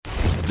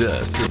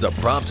This is a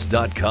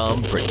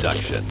Props.com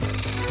production.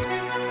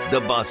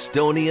 The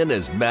Bostonian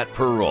is Matt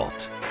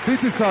Perrault.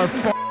 This is our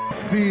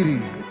city.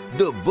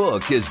 The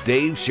Book is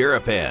Dave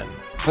Sharapan.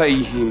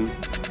 Pay him.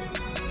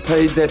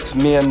 Pay that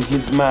man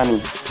his money.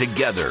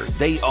 Together,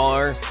 they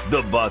are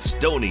the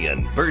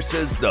Bostonian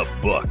versus the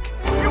Book.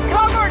 You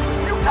covered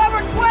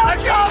 12. I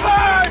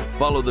covered.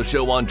 Follow the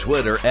show on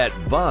Twitter at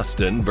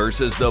Boston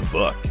versus the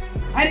Book.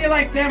 How do you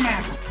like them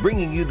apples?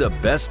 Bringing you the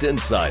best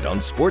insight on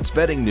sports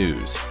betting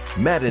news,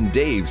 Matt and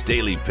Dave's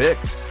daily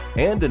picks,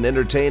 and an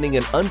entertaining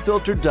and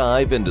unfiltered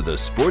dive into the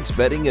sports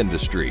betting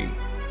industry.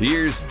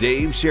 Here's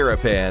Dave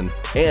Sharapan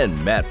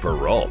and Matt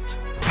Perrault.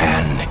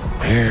 And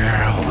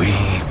here we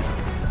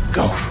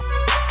go.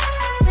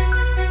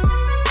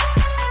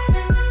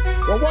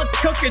 Well, what's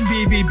cooking,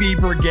 BBB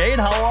Brigade?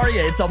 How are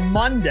you? It's a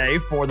Monday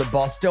for the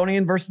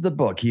Bostonian versus the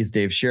Book. He's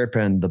Dave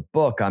Sharapan, the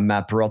Book. I'm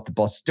Matt Perrault, the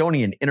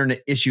Bostonian.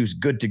 Internet issues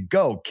good to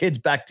go. Kids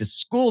back to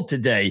school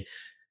today.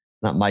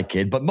 Not my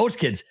kid, but most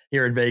kids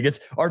here in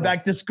Vegas are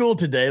back to school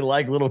today,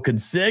 like little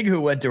Consig,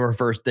 who went to her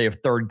first day of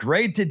third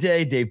grade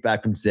today. Dave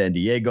back from San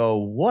Diego.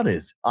 What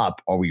is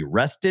up? Are we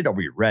rested? Are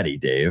we ready,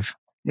 Dave?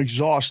 I'm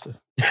exhausted.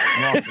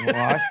 I'm not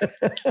gonna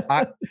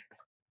lie.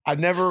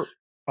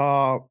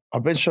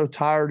 I've been so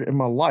tired in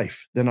my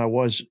life than I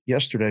was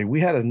yesterday.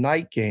 We had a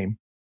night game.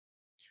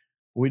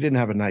 We didn't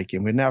have a night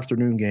game. We had an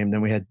afternoon game.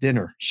 Then we had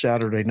dinner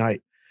Saturday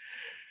night.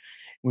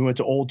 We went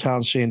to Old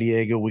Town San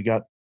Diego. We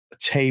got a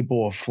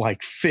table of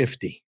like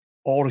 50.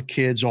 All the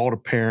kids, all the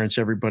parents,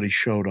 everybody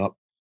showed up.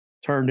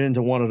 Turned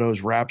into one of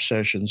those rap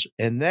sessions.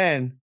 And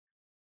then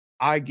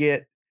I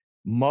get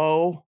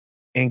Mo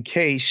and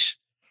Case,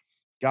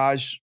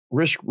 guys,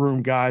 risk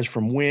room guys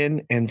from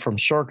Wynn and from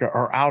Circa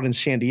are out in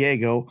San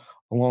Diego,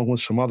 along with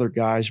some other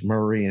guys,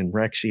 Murray and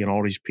Rexy and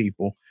all these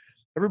people.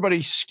 Everybody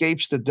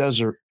escapes the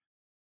desert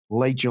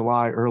late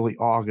July, early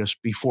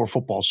August before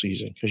football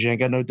season because you ain't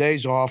got no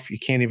days off. You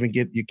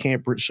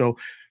can't. So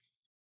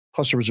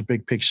plus there was a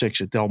big pick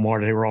six at Del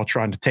Mar. They were all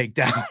trying to take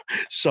down.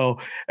 So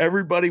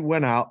everybody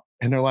went out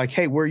and they're like,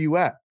 hey, where are you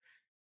at?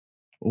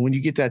 Well, when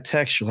you get that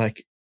text, you're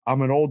like,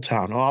 I'm in Old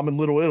Town. Oh, I'm in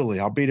Little Italy.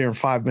 I'll be there in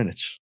 5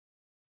 minutes.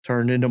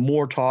 Turned into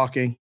more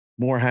talking,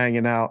 more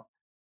hanging out,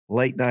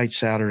 late night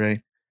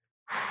Saturday.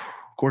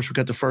 Of course, we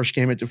got the first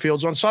game at the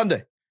Fields on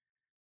Sunday.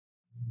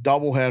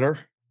 Doubleheader,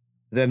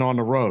 then on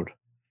the road.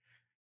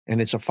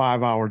 And it's a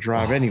 5-hour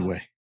drive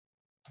anyway.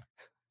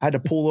 I had to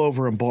pull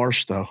over in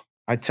Barstow.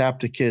 I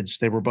tapped the kids.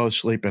 They were both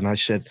sleeping. I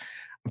said,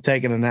 I'm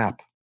taking a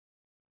nap.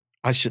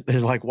 I said, they're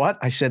like, what?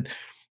 I said,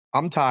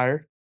 I'm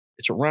tired.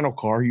 It's a rental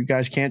car. You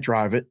guys can't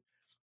drive it.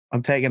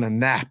 I'm taking a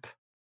nap.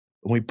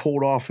 And we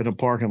pulled off in a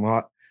parking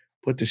lot,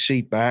 put the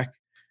seat back,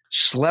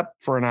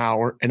 slept for an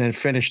hour, and then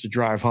finished the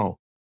drive home.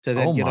 To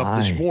then get up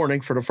this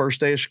morning for the first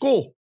day of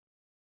school,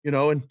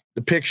 and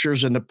the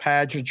pictures and the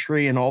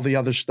pageantry and all the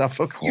other stuff.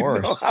 Of course.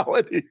 You know how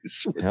it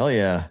is. Hell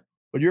yeah.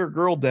 But you're a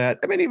girl dad.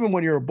 I mean, even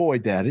when you're a boy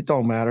dad, it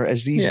don't matter.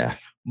 As these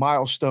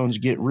milestones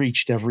get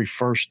reached every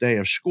first day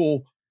of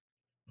school,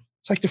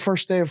 it's like the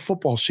first day of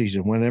football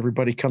season when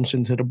everybody comes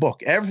into the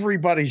book.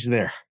 Everybody's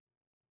there.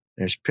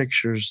 There's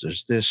pictures,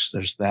 there's this,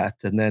 there's that.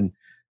 And then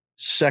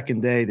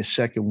second day, the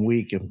second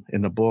week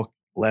in the book,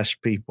 less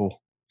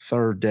people.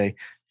 Third day.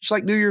 It's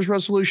like New Year's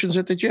resolutions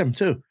at the gym,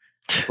 too.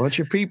 A bunch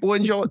of people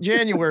in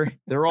January.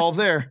 They're all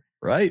there.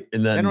 Right.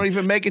 And then they don't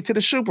even make it to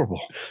the Super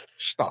Bowl.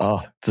 Stop.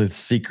 Oh, it's a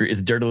secret. It's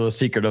a dirty little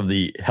secret of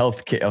the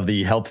health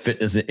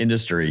fitness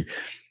industry.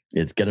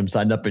 It's get them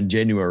signed up in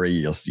January.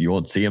 You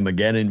won't see them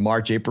again in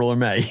March, April, or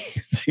May.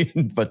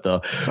 But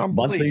the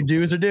monthly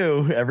dues are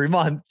due every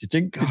month.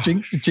 Chink,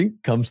 chink,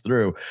 chink comes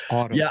through.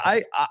 Autumn. Yeah,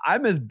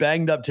 I'm as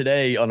banged up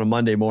today on a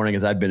Monday morning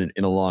as I've been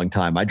in a long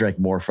time. I drank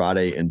more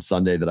Friday and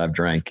Sunday than I've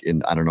drank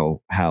in I don't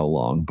know how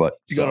long. But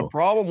you got a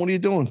problem? What are you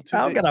doing?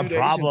 I don't got a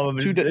problem.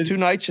 Two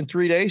nights and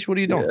 3 days. What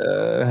are you doing?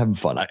 Having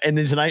fun. And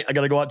then tonight I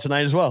got to go out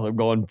tonight as well. I'm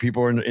going.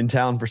 People are in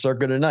town for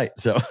Circa tonight,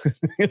 so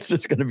it's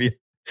just going to be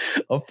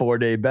a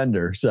 4-day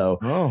bender. So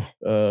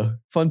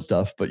fun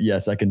stuff. But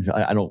yes, I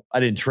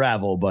didn't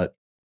travel, but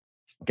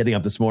getting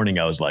up this morning,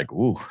 I was like,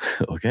 ooh,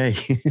 okay.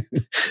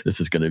 This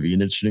is going to be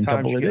an interesting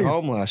couple of days.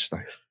 Home last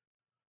night?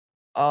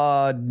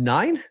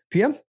 9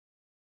 p.m.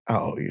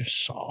 Oh, you're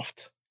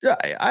soft.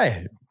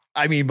 Yeah.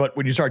 I mean, but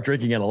when you start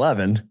drinking at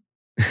 11,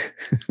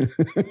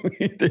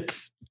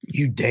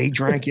 you day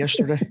drank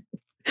yesterday?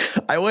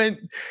 I went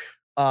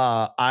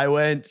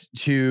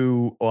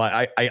to,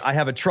 I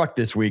have a truck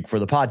this week for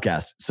the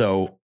podcast.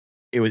 So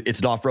it's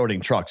an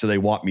off-roading truck. So they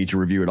want me to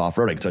review it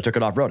off-roading. So I took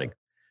it off-roading.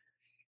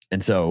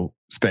 And so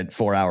spent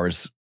 4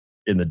 hours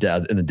in the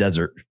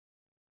desert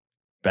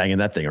banging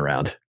that thing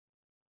around.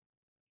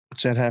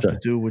 What's that have to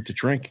do with the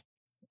drink?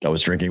 I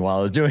was drinking while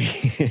I was doing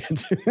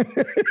it.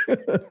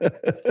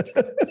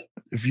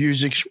 The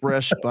views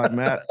expressed by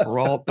Matt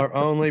Perrault are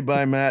only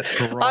by Matt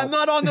Perrault. I'm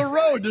not on the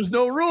road. There's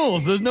no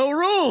rules.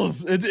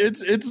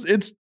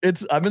 It's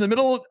I'm in the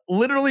middle.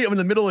 Literally, I'm in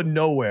the middle of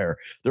nowhere.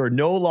 There are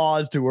no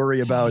laws to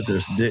worry about.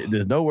 There's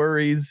no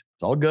worries.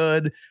 It's all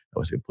good. I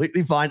was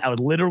completely fine. I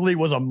literally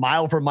was a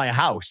mile from my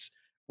house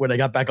when I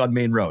got back on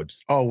main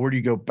roads. Oh, where do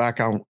you go back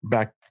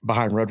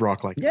behind Red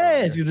Rock? Like,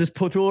 Yes, you just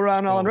tool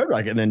around on Red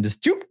Rock and then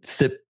just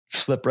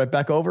slip right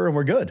back over and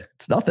we're good.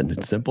 It's nothing.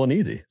 It's simple and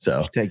easy.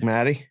 So did you take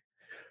Maddie?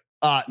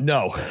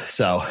 No.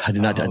 So I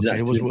did not.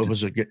 It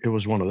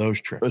was one of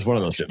those trips. It was one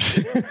of those trips.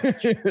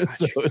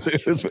 So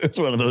it was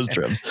one of those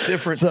trips.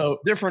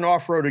 Different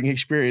off-roading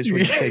experience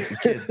when you take the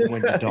kid than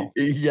when you don't.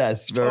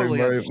 Yes,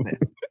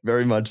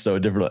 very much so. A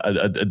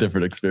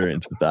different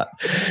experience with that.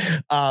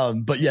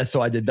 But yes,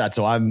 so I did that.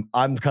 So I'm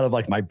kind of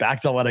like my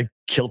back's all out of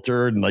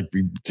kilter and like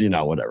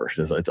whatever.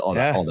 So it's all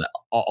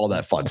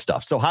that fun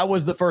stuff. So how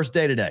was the first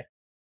day today?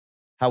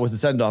 How was the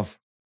send-off?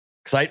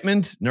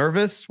 Excitement,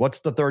 nervous.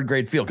 What's the third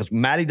grade feel? Because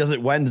Maddie does it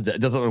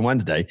on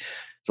Wednesday.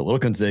 It's a little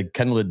concerned.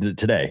 Kendall did it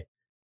today.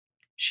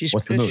 She's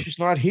pissed she's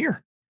not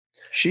here.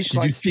 Did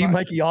you see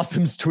Mikey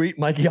Awesome's tweet?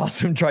 Mikey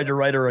Awesome tried to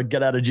write her a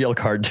get out of jail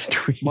card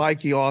tweet.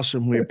 Mikey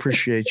Awesome, we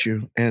appreciate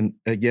you. And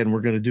again, we're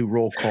going to do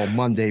roll call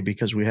Monday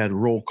because we had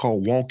roll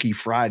call wonky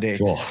Friday.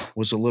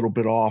 Was a little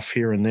bit off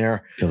here and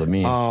there. Because of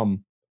me.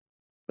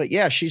 But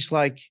yeah, she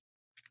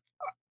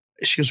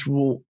goes,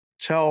 well,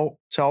 tell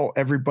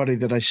everybody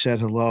that I said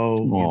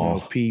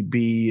hello,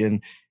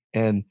 PB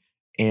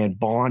and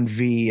Bond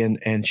V,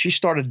 and she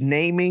started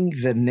naming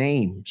the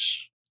names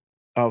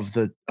of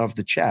the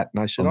chat.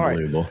 And I said, all right,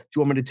 do you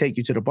want me to take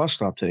you to the bus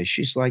stop today?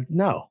 She's like,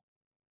 no,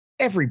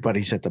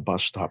 everybody's at the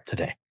bus stop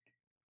today.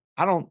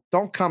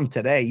 Don't come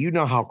today. You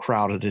know how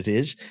crowded it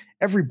is.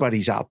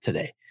 Everybody's out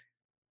today.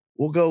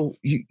 We'll go.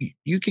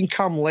 You can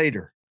come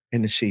later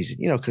in the season,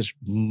 because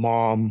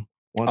mom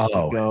wants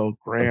to go,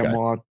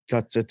 grandma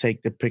got to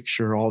take the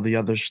picture, all the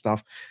other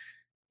stuff.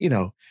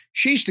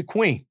 She's the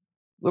queen.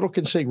 Little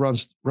Consig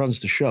runs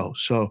the show.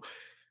 So,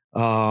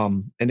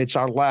 and it's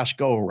our last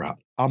go around.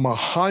 I'm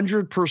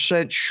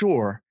 100%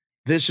 sure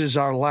this is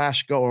our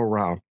last go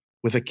around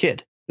with a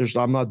kid.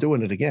 I'm not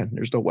doing it again.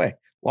 There's no way.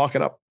 Lock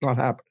it up. Not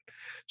happening.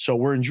 So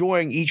we're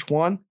enjoying each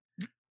one.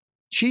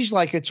 She's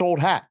like, it's old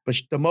hat. But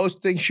the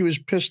most thing she was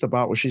pissed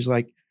about was she's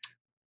like,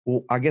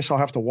 well, I guess I'll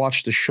have to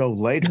watch the show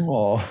later.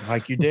 Oh,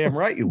 like, you're damn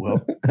right you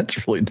will.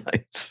 That's really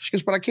nice. She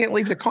goes, but I can't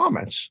leave the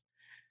comments.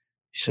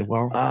 He said,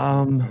 well, I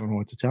don't know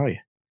what to tell you.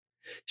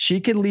 She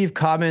can leave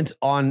comments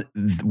on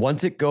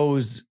once it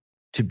goes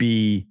to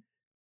be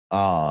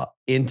on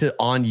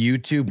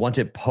YouTube. Once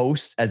it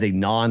posts as a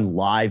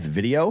non-live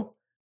video,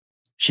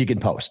 she can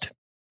post.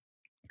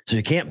 So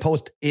you can't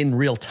post in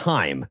real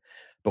time,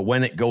 but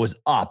when it goes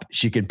up,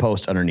 she can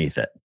post underneath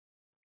it.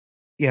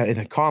 Yeah, in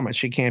the comments,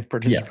 she can't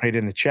participate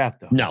in the chat,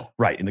 though. No,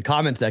 right. In the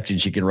comment section,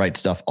 she can write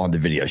stuff on the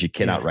video. She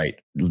cannot write,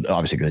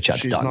 obviously, the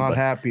chat's done. She's not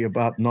happy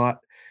about not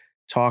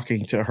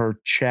talking to her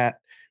chat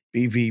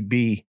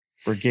BVB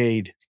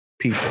brigade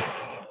people.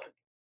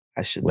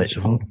 I said, let's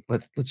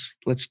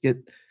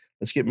get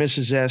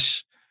Mrs.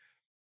 S.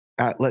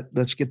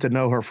 Let's get to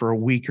know her for a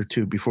week or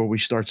two before we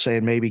start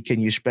saying, maybe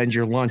can you spend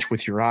your lunch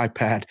with your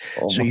iPad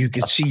so you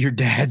can see your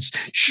dad's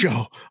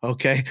show?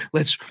 Okay,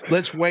 let's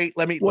wait.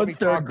 Let me talk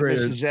to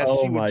Mrs.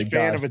 S. See what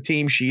fan of a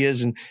team she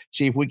is, and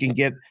see if we can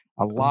get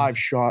a live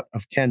shot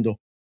of Kendall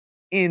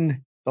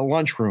in the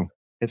lunchroom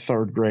at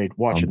third grade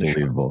watching the show.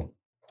 Unbelievable.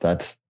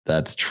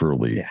 That's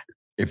truly.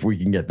 If we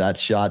can get that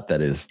shot,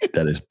 that is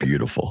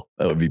beautiful.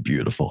 That would be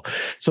beautiful.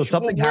 So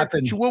something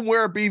happened. She wouldn't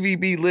wear a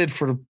BVB lid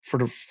for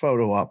the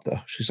photo op, though.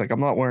 She's like, I'm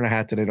not wearing a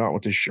hat today, not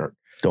with this shirt.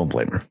 Don't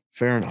blame her.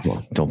 Fair enough.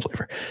 Well, don't blame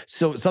her.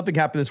 So something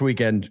happened this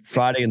weekend,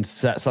 Friday and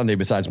Sunday,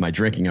 besides my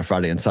drinking on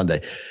Friday and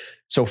Sunday.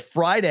 So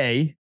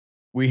Friday,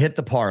 we hit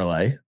the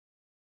parlay.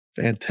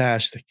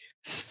 Fantastic.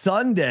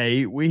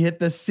 Sunday, we hit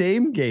the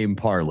same game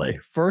parlay.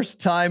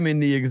 First time in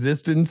the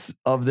existence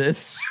of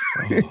this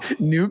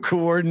new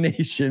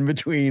coordination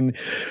between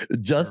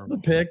Just the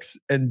Picks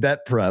and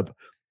Bet Prep.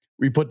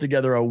 We put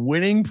together a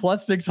winning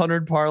plus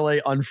 600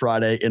 parlay on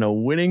Friday and a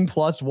winning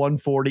plus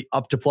 140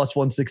 up to plus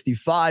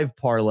 165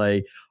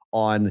 parlay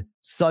on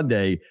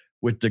Sunday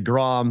with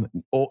DeGrom,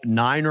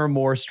 9 or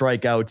more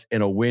strikeouts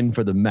and a win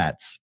for the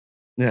Mets.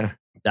 Yeah.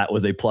 That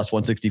was a plus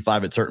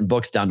 165 at certain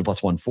books down to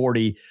plus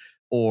 140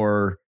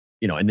 or,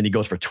 and then he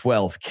goes for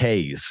 12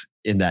 Ks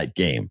in that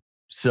game.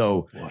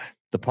 So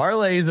the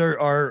parlays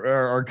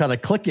are kind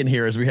of clicking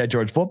here as we had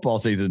George football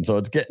season. So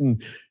it's getting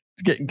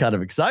kind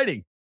of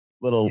exciting.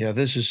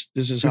 This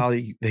is how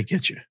they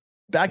get you.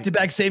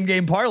 Back-to-back same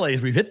game parlays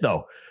we've hit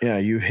though. Yeah,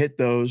 you hit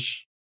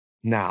those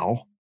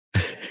now.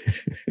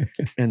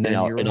 And then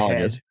you're in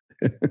August.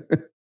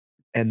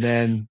 And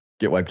then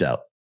get wiped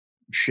out.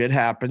 Shit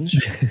happens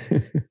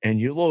and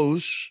you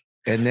lose.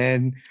 And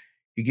then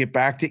you get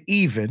back to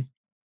even.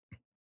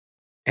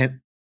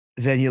 And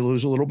then you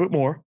lose a little bit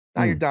more.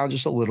 Now you're down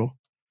just a little.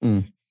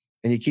 And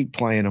you keep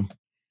playing them.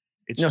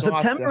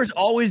 September is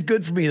always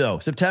good for me, though.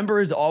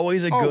 September is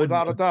always good.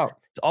 Without a doubt.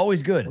 It's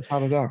always good.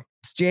 Without a doubt.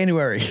 It's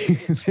January.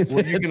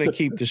 Well, you're going to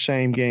keep the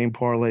same game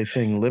parlay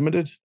thing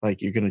limited?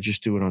 Like you're going to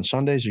just do it on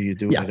Sundays, or you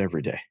doing it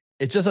every day?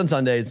 It's just on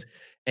Sundays.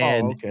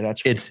 And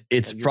that's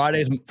it's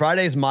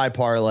Friday's my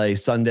parlay.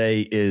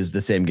 Sunday is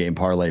the same game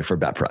parlay for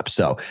Bet Prep.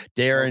 So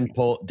Darren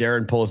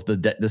pulls the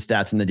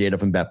stats and the data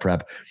from Bet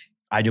Prep.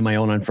 I do my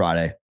own on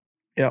Friday.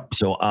 Yeah.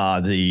 So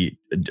the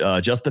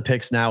Just the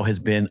Picks now has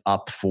been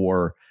up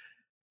for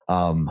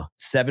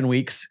 7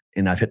 weeks,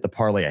 and I've hit the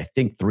parlay, I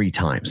think, 3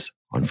 times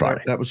on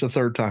Friday. That was the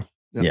third time.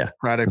 Yeah.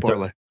 Friday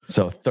parlay.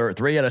 So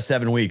 3 out of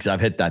 7 weeks I've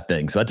hit that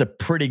thing. So that's a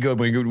pretty good,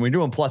 when you're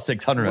doing plus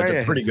 600, that's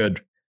a pretty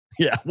good.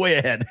 Yeah, way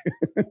ahead.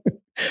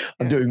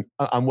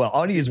 I'm well.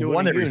 I only use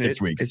one every 6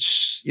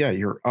 weeks.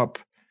 You're up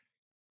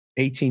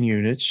 18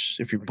 units.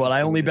 But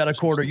I only bet a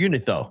quarter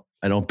unit though.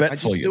 I don't bet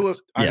full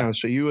units. I know.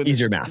 So you and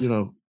easier math.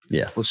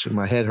 Listen,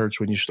 my head hurts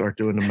when you start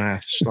doing the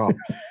math. Stop.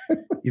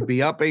 You'd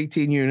be up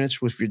 18 units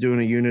if you're doing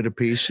a unit a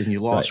piece, and you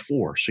lost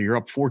 4. So you're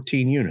up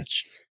 14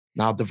 units.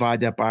 Now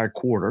divide that by a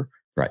quarter.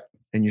 Right.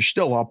 And you're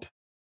still up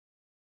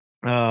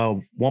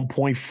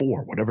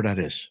 1.4, whatever that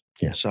is.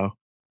 Yeah. So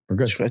we're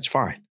good. It's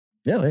fine.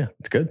 Yeah,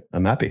 it's good.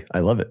 I'm happy.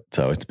 I love it.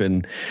 So it's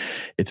been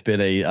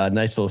a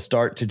nice little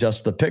start to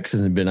Just the Picks,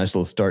 and it's been a nice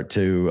little start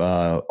to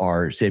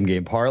our same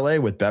game parlay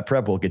with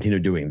BetPrep. We'll continue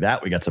doing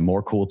that. We got some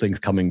more cool things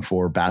coming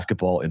for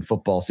basketball and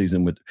football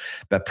season with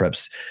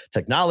BetPrep's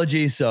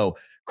technology. So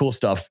cool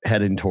stuff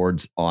heading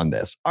towards on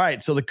this. All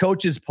right. So the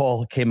coaches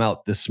poll came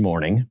out this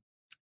morning,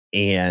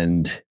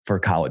 and for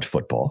college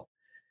football,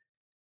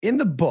 in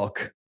the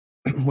book,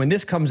 when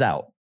this comes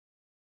out,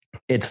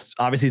 it's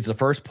the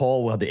first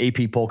poll. We'll have the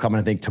AP poll coming,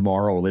 I think,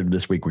 tomorrow or later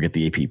this week. We get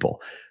the AP poll.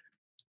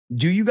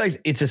 Do you guys,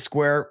 it's a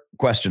square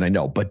question, I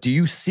know, but do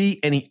you see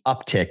any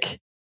uptick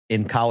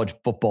in college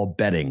football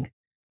betting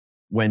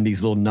when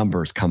these little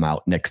numbers come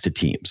out next to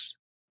teams?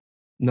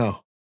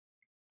 No.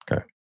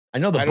 Okay. I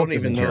know the book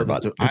doesn't care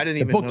about it. I didn't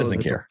even know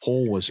that the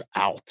poll was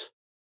out.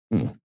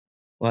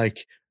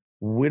 Like,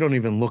 we don't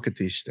even look at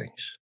these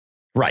things.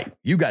 Right.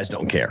 You guys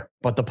don't care,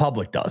 but the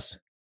public does.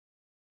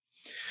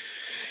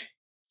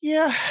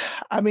 Yeah,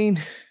 I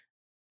mean,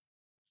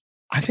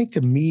 I think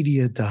the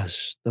media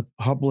does. The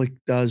public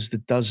does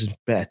that doesn't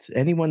bet.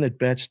 Anyone that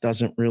bets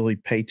doesn't really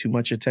pay too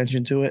much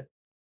attention to it.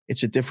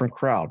 It's a different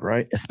crowd,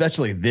 right?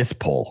 Especially this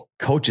poll.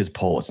 Coach's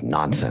poll is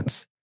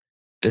nonsense.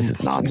 This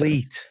is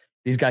nonsense.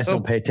 These guys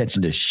don't pay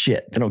attention to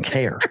shit. They don't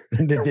care.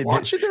 They're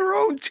watching their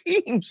own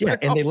teams. Yeah,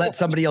 and they let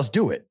somebody else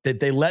do it.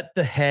 They let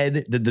the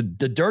head, the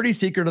dirty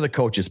secret of the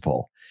coach's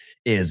poll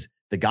is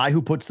the guy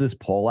who puts this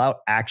poll out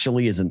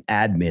actually is an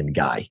admin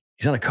guy.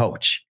 He's not a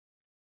coach.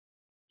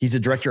 He's a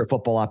director of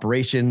football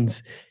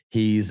operations.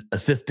 He's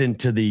assistant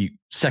to the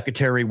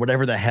secretary,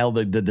 whatever the hell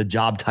the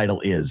job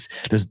title is.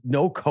 There's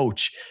no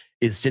coach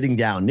is sitting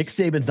down. Nick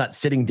Saban's not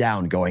sitting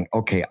down going,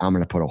 okay, I'm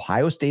going to put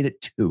Ohio State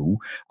at 2.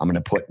 I'm going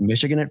to put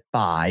Michigan at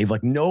 5.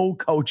 Like, no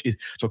coach is.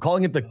 So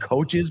calling it the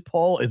coaches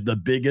poll is the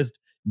biggest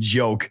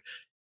joke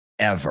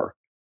ever.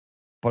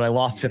 But I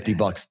lost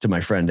 $50 to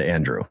my friend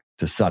Andrew,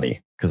 to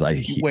Sonny, because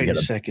wait a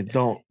second.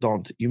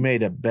 Don't. You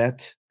made a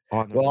bet.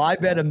 Well, I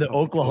bet him that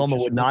Oklahoma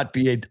would not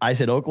be I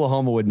said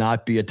Oklahoma would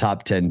not be a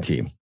top 10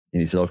 team.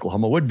 And he said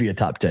Oklahoma would be a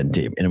top 10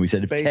 team. And we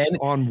said, based 10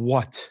 on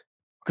what?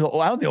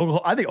 I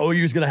think OU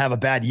is going to have a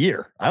bad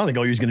year. I don't think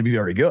OU is going to be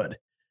very good.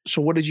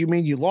 So what did you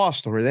mean you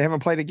lost, or they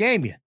haven't played a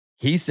game yet?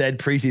 He said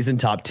preseason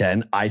top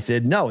 10. I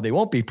said, no, they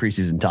won't be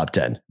preseason top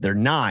 10. They're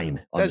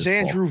 9. Does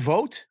Andrew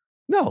vote?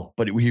 No,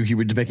 but he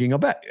was making a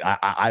bet.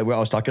 I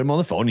was talking to him on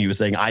the phone. And he was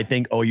saying, I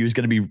think OU is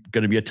going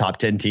to be a top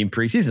 10 team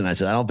preseason. I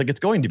said, I don't think it's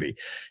going to be.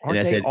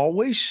 Aren't they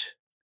always?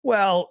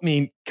 Well, I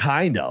mean,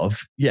 kind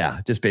of.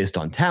 Yeah, just based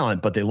on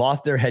talent. But they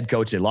lost their head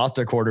coach. They lost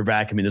their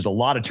quarterback. I mean, there's a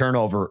lot of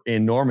turnover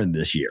in Norman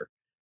this year.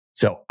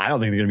 So I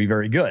don't think they're going to be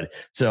very good.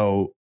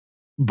 So,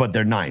 but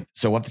they're 9th.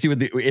 So we'll have to see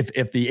what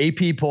if the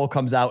AP poll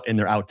comes out and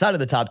they're outside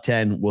of the top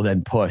 10, we'll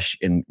then push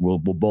and we'll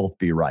both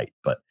be right.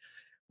 But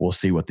we'll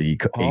see what the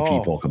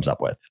AP poll comes up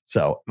with.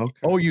 So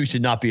OU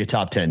should not be a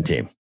top 10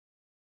 team,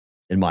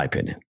 in my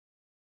opinion.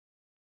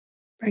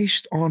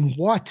 Based on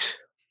what?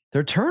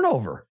 Their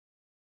turnover.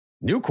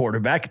 New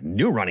quarterback,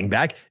 new running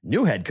back,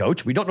 new head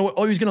coach. We don't know what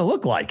OU's going to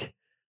look like.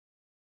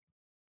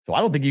 So I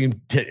don't think you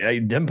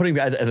can them putting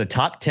as a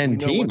top 10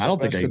 team. I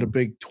don't think the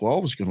Big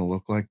 12 is going to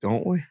look like,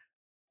 don't we?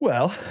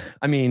 Well,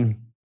 I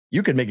mean,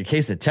 you could make a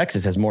case that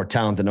Texas has more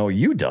talent than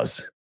OU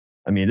does.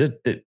 I mean,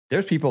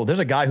 there's people. There's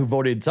a guy who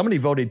somebody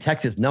voted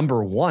Texas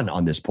number 1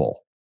 on this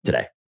poll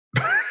today.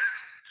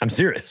 I'm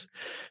serious.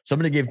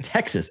 Somebody gave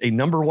Texas a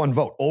number 1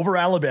 vote over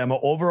Alabama,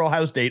 over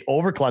Ohio State,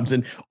 over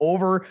Clemson,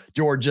 over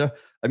Georgia.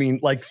 I mean,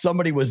 like,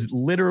 somebody was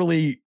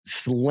literally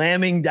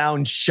slamming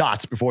down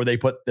shots before they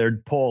put their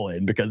poll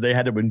in because they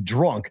had to have been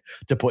drunk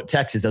to put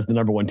Texas as the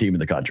number 1 team in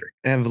the country.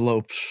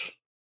 Envelopes.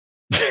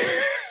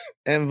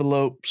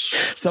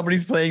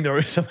 Somebody's paying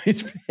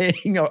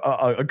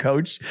a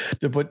coach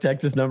to put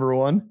Texas number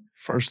 1.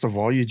 First of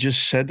all, you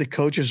just said the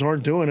coaches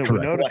aren't doing it.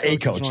 Correct. We know a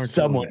coach,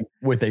 someone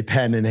with a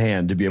pen in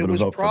hand to be able to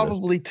vote for this. It was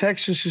probably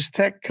Texas's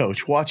tech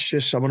coach. Watch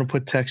this. I'm going to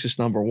put Texas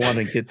number 1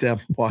 and get them.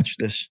 Watch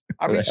this.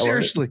 I mean,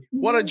 seriously,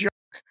 what a joke.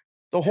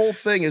 The whole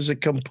thing is a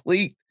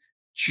complete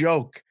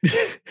joke.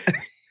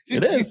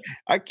 It is.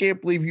 I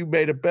can't believe you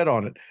made a bet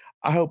on it.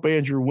 I hope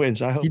Andrew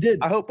wins. I hope he did.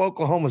 I hope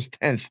Oklahoma's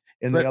 10th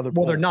in the other.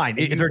 Well, they're 9.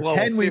 If they're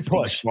 10, we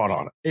push. Spot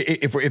on it.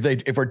 If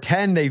we're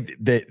 10,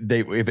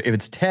 if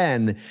it's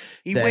 10,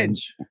 he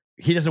wins.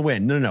 he doesn't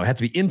win. No. It has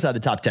to be inside the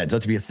top 10. So it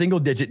has to be a single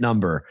digit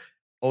number.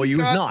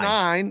 OU is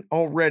 9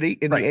 already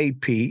in the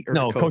AP or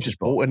the Coaches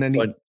Bowl. And then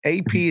the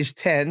AP is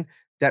 10.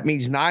 That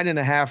means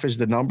 9.5 is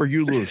the number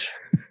you lose.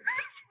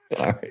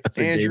 All right.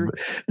 Andrew,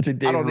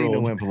 Dave I don't need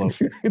no envelope.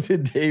 It's a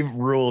Dave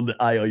ruled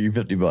I owe you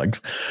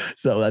 $50.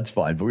 So that's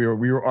fine. But we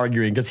were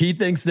arguing because he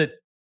thinks that,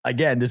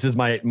 again, this is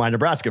my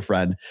Nebraska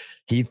friend.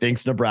 He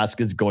thinks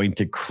Nebraska is going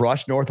to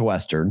crush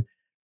Northwestern,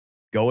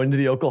 go into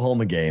the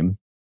Oklahoma game,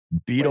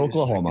 beat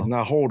Oklahoma.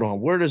 Now, hold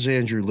on. Where does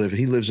Andrew live?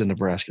 He lives in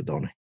Nebraska,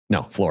 don't he?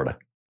 No, Florida.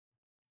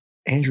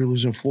 Andrew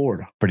lives in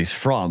Florida. But he's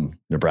from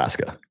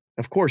Nebraska.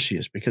 Of course he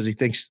is, because he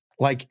thinks,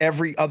 like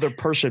every other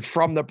person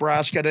from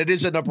Nebraska that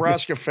is a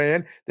Nebraska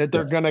fan, that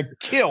they're going to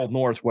kill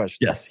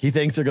Northwestern. Yes, he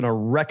thinks they're going to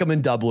wreck them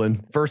in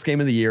Dublin. First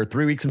game of the year,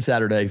 3 weeks from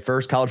Saturday.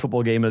 First college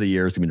football game of the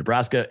year is going to be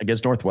Nebraska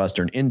against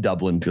Northwestern in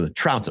Dublin. Going to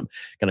trounce them.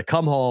 Going to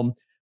come home.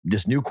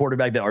 This new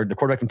quarterback, the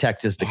quarterback from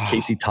Texas, the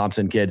Casey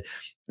Thompson kid,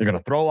 they're going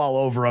to throw all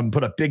over him,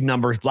 put up big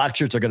numbers. Black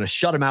shirts are going to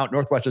shut him out.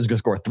 Northwestern's going to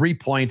score 3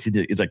 points.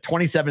 He's like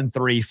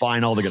 27-3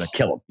 final. They're going to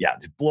kill him. Yeah,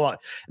 just blow out.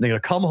 And they're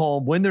going to come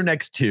home, win their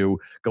next 2,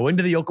 go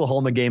into the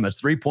Oklahoma game as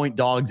 3-point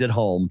dogs at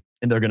home,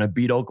 and they're going to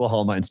beat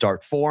Oklahoma and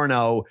start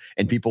 4-0,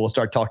 and people will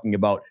start talking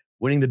about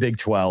winning the Big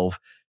 12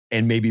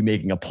 and maybe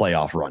making a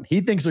playoff run.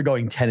 He thinks they're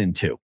going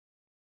 10-2.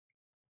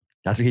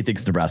 That's what he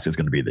thinks Nebraska is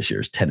going to be this year,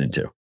 is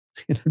 10-2.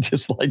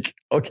 Just like,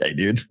 okay,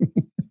 dude.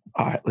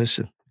 All right,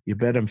 listen, you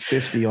bet him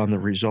 50 on the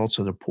results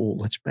of the pool.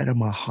 Let's bet him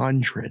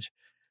 100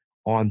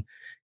 on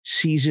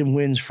season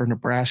wins for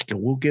Nebraska.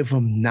 We'll give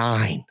him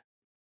 9.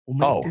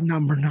 We'll make the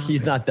number 9.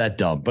 He's not that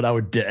dumb, but I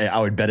would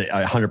bet it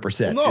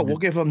 100%. Well, no, we'll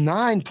give him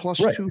 9 plus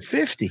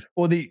 250.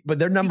 Well, but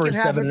their number is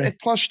 7 at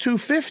plus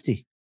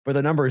 250. But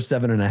the number is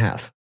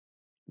 7.5.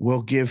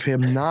 We'll give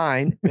him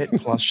 9 at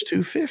plus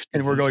 250.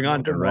 And we're going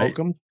under, right?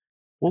 Welcome.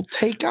 We'll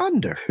take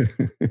under.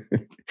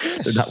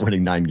 They're not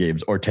winning 9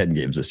 games or 10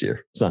 games this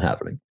year. It's not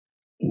happening.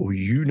 Well,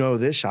 you know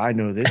this. I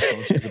know this.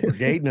 Most of the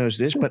brigade knows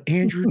this, but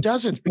Andrew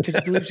doesn't because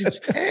he believes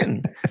it's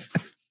 10.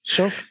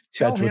 So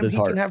tell him he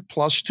can have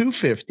plus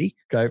 250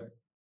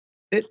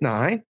 at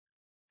 9.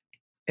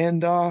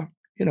 And,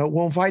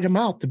 we'll invite him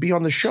out to be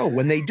on the show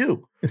when they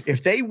do.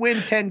 If they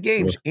win 10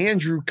 games,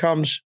 Andrew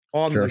comes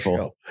on the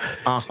show.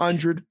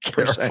 100%.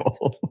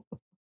 Careful.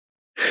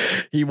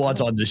 He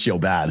wants on this show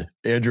bad.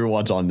 Andrew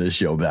wants on this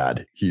show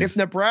bad. If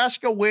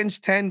Nebraska wins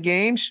 10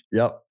 games,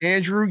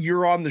 Andrew,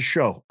 you're on the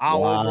show.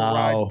 I'll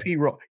override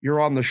P-Roll. You're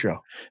on the show.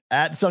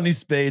 At Sonny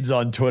Spades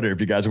on Twitter, if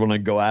you guys want to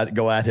go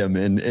at him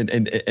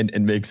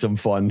and make some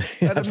fun.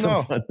 Let him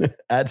know. Fun.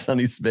 At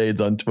Sonny Spades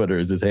on Twitter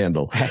is his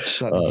handle. At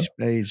Sonny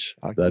Spades.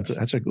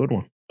 That's a good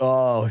one.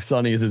 Oh,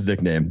 Sonny is his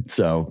nickname.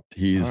 So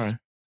he's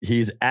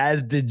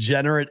as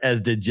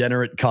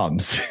degenerate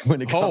comes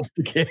when it comes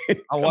to games.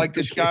 I like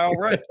this guy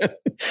already.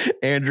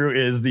 Andrew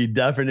is the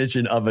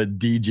definition of a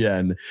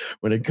degen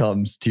when it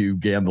comes to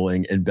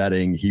gambling and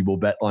betting. He will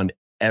bet on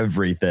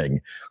everything.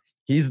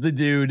 He's the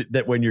dude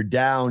that when you're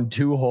down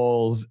 2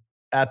 holes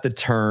at the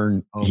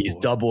turn, he's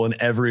doubling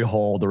every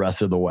hole the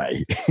rest of the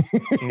way.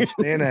 Can't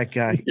stand that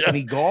guy. Yeah. Can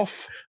he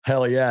golf?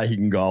 Hell yeah, he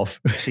can golf.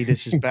 See,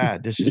 this is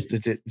bad.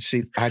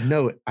 See, I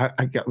know it.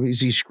 Is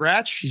he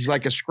scratch? He's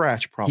like a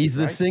scratch, probably. He's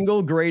the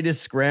single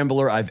greatest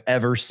scrambler I've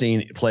ever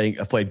seen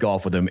played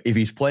golf with him. If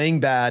he's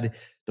playing bad,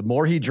 the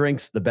more he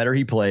drinks, the better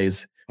he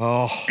plays.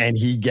 And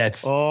he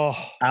gets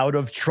out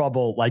of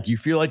trouble. Like you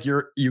feel like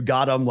you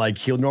got him. Like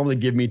he'll normally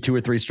give me 2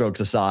 or 3 strokes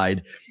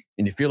aside,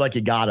 and you feel like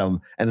you got him.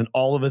 And then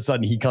all of a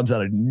sudden he comes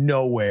out of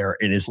nowhere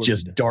and it's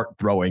just dart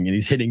throwing, and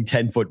he's hitting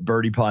 10-foot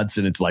birdie putts.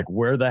 And it's like,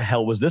 where the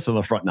hell was this on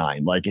the front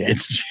 9? Like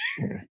he's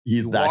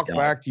you that walk guy.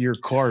 Back to your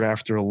cart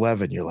after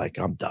 11. You're like,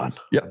 I'm done.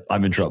 Yep,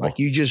 I'm in trouble. Like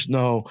you just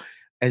know,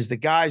 as the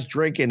guy's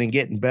drinking and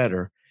getting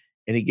better,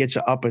 and he gets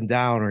up and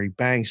down, or he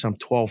bangs some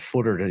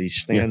 12-footer that he's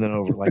standing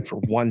over like for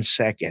 1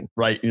 second.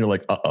 Right. And you're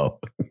like, uh-oh.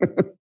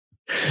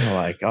 You're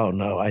like, oh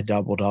no, I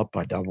doubled up.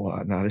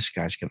 Now this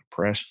guy's going to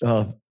press.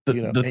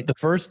 The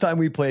first time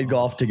we played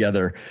golf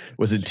together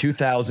was in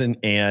 2000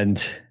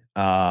 and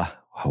I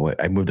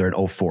moved there in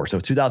 2004. So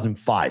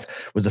 2005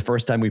 was the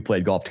first time we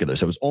played golf together.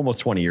 So it was almost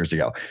 20 years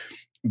ago.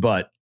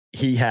 But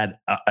he had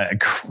a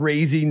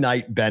crazy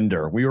night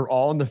bender. We were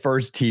all in the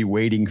first tee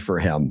waiting for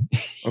him.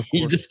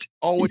 He just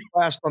always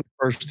last on the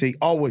first tee.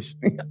 Always.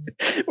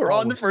 We're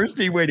on the first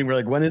tee waiting. We're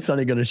like, when is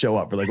Sonny going to show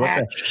up? We're like,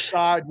 what the?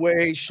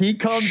 Sideways. He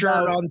comes shirt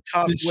out on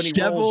top when he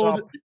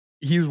rolls up.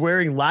 He was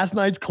wearing last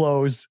night's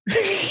clothes.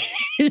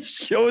 He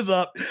shows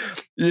up.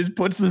 He just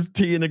puts his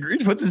tee in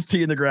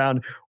the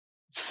ground.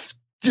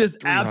 Just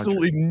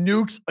absolutely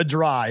nukes a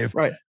drive.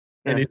 Right.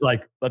 And he's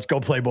like, let's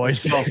go play,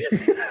 boys.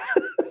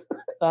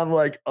 I'm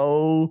like,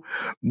 oh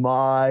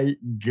my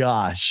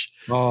gosh.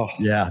 Oh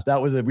yeah.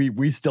 That was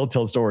we still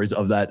tell stories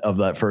of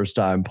that first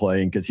time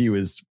playing, because he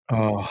was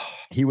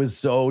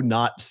so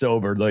not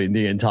sober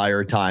the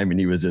entire time, and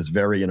he was just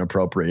very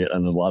inappropriate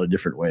in a lot of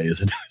different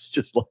ways. And it's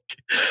just like,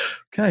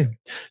 okay,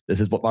 this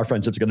is what our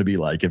friendship's going to be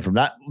like. And from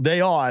that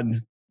day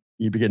on,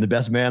 He became the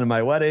best man in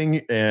my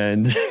wedding,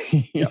 and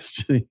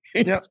he's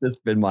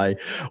just been one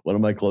of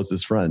my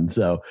closest friends.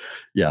 So,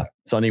 yeah,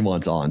 Sonny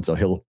wants on,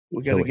 so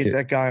we got to get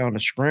that guy on the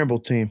scramble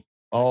team.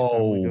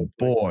 Oh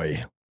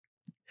boy,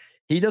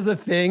 he does a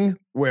thing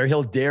where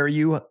he'll dare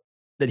you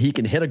that he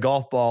can hit a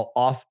golf ball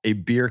off a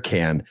beer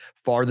can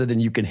farther than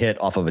you can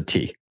hit off of a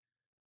tee.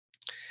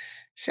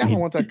 See, I don't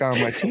want that guy on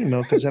my team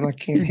though, because then I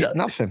can't hit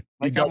nothing.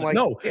 Like, I'm like,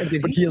 no, but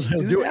he'll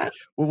do it.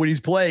 Well, when he's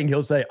playing,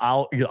 he'll say,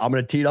 I'm going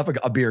to tee it off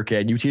a beer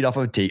can. You tee it off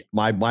of a tee.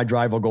 My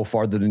drive will go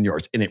farther than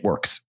yours. And it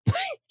works.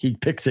 He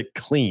picks it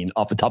clean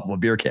off the top of a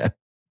beer can.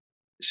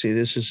 See,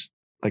 this is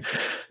like,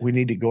 we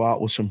need to go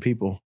out with some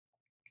people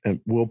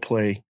and we'll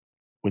play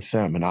with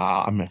them. And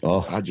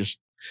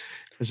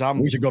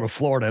we should go to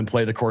Florida and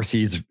play the course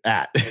he's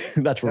at.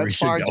 That's where we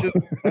should go.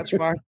 That's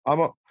fine.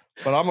 But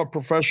I'm a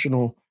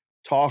professional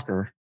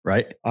talker.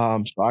 Right.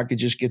 So I could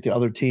just get the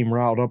other team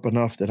riled up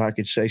enough that I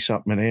could say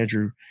something, and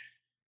Andrew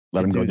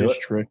let him go do this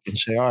trick and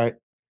say, all right,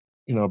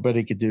 I bet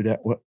he could do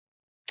that. What?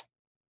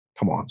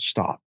 Come on,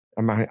 stop.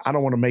 I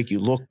don't want to make you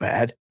look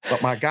bad,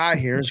 but my guy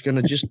here is going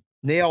to just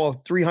nail a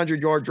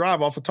 300-yard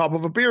drive off the top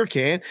of a beer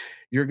can.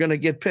 You're going to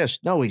get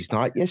pissed. No, he's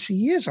not. Yes,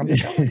 he is. I'm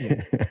telling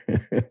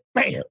you.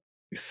 Bam.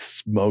 He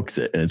smokes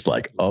it. And it's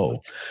like, oh,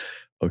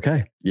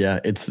 okay. Yeah.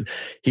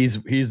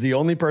 He's the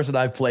only person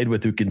I've played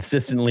with who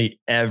consistently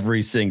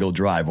every single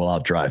drive will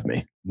outdrive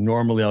me.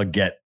 Normally I'll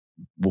get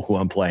who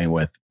I'm playing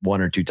with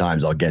 1 or 2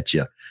 times. I'll get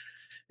you.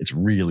 It's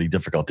really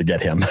difficult to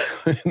get him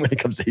when it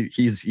comes to,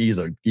 he's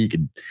a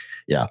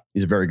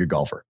very good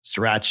golfer.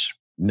 Scratch,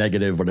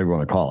 negative, whatever you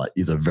want to call it.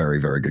 He's a very,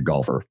 very good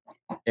golfer.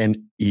 And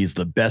he's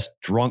the best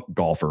drunk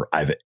golfer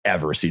I've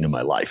ever seen in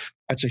my life.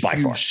 That's a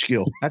huge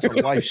skill. That's a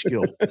life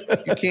skill.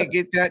 You can't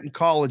get that in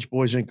college,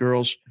 boys and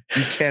girls.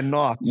 You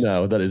cannot.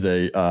 No, that is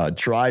a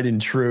tried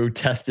and true,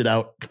 tested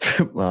out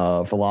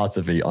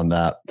philosophy on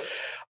that.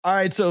 All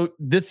right. So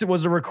this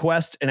was a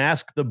request and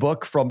ask the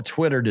book from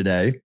Twitter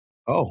today.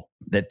 Oh,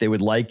 that they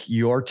would like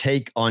your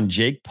take on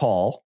Jake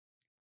Paul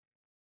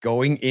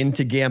going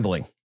into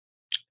gambling.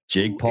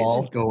 Jake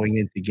Paul going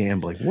into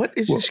gambling. What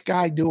is this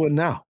guy doing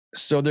now?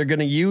 So they're going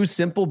to use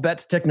Simple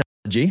Bets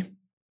technology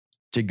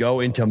to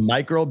go into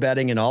micro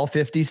betting in all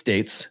 50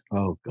 states.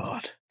 Oh,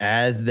 God.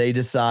 As they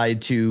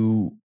decide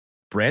to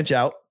branch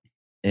out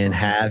and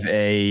have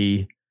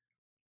a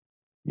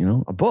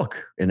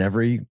book in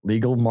every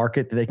legal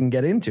market that they can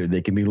get into.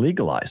 They can be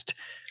legalized.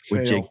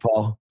 With Jake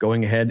Paul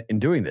going ahead and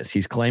doing this.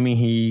 He's claiming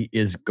he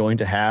is going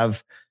to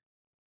have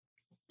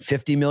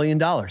 $50 million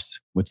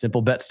with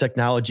Simple Bets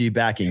technology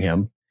backing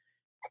him.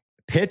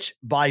 Pitch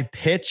by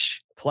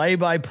pitch, play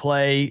by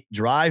play,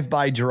 drive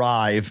by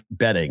drive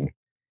betting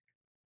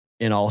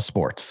in all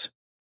sports.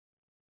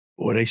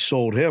 Well, they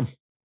sold him.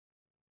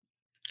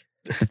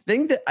 The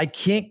thing that I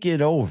can't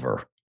get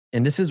over,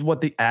 and this is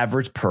what the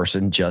average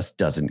person just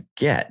doesn't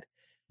get.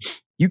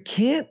 You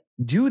can't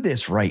do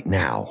this right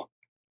now.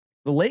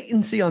 The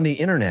latency on the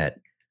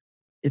internet,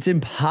 it's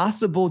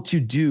impossible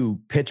to do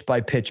pitch by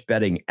pitch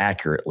betting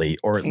accurately,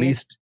 or at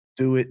least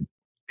do it,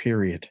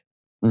 period.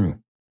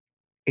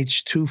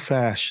 It's too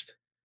fast.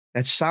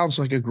 That sounds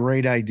like a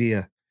great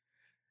idea.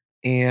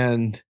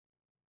 And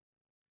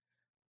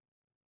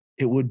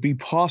it would be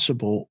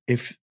possible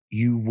if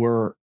you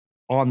were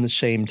on the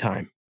same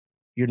time.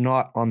 You're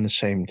not on the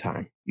same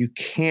time. You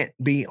can't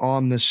be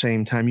on the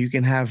same time. You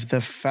can have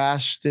the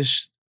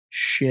fastest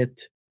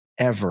shit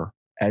ever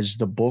as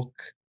the book,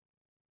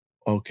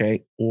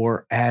 okay,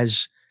 or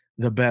as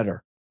the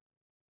better.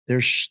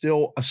 There's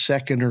still a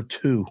second or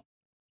two.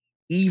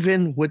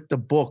 Even with the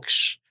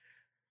books,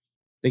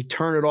 they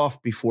turn it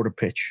off before the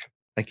pitch.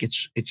 Like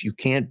it's you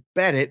can't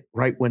bet it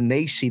right when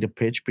they see the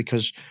pitch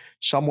because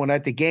someone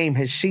at the game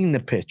has seen the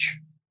pitch.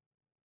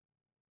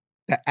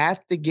 The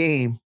at the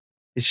game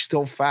is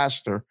still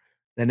faster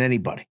than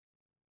anybody.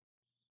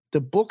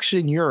 The books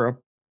in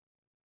Europe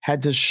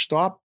had to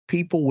stop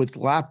people with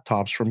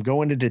laptops from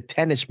going into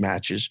tennis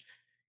matches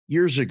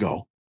years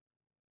ago.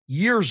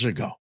 This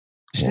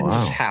didn't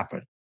just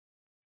happen.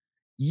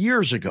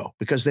 Years ago,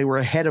 because they were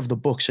ahead of the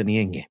books in the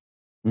in-game.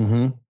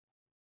 Mm-hmm.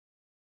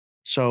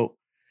 So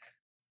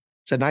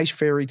it's a nice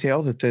fairy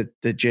tale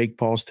that Jake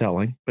Paul's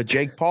telling, but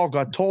Jake Paul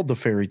got told the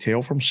fairy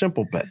tale from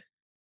Simple Bet.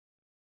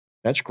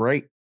 That's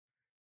great.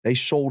 They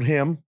sold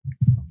him,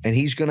 and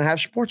he's going to have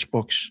sports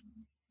books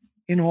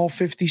in all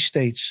 50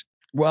 states.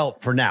 Well,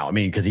 for now, I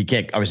mean, because he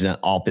can't, obviously not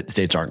all 50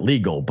 states aren't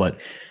legal, but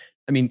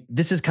I mean,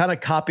 this is kind of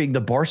copying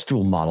the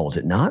Barstool model, is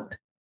it not?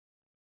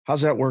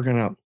 How's that working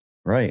out?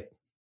 Right.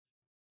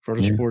 For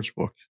the sports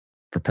book.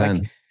 For Penn.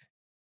 Like,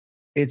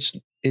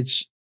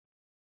 it's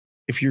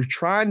if you're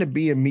trying to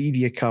be a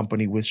media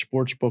company with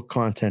sports book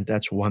content,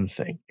 that's one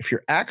thing. If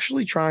you're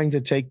actually trying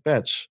to take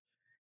bets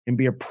and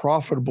be a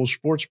profitable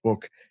sports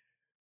book,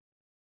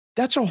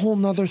 that's a whole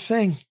nother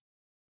thing.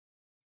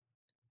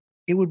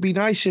 It would be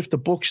nice if the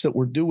books that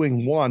were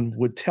doing one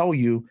would tell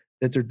you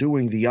that they're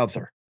doing the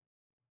other.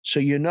 So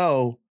you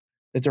know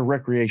that they're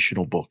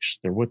recreational books.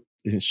 They're what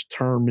this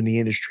term in the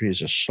industry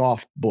is a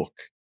soft book.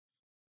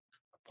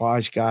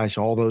 Wise guys,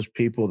 all those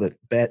people that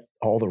bet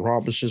all the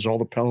rhombuses, all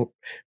the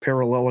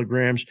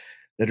parallelograms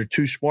that are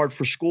too smart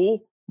for school.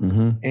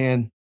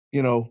 And,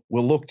 will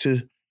look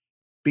to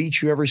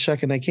beat you every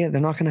second they can.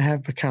 They're not going to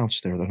have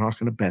accounts there. They're not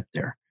going to bet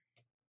there.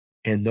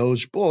 And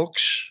those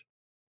books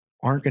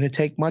aren't going to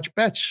take much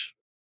bets.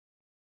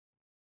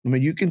 I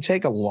mean, you can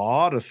take a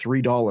lot of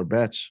 $3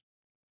 bets,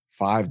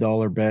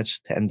 $5 bets,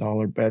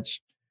 $10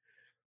 bets.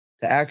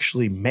 To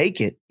actually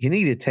make it, you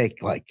need to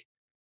take like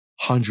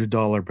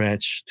 $100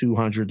 bets,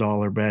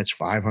 $200 bets,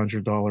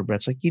 $500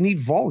 bets. Like, you need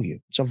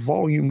volume. It's a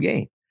volume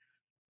game.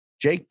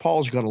 Jake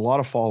Paul's got a lot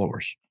of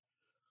followers.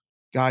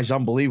 Guy's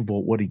unbelievable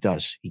at what he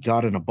does. He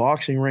got in a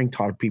boxing ring,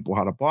 taught people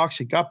how to box.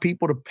 He got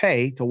people to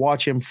pay to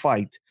watch him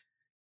fight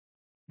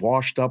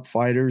washed up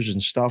fighters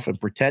and stuff and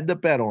pretend to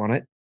bet on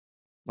it.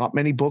 Not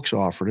many books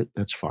offered it.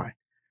 That's fine.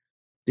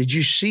 Did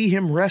you see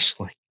him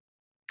wrestling?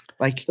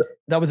 Like,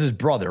 that was his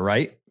brother,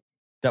 right?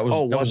 That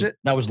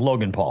was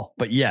Logan Paul.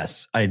 But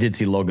yes, I did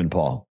see Logan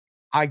Paul.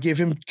 I give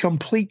him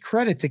complete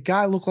credit. The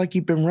guy looked like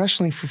he'd been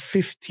wrestling for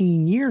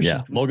 15 years.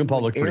 Yeah, Logan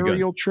Paul looked pretty good.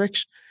 Aerial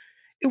tricks.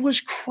 It was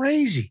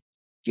crazy.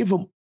 Give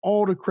him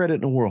all the credit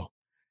in the world.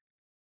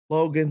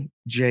 Logan,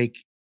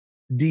 Jake,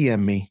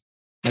 DM me.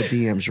 My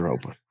DMs are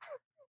open.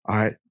 All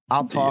right.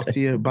 I'll talk to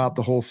you about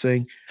the whole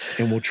thing,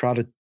 and we'll try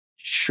to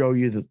show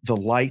you the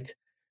light.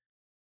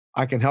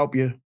 I can help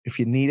you if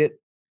you need it.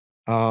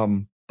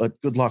 But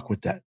good luck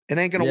with that. It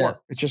ain't going to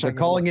work. It's just they're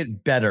calling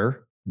it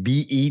Better,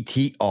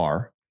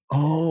 BETR.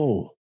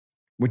 Oh,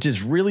 which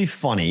is really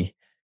funny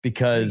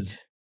because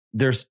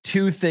there's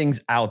two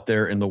things out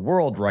there in the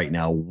world right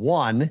now.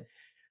 One,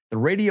 the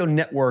radio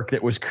network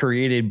that was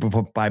created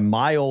by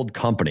my old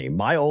company,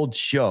 my old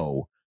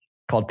show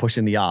called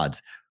Pushing the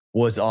Odds,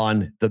 was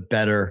on the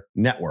Better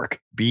Network,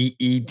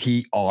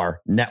 BETR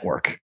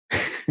Network.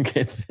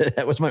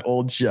 That was my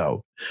old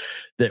show.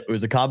 That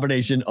was a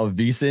combination of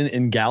VSiN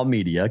and Gal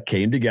Media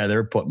came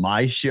together, put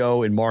my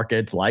show in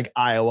markets like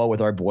Iowa with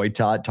our boy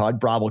Todd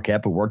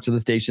Brabelkamp, who works at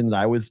the station that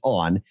I was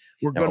on.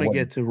 We're going to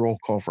get to Roll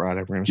Call Friday.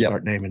 We're going to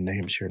start naming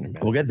names here in a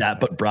minute. We'll get that.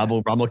 But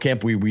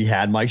Brabelkamp, we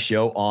had my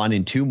show on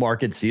in two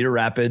markets, Cedar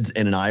Rapids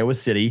and in Iowa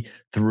City,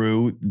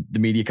 through the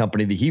media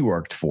company that he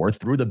worked for,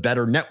 through the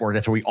Better Network.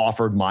 That's where we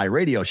offered my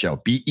radio show,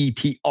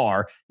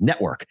 BETR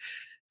Network.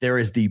 There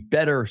is the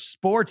Better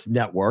Sports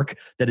Network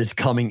that is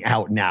coming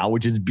out now,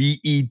 which is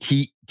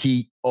BETTOR,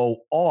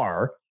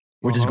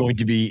 which is going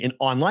to be an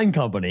online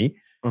company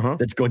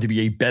that's going to be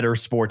a Better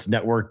Sports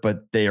Network,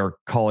 but they are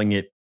calling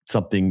it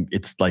something.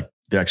 It's like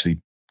they're actually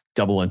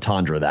double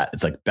entendre that.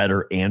 It's like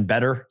better and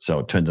better. So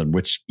it depends on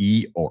which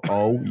E or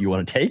O you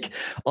want to take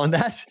on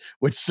that,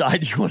 which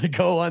side you want to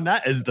go on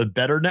that. Is the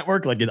Better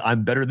Network like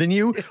I'm better than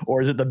you,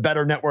 or is it the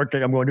Better Network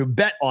like I'm going to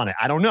bet on it?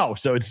 I don't know.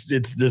 So it's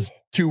just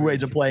two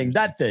ways of playing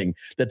that thing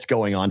that's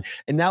going on.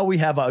 And now we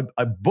have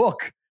a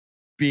book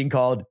being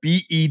called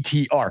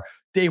BETR.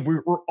 Dave,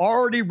 we're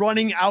already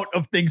running out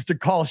of things to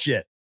call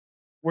shit.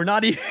 We're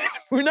not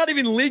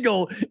even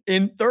legal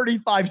in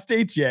 35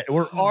 states yet.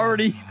 We're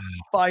already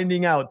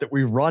finding out that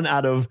we run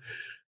out of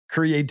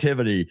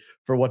creativity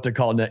for what to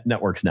call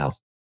networks now.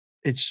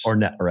 Or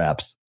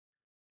apps.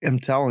 I'm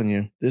telling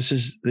you, this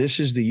is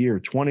the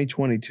year.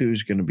 2022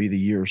 is going to be the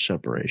year of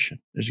separation.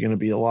 There's going to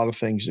be a lot of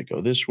things that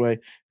go this way.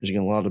 There's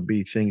going to a lot of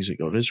be things that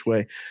go this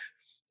way.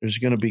 There's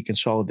going to be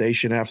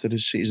consolidation after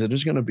this season.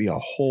 There's going to be a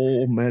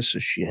whole mess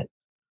of shit.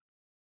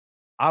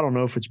 I don't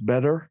know if it's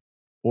better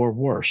or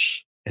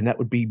worse. And that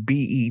would be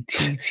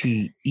BETTER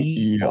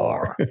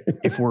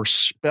if we're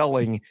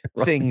spelling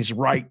things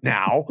right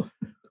now.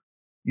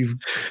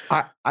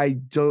 I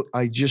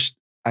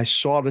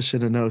saw this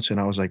in the notes and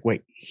I was like,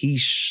 wait,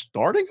 he's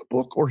starting a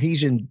book or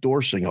he's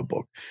endorsing a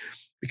book?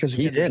 Because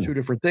again, there's two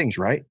different things,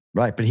 right?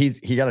 Right. But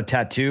he got a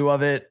tattoo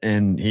of it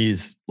and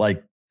he's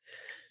like,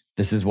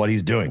 this is what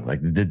he's doing. Like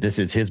this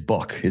is his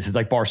book. This is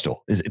like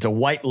Barstool. It's a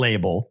white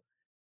label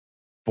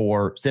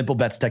for Simple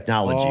Bets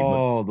Technology.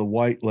 Oh, the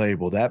white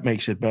label. That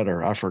makes it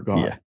better. I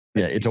forgot.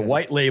 Yeah. It's a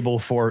white label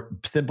for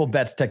Simple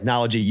Bets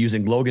Technology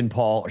using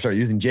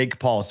using Jake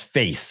Paul's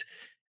face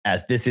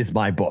as this is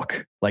my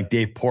book. Like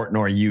Dave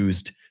Portnoy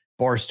used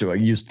Barstool,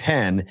 used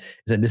Penn,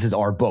 said this is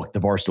our book,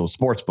 the Barstool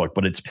Sports Book,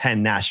 but it's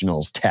Penn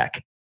Nationals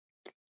Tech.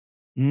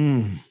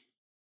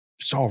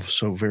 It's all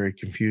so very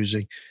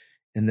confusing.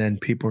 And then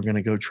people are going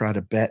to go try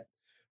to bet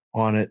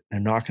on it.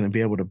 They're not going to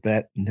be able to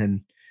bet. And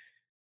then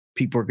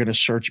people are going to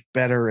search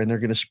better and they're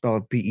going to spell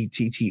it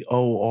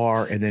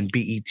BETTOR, and then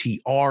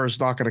BETR is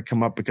not going to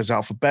come up because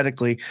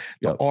alphabetically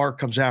the R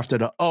comes after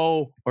the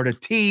O or the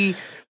T,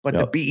 but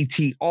the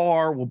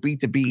BETR will beat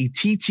the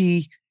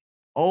BETTOR.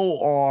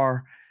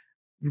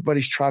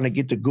 Everybody's trying to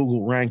get the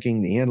Google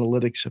ranking, the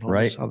analytics, and all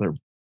this other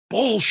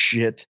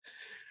bullshit.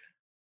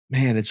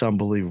 Man, it's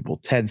unbelievable.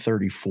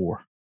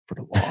 1034 for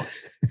the log.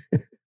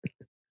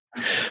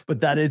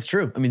 But that is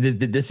true. I mean,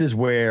 this is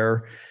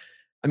where...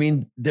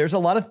 there's a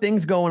lot of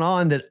things going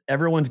on that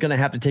everyone's going to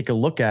have to take a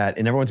look at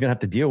and everyone's going to have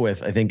to deal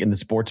with, I think, in the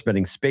sports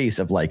betting space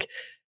of like,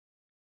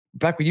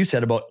 back what you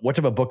said about what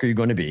type of book are you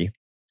going to be?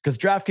 Because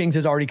DraftKings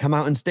has already come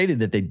out and stated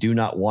that they do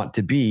not want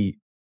to be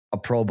a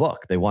pro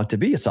book. They want to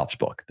be a subs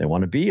book. They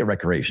want to be a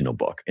recreational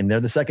book. And they're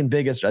the second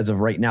biggest, as of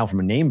right now, from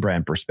a name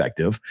brand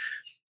perspective,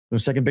 the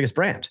second biggest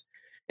brand.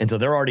 And so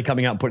they're already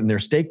coming out and putting their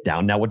stake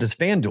down. Now, what does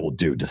FanDuel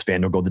do? Does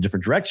FanDuel go the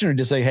different direction, or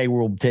just say, hey,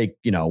 we'll take,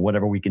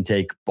 whatever we can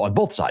take on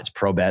both sides,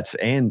 pro bets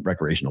and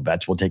recreational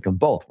bets. We'll take them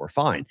both. We're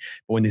fine.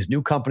 But when these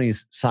new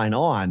companies sign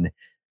on,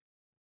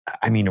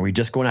 I mean, are we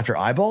just going after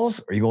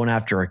eyeballs? Are you going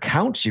after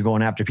accounts? Are you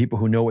going after people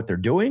who know what they're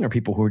doing, or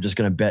people who are just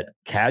going to bet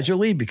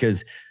casually?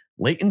 Because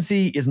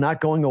latency is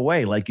not going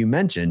away, like you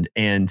mentioned.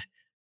 And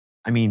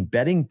I mean,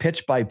 betting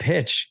pitch by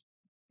pitch,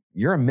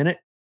 you're a minute,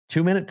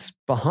 2 minutes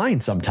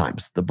behind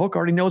sometimes. The book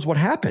already knows what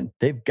happened.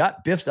 They've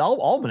got Biff's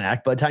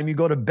almanac by the time you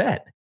go to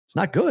bet. It's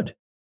not good.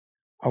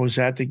 I was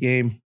at the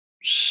game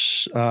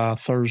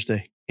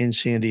Thursday in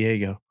San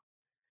Diego,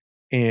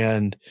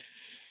 and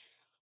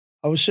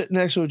I was sitting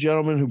next to a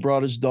gentleman who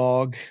brought his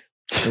dog,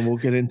 and we'll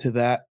get into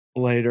that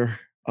later.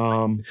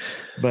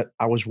 But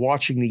I was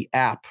watching the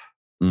app.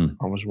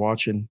 I was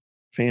watching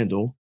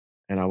FanDuel,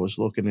 and I was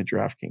looking at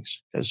DraftKings,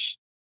 because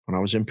when I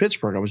was in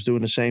Pittsburgh, I was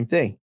doing the same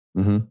thing.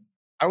 Mm-hmm.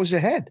 I was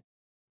ahead.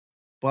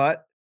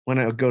 But when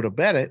I go to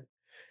bet it,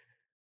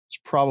 it's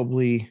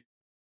probably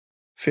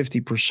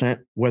 50%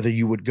 whether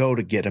you would go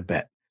to get a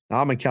bet. Now,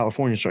 I'm in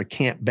California, so I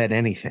can't bet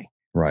anything.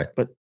 Right.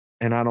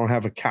 And I don't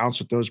have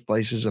accounts at those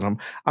places, and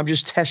I'm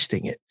just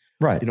testing it.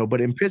 Right.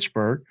 But in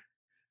Pittsburgh,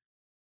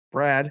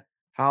 Brad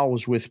Howell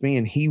was with me,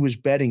 and he was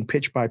betting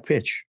pitch by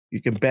pitch.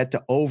 You can bet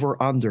the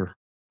over under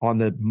on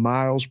the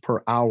miles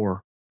per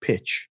hour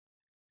pitch.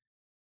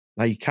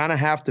 Now, you kind of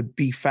have to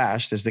be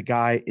fast as the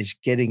guy is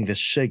getting the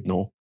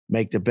signal,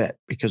 make the bet,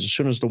 because as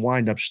soon as the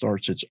windup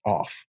starts, it's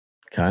off.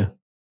 Okay.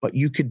 But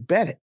you could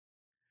bet it.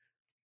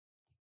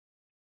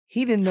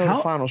 He didn't know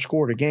the final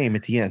score of the game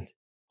at the end.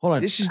 Hold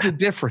on. This is the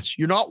difference.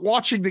 You're not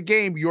watching the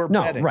game, you're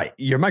betting. Right.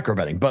 You're micro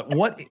betting. But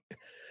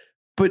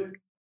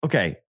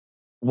okay.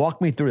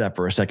 Walk me through that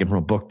for a second from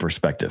a book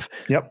perspective.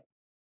 Yep.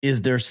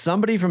 Is there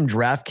somebody from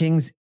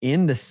DraftKings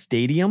in the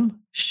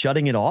stadium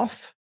shutting it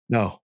off?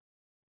 No.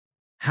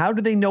 How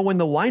do they know when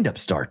the windup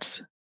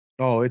starts?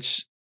 Oh,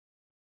 it's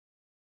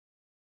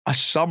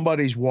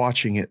somebody's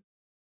watching it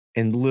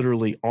and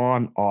literally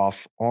on,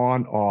 off,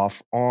 on,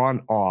 off,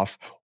 on, off.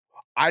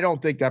 I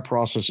don't think that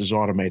process is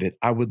automated.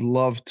 I would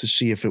love to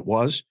see if it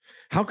was.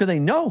 How could they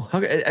know?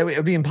 It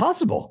would be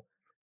impossible.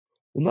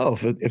 Well,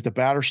 no, if the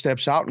batter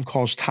steps out and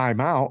calls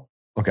timeout,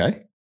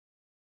 okay,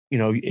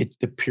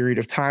 the period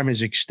of time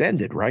is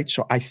extended, right?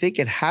 So I think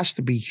it has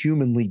to be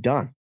humanly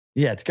done.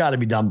 Yeah, it's got to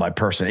be done by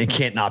person. It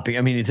can't not be.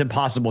 I mean, it's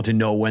impossible to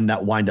know when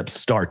that windup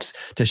starts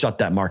to shut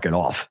that market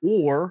off.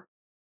 Or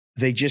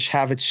they just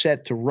have it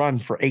set to run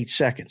for 8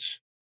 seconds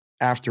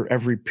after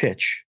every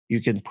pitch.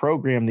 You can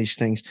program these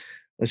things.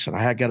 Listen,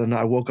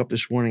 I woke up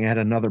this morning, I had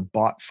another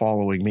bot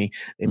following me.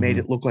 They made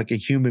it look like a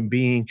human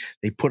being.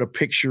 They put a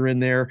picture in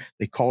there.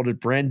 They called it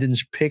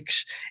Brendan's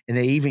Picks, and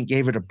they even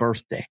gave it a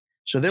birthday.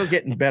 So they're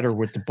getting better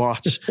with the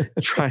bots.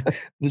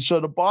 So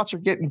the bots are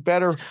getting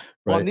better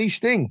on these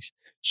things.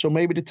 So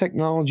maybe the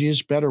technology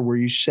is better where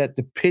you set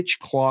the pitch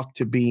clock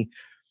to be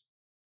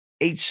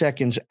 8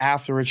 seconds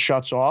after it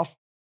shuts off.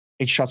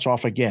 It shuts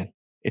off again.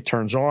 It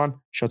turns on,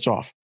 shuts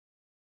off.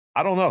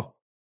 I don't know.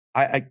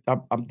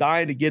 I'm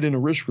dying to get in a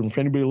risk room for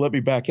anybody to let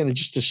me back in and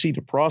just to see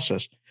the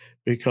process,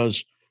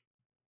 because,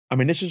 I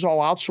mean, this is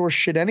all outsourced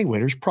shit anyway.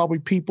 There's probably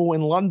people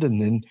in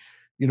London and,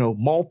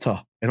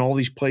 Malta and all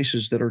these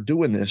places that are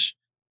doing this.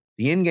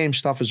 The in-game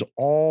stuff is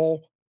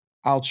all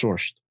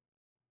outsourced,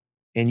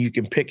 and you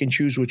can pick and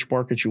choose which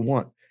market you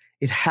want.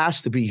 It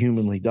has to be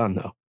humanly done,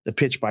 though. The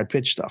pitch by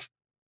pitch stuff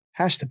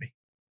has to be.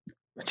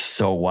 It's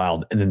so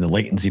wild. And then the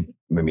latency,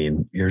 I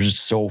mean, you're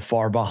just so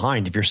far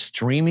behind. If you're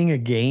streaming a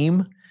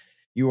game,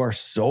 you are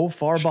so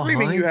far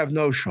behind. You have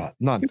no shot.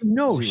 None.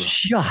 No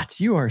shot.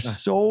 You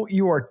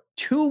are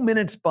 2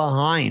 minutes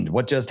behind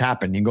what just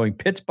happened. You're going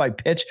pitch by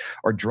pitch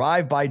or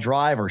drive by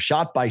drive or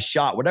shot by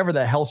shot, whatever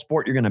the hell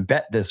sport you're going to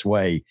bet this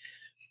way.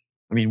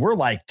 I mean, we're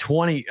like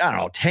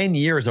 10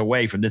 years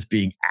away from this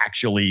being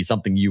actually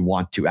something you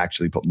want to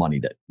actually put money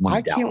down.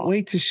 I can't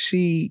wait to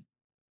see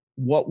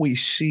what we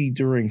see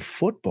during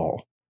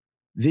football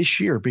this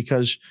year,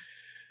 because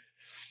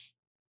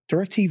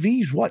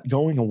DirecTV is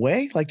going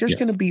away? Like there's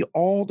going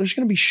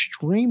to be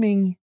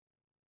streaming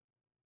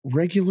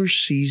regular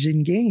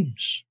season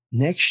games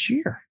next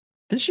year.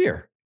 This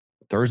year,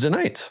 Thursday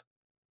nights.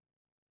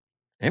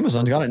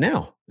 Amazon's got it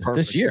now.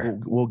 This year.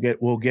 We'll get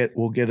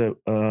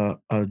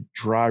a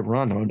dry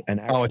run on an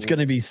actual. It's going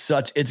to be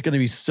such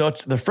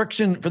the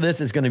friction for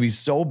this is going to be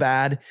so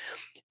bad.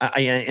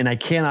 I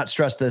cannot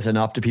stress this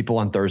enough to people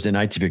on Thursday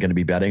nights. If you're going to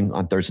be betting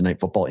on Thursday night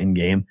football in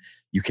game,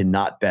 you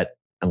cannot bet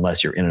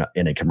unless you're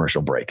in a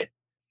commercial break.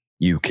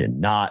 You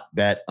cannot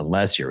bet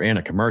unless you're in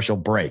a commercial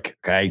break.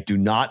 Okay. Do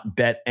not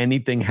bet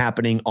anything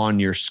happening on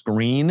your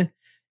screen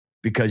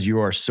because you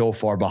are so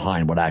far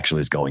behind what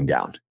actually is going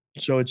down.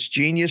 So it's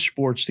Genius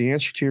Sports. The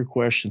answer to your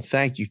question.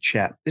 Thank you,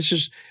 chat.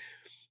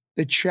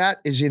 The chat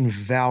is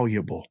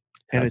invaluable.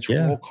 And it's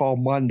Roll Call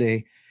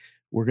Monday.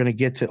 We're going to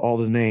get to all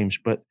the names,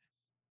 but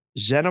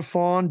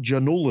Xenophon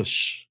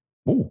Janulis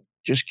Ooh.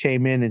 just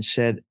came in and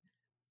said,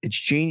 it's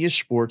Genius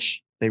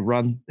Sports. They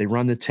run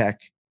the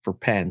tech for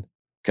Penn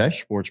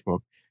Sportsbook.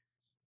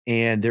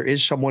 And there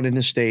is someone in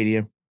the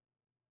stadium.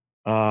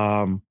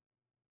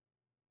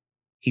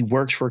 He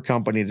works for a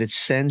company that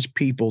sends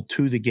people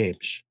to the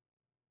games.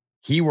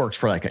 He works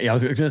for I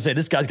was going to say,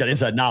 this guy's got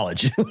inside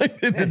knowledge.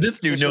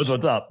 This dude knows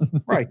what's up.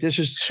 Right. This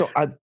is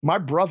my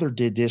brother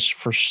did this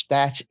for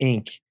Stats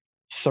Inc.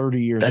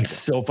 30 years ago. That's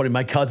so funny.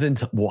 My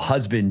cousin's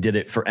husband did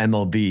it for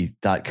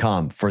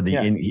MLB.com for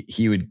the,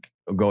 he would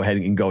go ahead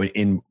and go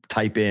in,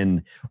 type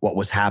in what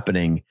was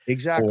happening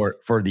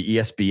for the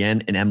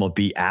ESPN and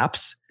MLB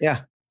apps.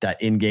 Yeah.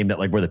 That in game, that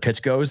like where the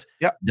pitch goes.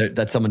 Yep.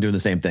 That's someone doing the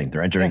same thing.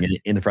 They're entering it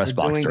in the press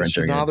box.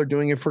 Now they're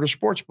doing it for the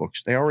sports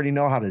books. They already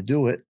know how to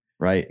do it.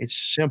 Right. It's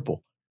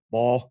simple.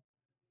 Ball,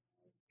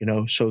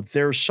 so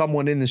there's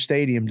someone in the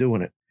stadium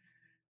doing it.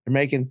 They're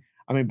making,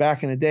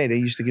 back in the day, they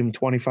used to give them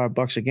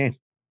 $25 a game.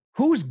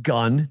 Whose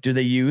gun do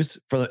they use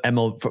for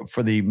the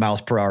for the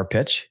miles per hour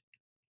pitch?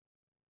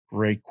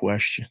 Great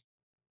question.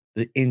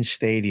 The in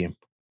stadium.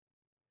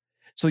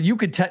 So you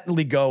could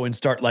technically go and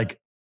start like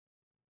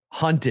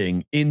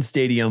hunting in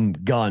stadium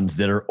guns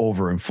that are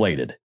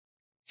overinflated,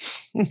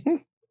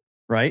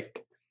 right?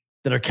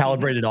 That are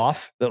calibrated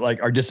off, that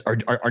like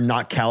are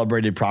not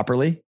calibrated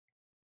properly.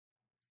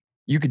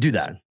 You could do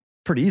that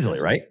pretty easily,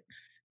 right?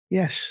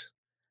 Yes.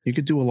 You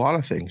could do a lot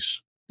of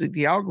things.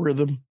 The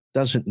algorithm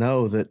doesn't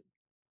know that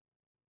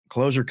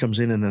closer comes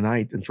in the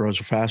ninth and throws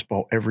a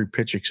fastball every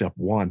pitch except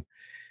one.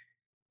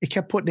 It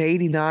kept putting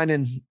 89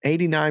 and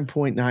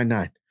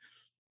 89.99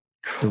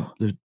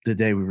 the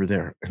day we were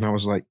there. And I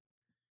was like,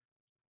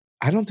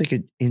 I don't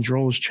think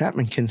Indrolis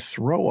Chapman can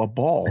throw a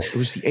ball. It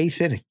was the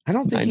 8th inning. I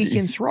don't think 90. He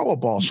can throw a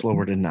ball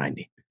slower than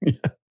 90. Yeah.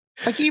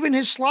 Like even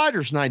his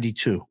slider's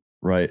 92.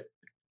 Right.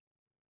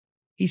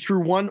 He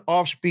threw one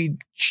off-speed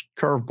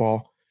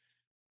curveball.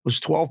 Was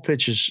 12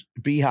 pitches.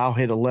 B. Howe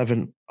hit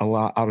 11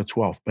 out of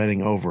 12,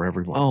 betting over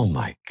everyone. Oh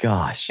my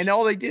gosh. And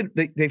all they did,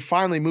 they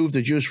finally moved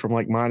the juice from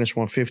like minus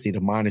 150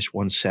 to minus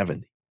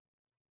 170.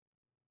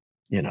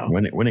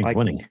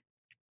 Winning.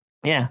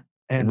 Yeah.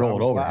 And roll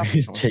it over.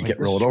 Take it,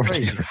 roll it over.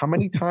 How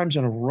many times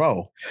in a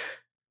row?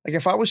 Like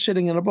if I was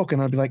sitting in a book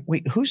and I'd be like,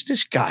 wait, who's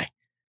this guy?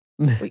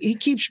 He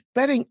keeps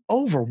betting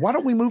over. Why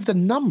don't we move the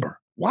number?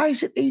 Why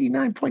is it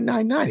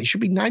 89.99? It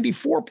should be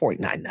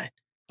 94.99.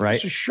 Right.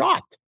 It's a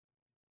shot.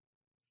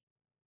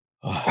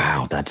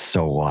 Wow, that's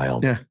so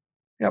wild. Yeah.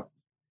 Yep.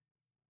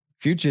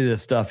 Future of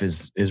this stuff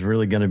is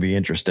really going to be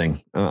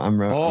interesting. I'm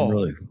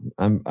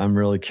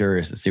really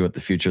curious to see what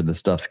the future of this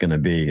stuff's going to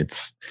be.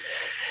 It's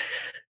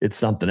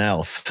something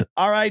else.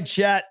 All right,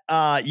 chat.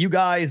 You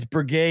guys,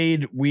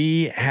 Brigade,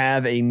 we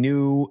have a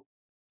new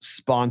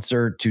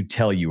sponsor to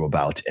tell you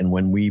about. And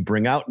when we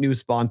bring out new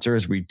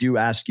sponsors, we do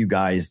ask you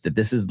guys that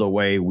this is the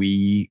way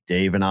we,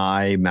 Dave and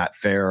I, Matt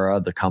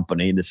Farah, the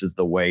company, this is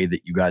the way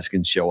that you guys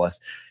can show us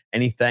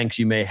any thanks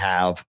you may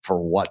have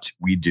for what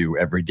we do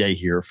every day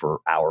here for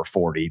hour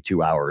 40,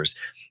 2 hours,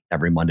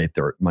 every Monday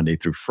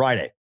through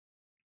Friday.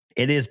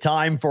 It is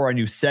time for a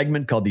new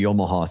segment called the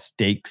Omaha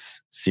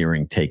Steaks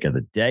Searing Take of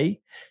the Day.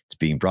 It's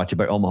being brought to you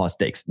by Omaha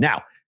Steaks.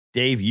 Now,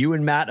 Dave, you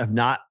and Matt have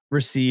not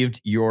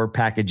received your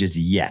packages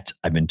yet.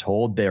 I've been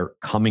told they're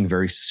coming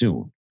very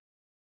soon.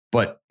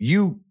 But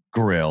you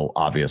grill,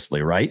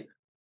 obviously, right?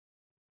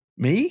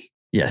 Me?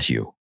 Yes,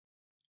 you.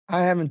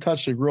 I haven't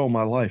touched a grill in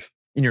my life.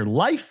 In your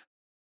life?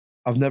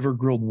 I've never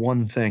grilled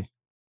one thing.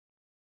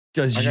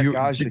 Guys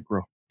that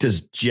grill.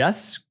 Does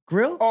Jess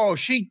grill? Oh,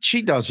 she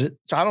does it.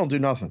 So I don't do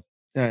nothing.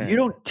 Yeah. You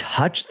don't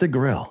touch the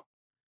grill.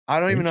 I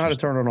don't even know how to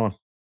turn it on.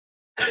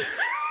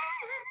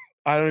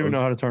 I don't even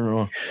know how to turn it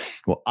on.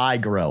 Well, I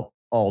grill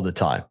all the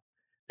time.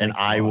 And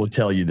I will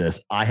tell you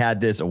this. I had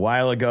this a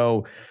while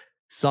ago.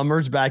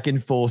 Summer's back in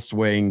full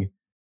swing.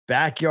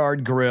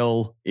 Backyard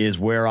grill is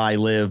where I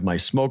live. My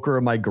smoker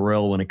and my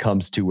grill when it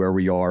comes to where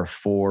we are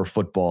for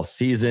football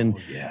season.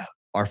 Oh, yeah.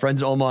 Our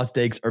friends at Omaha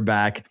Steaks are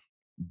back.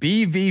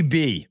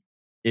 BVB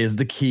is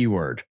the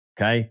keyword.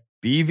 Okay.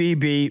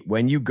 BVB,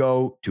 when you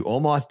go to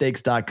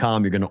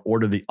omahasteaks.com, you're going to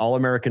order the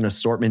All-American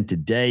assortment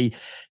today.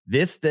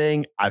 This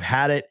thing, I've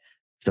had it.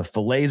 The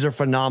fillets are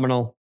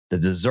phenomenal. The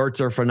desserts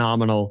are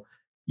phenomenal.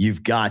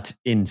 You've got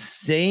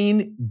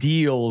insane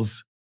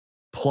deals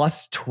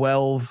plus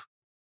 12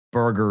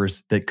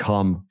 burgers that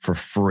come for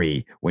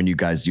free when you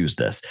guys use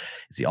this.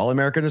 It's the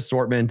All-American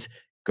assortment.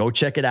 Go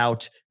check it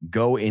out.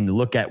 Go and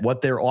look at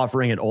what they're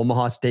offering at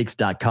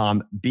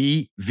omahasteaks.com.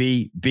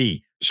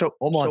 BVB. So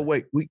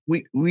wait,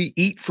 we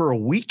eat for a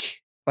week?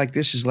 Like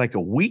this is like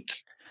a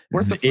week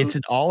worth of food? It's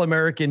an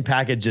all-American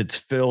package that's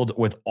filled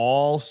with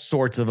all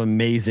sorts of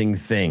amazing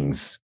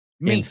things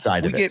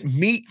inside of it. We get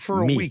meat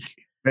for a week,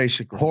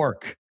 basically.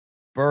 Pork,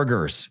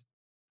 burgers,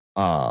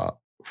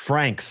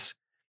 franks,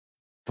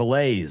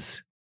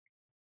 fillets,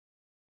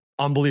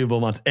 unbelievable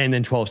amounts, and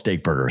then 12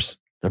 steak burgers.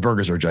 The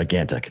burgers are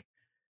gigantic.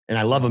 And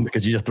I love them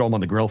because you just throw them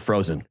on the grill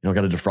frozen. You don't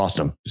got to defrost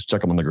them. Just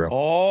chuck them on the grill.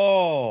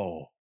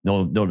 Oh.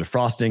 No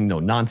defrosting, no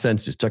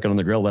nonsense. Just chuck it on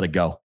the grill, let it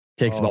go.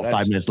 Takes about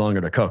 5 minutes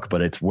longer to cook,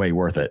 but it's way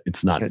worth it.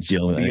 It's not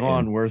dealing with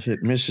beyond worth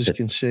it. Mrs.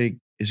 Consig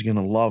is going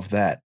to love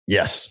that.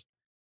 Yes.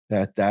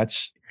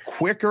 That's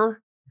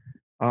quicker,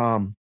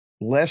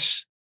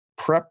 less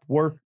prep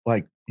work,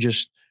 like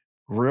just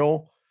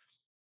grill.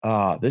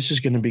 This is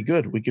going to be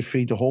good. We could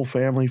feed the whole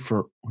family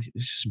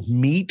this is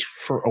meat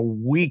for a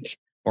week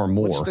or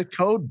more. What's the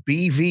code?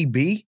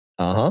 BVB?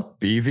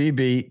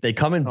 BVB. They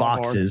come in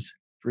boxes.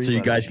 So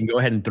you guys can go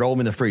ahead and throw them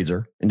in the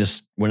freezer and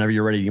just whenever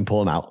you're ready, you can pull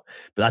them out.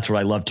 But that's what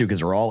I love too, because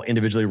they're all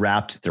individually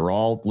wrapped. They're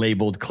all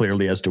labeled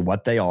clearly as to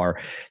what they are.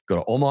 Go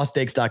to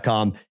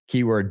omahasteaks.com,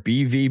 keyword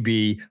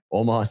BVB,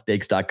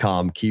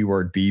 omahasteaks.com,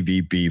 keyword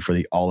BVB for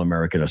the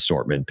All-American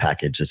Assortment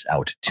package that's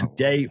out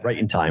today, right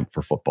in time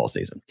for football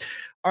season.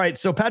 All right.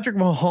 So Patrick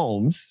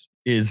Mahomes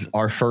is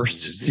our first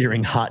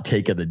searing hot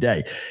take of the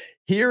day.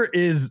 Here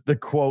is the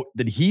quote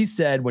that he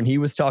said when he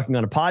was talking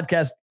on a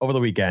podcast over the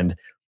weekend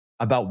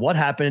about what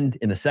happened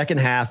in the second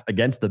half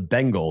against the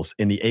Bengals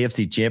in the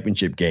AFC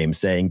Championship game,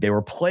 saying they were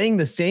playing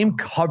the same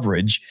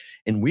coverage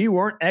and we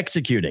weren't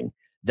executing.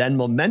 Then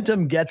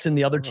momentum gets in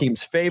the other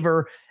team's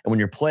favor. And when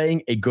you're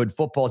playing a good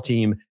football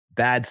team,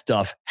 bad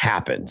stuff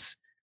happens.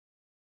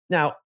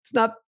 Now, it's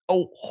not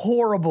a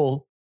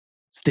horrible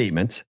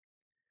statement,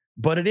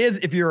 but it is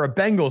if you're a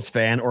Bengals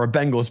fan or a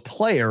Bengals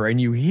player and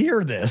you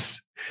hear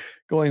this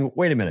going,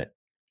 wait a minute.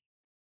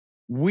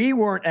 We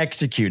weren't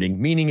executing,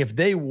 meaning if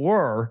they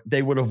were,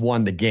 they would have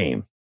won the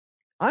game.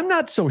 I'm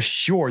not so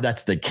sure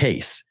that's the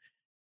case.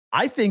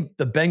 I think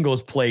the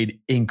Bengals played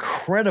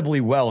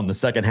incredibly well in the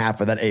second half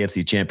of that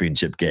AFC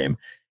Championship game.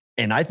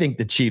 And I think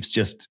the Chiefs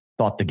just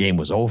thought the game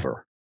was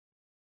over.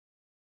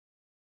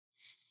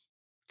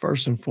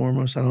 First and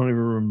foremost, I don't even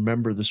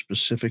remember the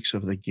specifics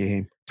of the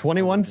game.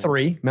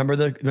 21-3. Remember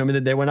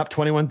that they went up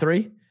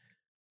 21-3?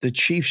 The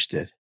Chiefs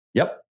did.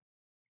 Yep.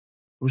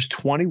 It was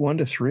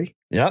 21-3.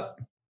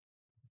 Yep.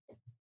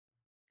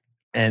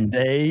 And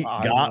they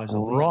got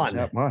run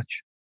that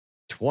much.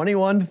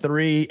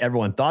 21-3.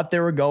 Everyone thought they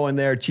were going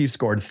there. Chiefs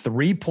scored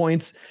 3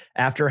 points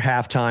after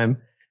halftime.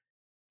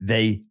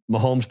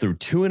 Mahomes threw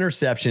 2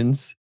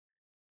 interceptions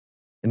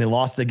and they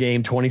lost the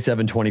game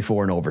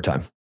 27-24 in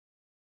overtime.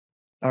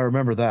 I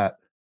remember that.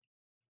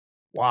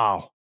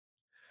 Wow.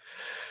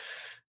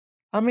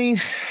 I mean,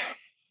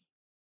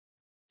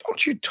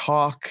 don't you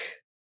talk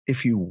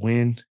if you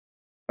win?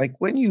 Like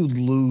when you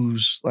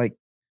lose, like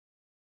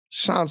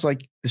sounds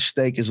like the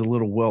steak is a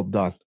little well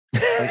done.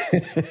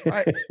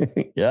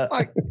 Yeah.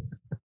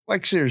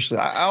 Like seriously,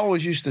 I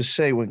always used to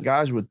say when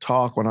guys would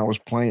talk when I was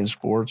playing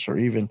sports or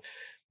even,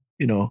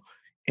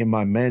 in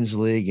my men's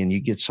league and you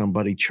get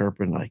somebody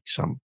chirping like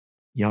some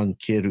young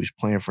kid who's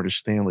playing for the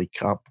Stanley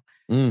Cup.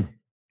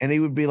 And he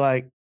would be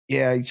like,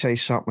 yeah, he'd say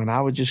something. And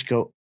I would just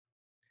go,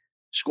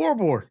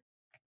 scoreboard,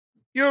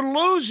 you're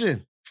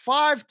losing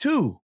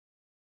 5-2.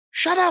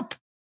 Shut up.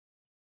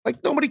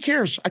 Like nobody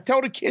cares. I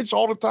tell the kids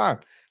all the time,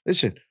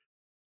 listen,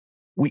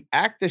 we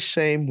act the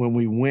same when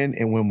we win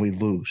and when we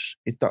lose.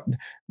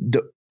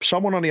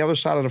 Someone on the other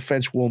side of the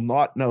fence will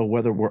not know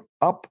whether we're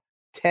up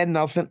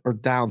 10-0 or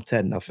down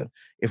 10-0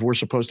 if we're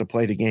supposed to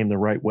play the game the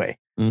right way.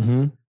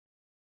 Mm-hmm.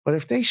 But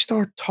if they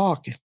start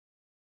talking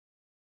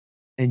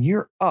and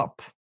you're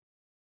up,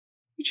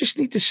 you just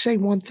need to say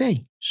one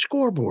thing,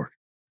 scoreboard.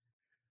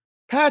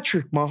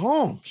 Patrick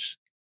Mahomes.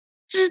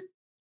 The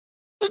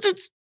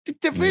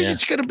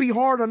division's going to be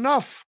hard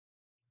enough.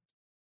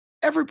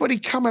 Everybody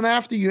coming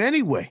after you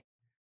anyway.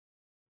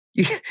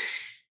 You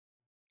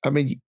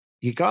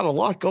got a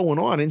lot going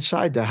on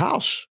inside the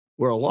house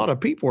where a lot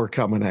of people are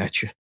coming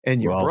at you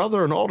and your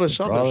brother and all this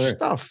other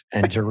stuff.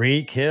 And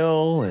Tyreek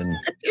Hill.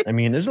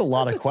 And there's a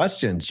lot of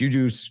questions.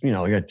 Juju's, you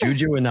got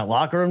Juju in that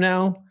locker room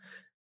now,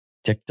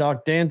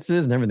 TikTok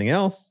dances and everything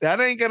else.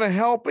 That ain't going to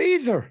help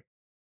either.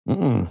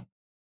 Mm-mm.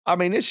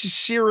 This is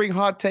searing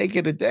hot take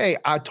of the day.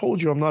 I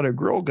told you I'm not a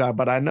grill guy,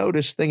 but I know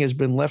this thing has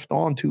been left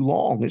on too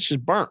long. This is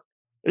burnt.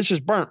 This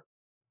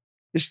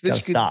could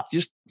stop.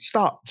 Just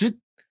stop.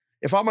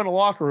 If I'm in a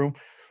locker room,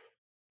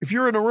 if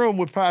you're in a room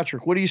with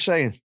Patrick, what are you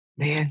saying?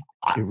 Man,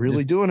 you're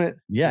really doing it.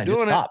 Yeah,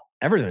 just stop.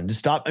 Everything. Just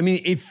stop.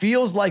 It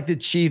feels like the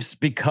Chiefs,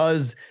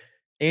 because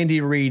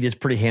Andy Reid is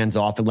pretty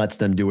hands-off and lets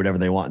them do whatever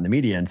they want in the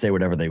media and say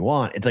whatever they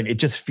want. It's like, it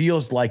just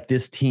feels like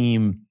this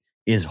team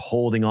is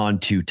holding on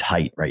too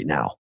tight right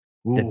now.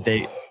 Ooh.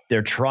 That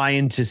they're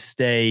trying to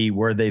stay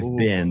where they've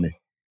been.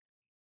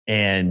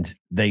 And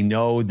they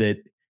know that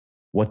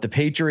what the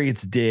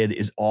Patriots did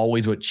is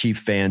always what Chief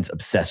fans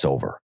obsess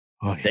over.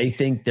 Oh, yeah. They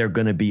think they're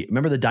going to be,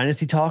 remember the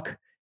dynasty talk?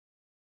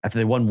 After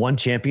they won one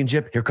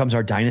championship, here comes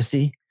our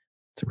dynasty.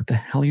 So what the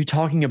hell are you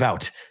talking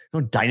about?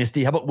 No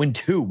dynasty. How about win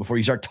 2 before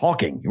you start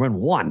talking? You win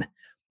 1.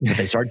 But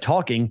they started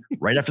talking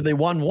right after they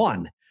won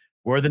 1.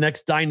 We're the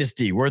next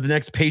dynasty. We're the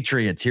next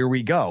Patriots. Here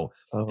we go.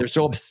 Oh. They're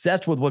so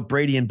obsessed with what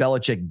Brady and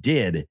Belichick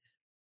did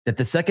that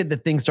the second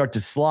that things start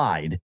to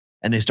slide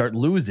and they start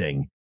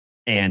losing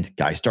and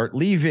guys start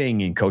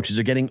leaving and coaches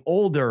are getting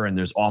older and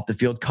there's off the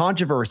field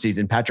controversies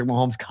and Patrick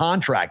Mahomes'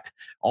 contract,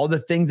 all the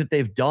things that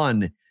they've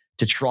done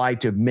to try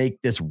to make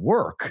this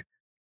work.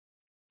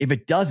 If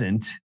it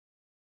doesn't,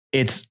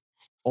 it's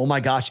oh my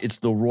gosh, it's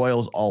the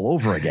Royals all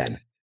over again.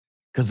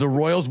 Because the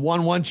Royals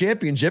won one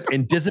championship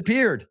and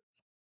disappeared.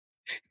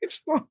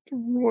 It's not the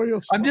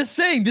Royals. I'm just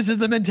saying, this is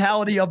the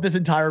mentality of this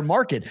entire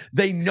market.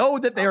 They know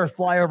that they are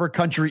flyover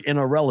country and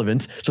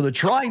irrelevant, so they're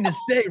trying to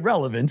stay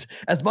relevant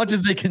as much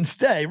as they can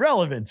stay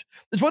relevant.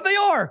 It's what they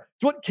are.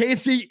 It's what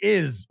KC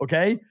is,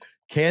 okay?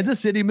 Kansas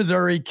City,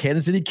 Missouri,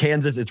 Kansas City,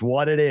 Kansas. It's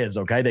what it is,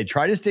 okay? They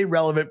try to stay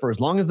relevant for as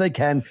long as they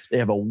can. They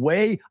have a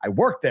way. I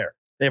work there.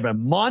 They have a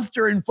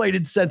monster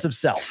inflated sense of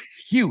self.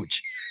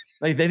 Huge.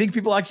 Like they think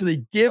people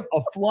actually give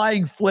a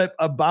flying flip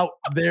about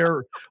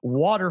their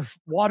water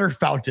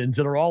fountains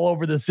that are all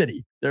over the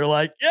city. They're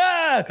like,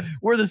 yeah,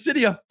 we're the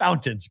city of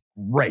fountains.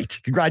 Great.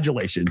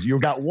 Congratulations. You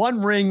got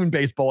one ring in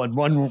baseball and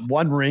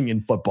one ring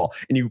in football.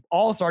 And you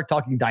all start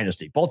talking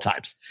dynasty both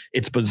times.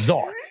 It's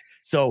bizarre.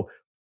 So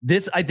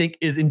this, I think,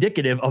 is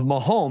indicative of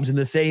Mahomes in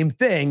the same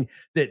thing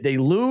that they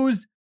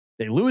lose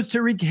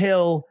Tyreek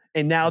Hill.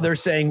 And now they're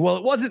saying, well,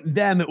 it wasn't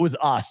them, it was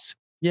us.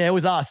 Yeah, it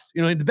was us.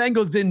 You know, the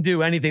Bengals didn't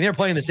do anything. They were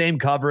playing the same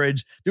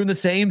coverage, doing the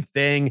same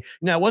thing.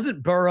 Now, it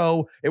wasn't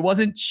Burrow. It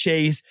wasn't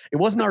Chase. It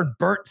wasn't our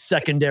burnt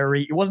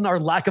secondary. It wasn't our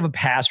lack of a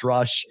pass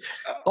rush.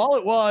 All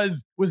it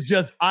was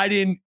just I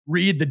didn't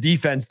read the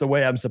defense the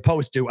way I'm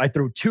supposed to. I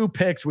threw 2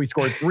 picks. We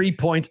scored 3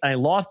 points. And I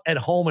lost at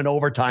home in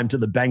overtime to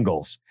the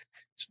Bengals.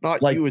 It's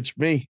not you, it's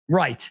me.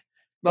 Right.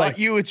 Not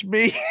you, it's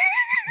me.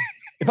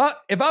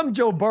 If I'm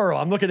Joe Burrow,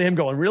 I'm looking at him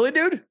going, really,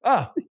 dude?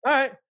 Oh, all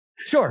right.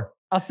 Sure.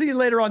 I'll see you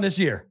later on this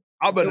year.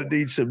 I'm going to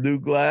need some new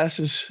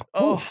glasses.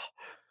 Oh,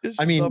 this is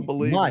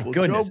unbelievable. My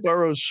goodness. Joe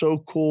Burrow's so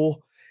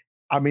cool.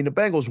 I mean, the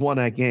Bengals won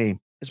that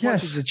game. As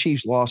much as the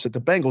Chiefs lost it, the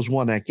Bengals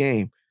won that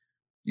game.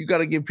 You got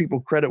to give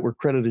people credit where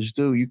credit is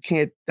due. You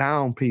can't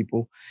down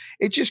people.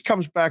 It just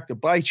comes back to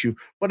bite you.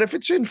 But if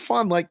it's in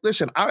fun, like,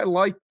 listen, I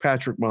like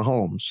Patrick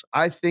Mahomes.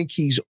 I think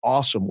he's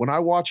awesome. When I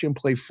watch him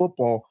play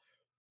football,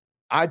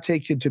 I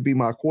take him to be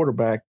my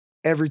quarterback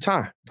every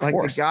time. Like,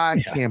 the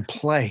guy can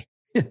play.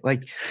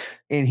 Like,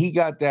 and he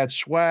got that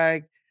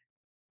swag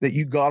that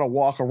you got to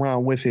walk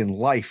around with in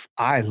life.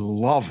 I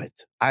love it.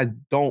 I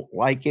don't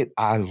like it.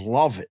 I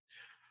love it.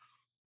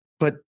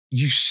 But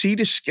you see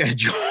the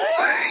schedule.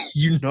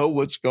 You know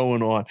what's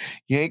going on.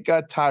 You ain't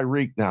got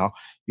Tyreek now.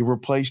 You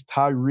replace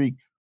Tyreek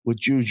with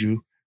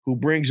Juju, who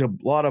brings a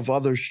lot of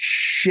other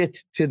shit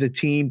to the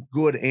team,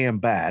 good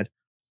and bad.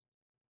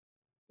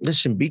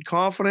 Listen, be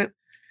confident,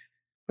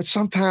 but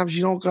sometimes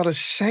you don't got to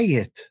say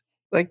it.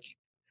 Like,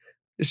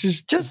 this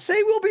is just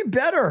say we'll be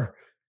better.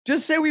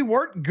 Just say we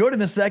weren't good in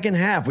the second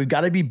half. We've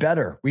got to be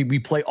better. We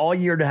play all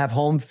year to have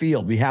home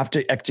field. We have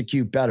to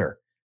execute better.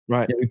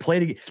 Right. Yeah, we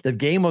played the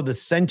game of the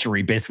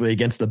century basically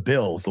against the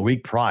Bills the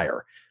week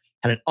prior.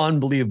 Had an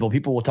unbelievable.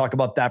 People will talk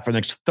about that for the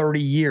next 30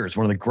 years.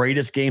 One of the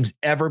greatest games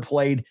ever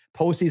played.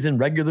 Postseason,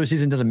 regular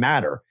season, doesn't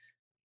matter.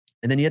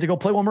 And then you had to go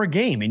play one more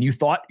game. And you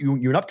thought you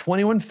were up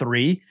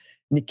 21-3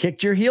 and you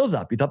kicked your heels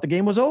up. You thought the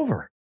game was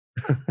over.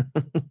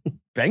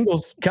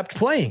 Bengals kept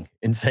playing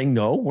and saying,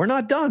 no, we're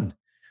not done.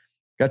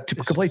 Got to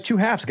play 2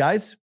 halves,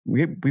 guys.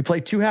 We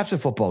played 2 halves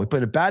of football. We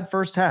played a bad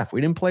first half.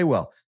 We didn't play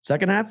well.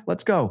 Second half,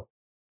 let's go.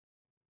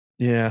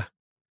 Yeah.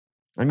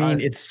 I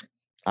mean,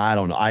 I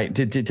don't know.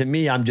 To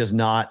me, I'm just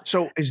not.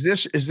 So is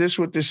this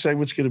what this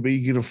segment's going to be?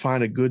 You're going to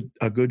find a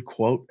good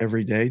quote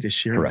every day to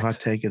share a hot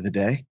take of the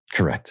day?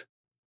 Correct.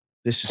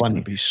 This is going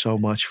to be so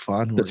much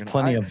fun. There's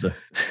plenty of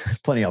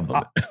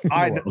them.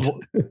 I know,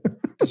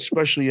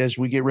 especially as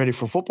we get ready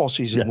for football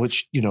season,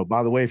 which, you know,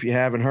 by the way, if you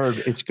haven't heard,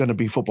 it's going to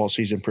be football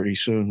season pretty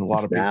soon. A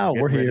lot of people now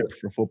we're here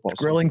for football. It's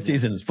grilling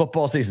season. It's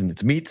football season.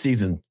 It's meat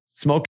season.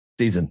 Smoke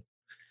season.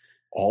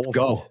 Let's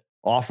go.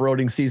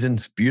 Off-roading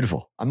season's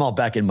beautiful. I'm all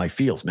back in my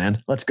feels,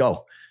 man. Let's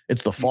go.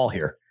 It's the fall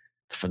here.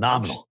 It's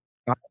phenomenal.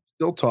 I'm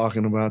still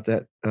talking about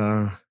that.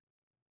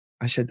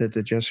 I said that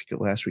to Jessica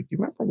last week. You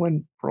remember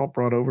when Pearl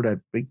brought over that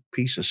big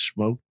piece of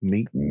smoked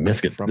meat?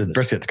 The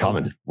brisket's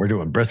coming. We're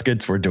doing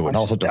briskets. We're doing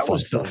all sorts of fun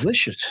stuff. That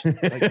was delicious.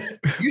 Like,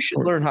 you should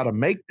learn how to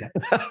make that.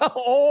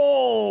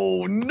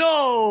 Oh,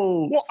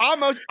 no. Well,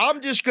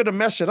 I'm just going to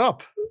mess it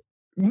up.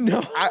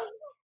 No.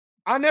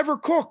 I never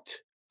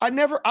cooked.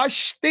 I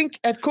stink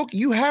at cooking.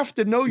 You have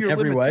to know your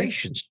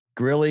limitations. Way.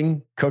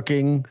 Grilling,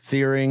 cooking,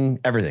 searing,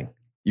 everything.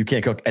 You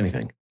can't cook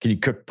anything. Can you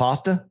cook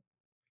pasta?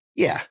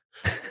 Yeah.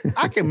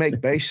 I can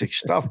make basic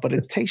stuff, but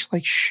it tastes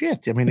like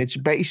shit. I mean, it's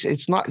basic.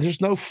 It's not, there's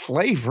no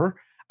flavor.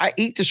 I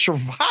eat to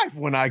survive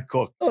when I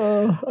cook.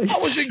 I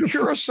was in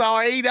Curacao.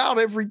 I ate out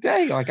every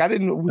day. Like, I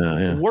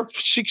didn't work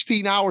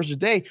 16 hours a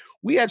day.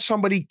 We had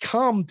somebody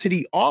come to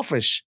the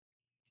office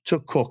to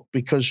cook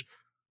because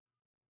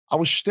I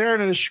was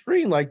staring at a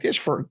screen like this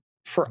for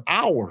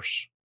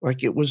hours.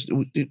 Like, you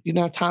didn't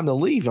have time to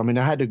leave. I mean,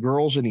 I had the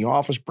girls in the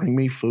office bring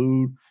me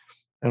food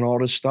and all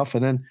this stuff.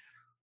 And then,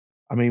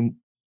 I mean,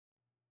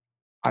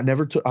 I'm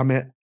the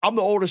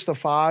oldest of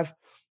 5.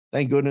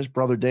 Thank goodness,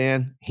 Brother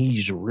Dan,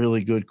 he's a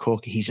really good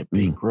cook. He's a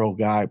big grill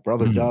guy.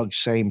 Brother Doug,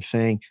 same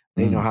thing.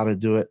 They know how to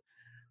do it.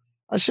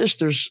 My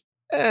sisters,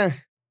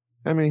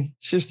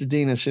 Sister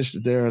Dina, Sister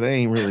Dara, they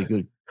ain't really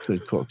good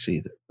cooks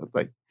either. But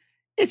like,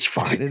 It's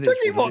fine. You're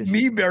talking about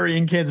me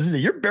burying Kansas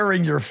City. You're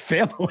burying your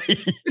family.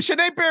 So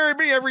they bury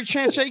me every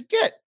chance they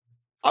get.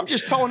 I'm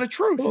just telling the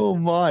truth. Oh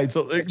my!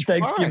 So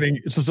Thanksgiving.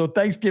 So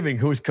Thanksgiving.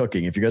 Who's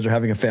cooking? If you guys are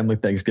having a family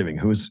Thanksgiving,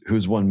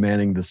 who's one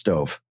manning the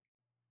stove?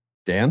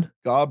 Dan.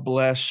 God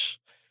bless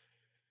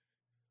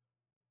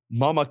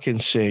Mama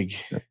Kinsig.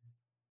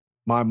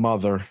 My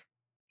mother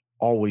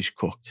always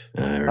cooked.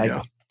 There we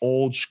go.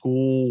 Old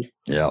school,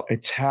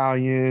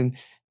 Italian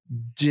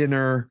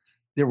dinner.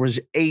 There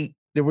was 8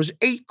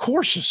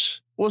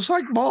 courses. It was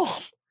like, Mom,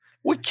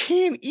 we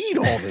can't eat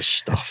all this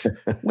stuff.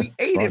 We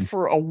ate it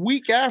for a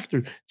week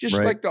after, just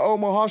like the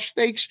Omaha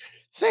Steaks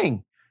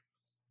thing.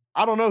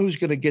 I don't know who's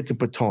going to get the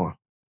baton.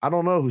 I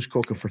don't know who's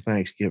cooking for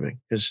Thanksgiving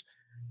because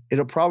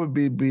it'll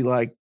probably be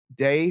like,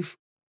 Dave,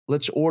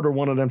 let's order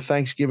one of them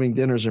Thanksgiving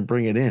dinners and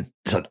bring it in.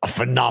 It's a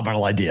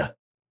phenomenal idea.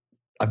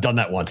 I've done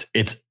that once.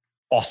 It's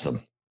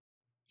awesome.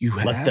 You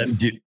have? Let them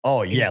do.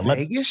 Oh yeah,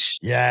 Vegas.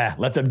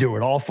 Let them do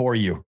it all for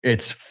you.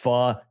 It's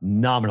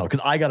phenomenal because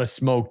I got a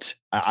smoked.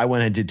 I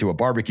went and did to a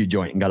barbecue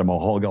joint and got them a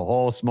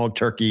whole smoked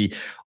turkey,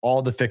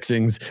 all the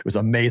fixings. It was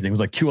amazing. It was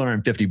like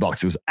 $250.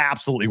 It was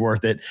absolutely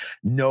worth it.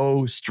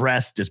 No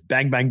stress. Just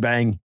bang, bang,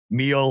 bang.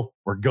 Meal.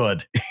 We're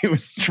good. It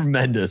was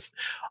tremendous.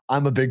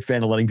 I'm a big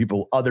fan of letting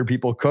other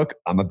people cook.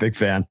 I'm a big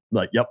fan.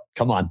 Like, yep,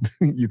 come on,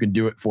 you can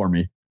do it for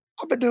me.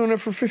 I've been doing it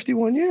for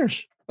 51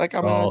 years. Like,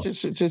 I mean,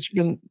 it's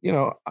been,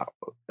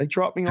 they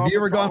dropped me off. Have you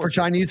ever gone for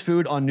Chinese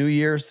food on New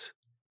Year's?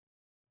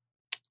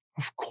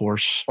 Of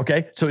course.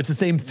 Okay. So it's the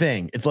same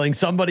thing. It's letting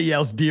somebody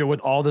else deal with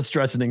all the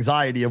stress and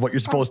anxiety of what you're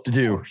supposed to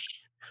do.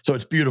 So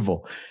it's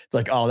beautiful. It's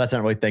like, oh, that's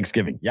not really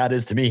Thanksgiving. Yeah, it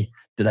is to me.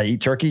 Did I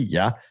eat turkey?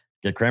 Yeah.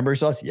 Get cranberry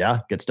sauce? Yeah.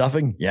 Get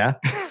stuffing? Yeah.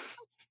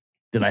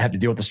 Did I have to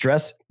deal with the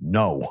stress?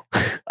 No.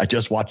 I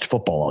just watched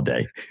football all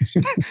day.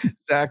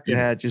 Zach the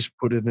Hat just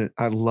put in it.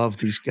 I love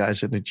these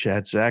guys in the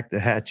chat. Zach the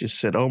Hat just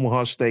said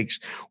Omaha Steaks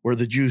where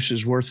the juice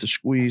is worth the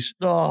squeeze.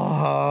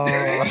 Oh.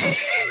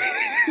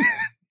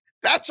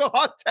 That's a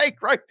hot take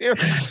right there.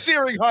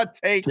 Searing hot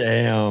take.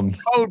 Damn.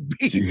 Code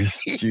B.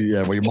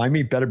 Yeah, well, my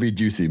meat better be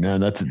juicy, man.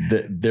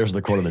 There's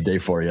the quote of the day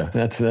for you.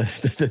 That's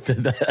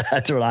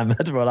what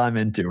I'm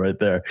into right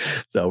there.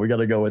 So we got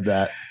to go with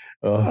that.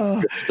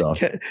 Good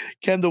stuff.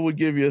 Kendall would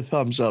give you a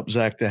thumbs up,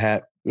 Zach the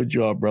Hat. Good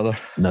job, brother.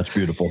 And that's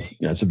beautiful.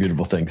 Yeah, it's a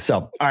beautiful thing.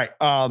 So, all right.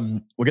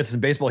 We'll get to some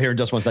baseball here in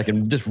just 1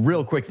 second. Just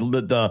real quick,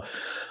 the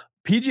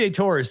PGA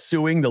Tour is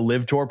suing the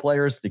Live Tour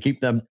players to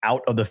keep them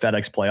out of the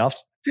FedEx playoffs.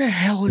 The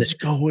hell is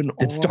going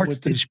on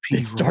with this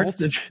P-roll?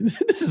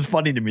 This is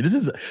funny to me.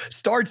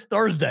 Starts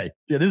Thursday.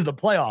 Yeah, this is the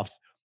playoffs.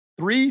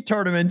 3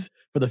 tournaments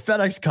for the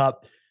FedEx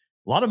Cup.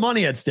 A lot of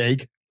money at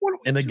stake.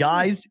 And the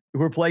guys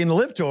who are playing the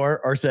Live Tour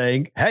are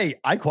saying, hey,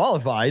 I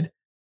qualified.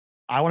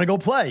 I want to go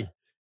play.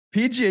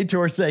 PGA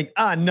Tour saying,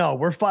 no,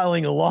 we're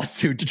filing a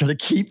lawsuit to try to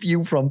keep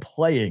you from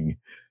playing.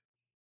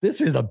 This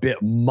is a bit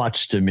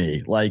much to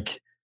me. Like,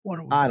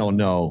 I don't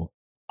know.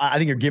 I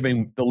think you're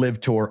giving the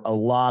Live Tour a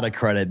lot of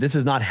credit. This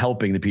is not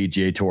helping the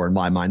PGA Tour in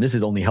my mind. This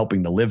is only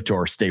helping the Live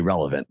Tour stay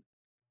relevant.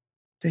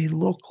 They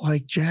look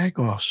like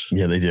Jagoffs.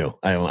 Yeah, they do.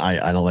 I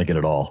don't like it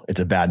at all.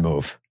 It's a bad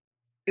move.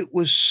 It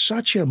was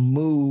such a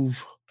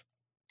move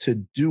to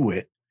do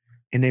it,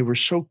 and they were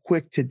so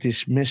quick to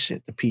dismiss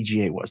it. The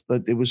PGA was.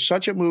 It was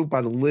such a move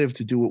by the Live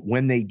to do it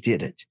when they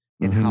did it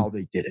and how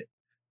they did it,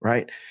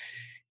 right?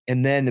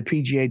 And then the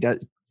PGA does.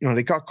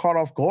 They got caught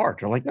off guard.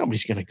 They're like,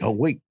 nobody's going to go.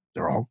 Wait,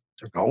 they're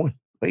going.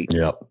 Wait,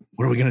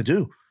 what are we going to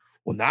do?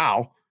 Well,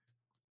 now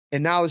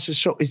this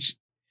is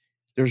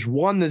there's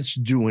one that's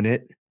doing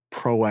it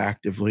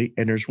proactively,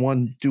 and there's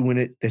one doing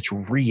it that's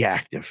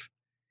reactive.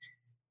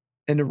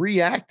 And the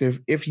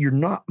reactive, if you're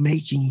not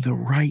making the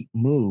right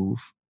move,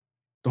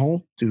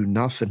 don't do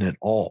nothing at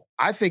all.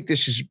 I think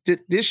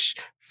this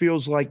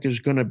feels like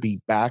there's going to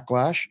be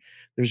backlash.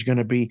 There's going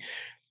to be,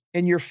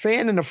 and you're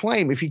fanning the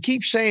flame. If you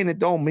keep saying it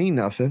don't mean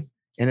nothing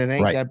and it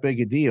ain't that big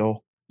a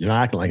deal, you're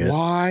not acting like it.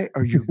 Why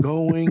are you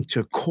going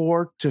to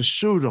court to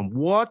sue them?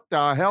 What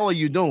the hell are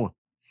you doing?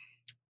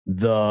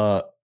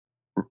 The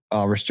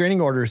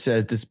restraining order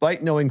says,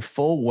 despite knowing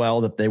full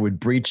well that they would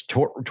breach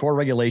tour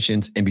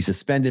regulations and be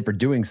suspended for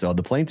doing so,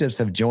 the plaintiffs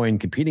have joined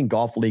competing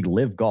golf league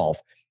Live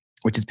Golf,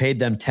 which has paid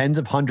them tens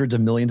of hundreds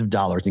of millions of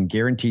dollars in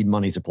guaranteed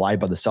money supplied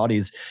by the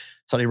Saudi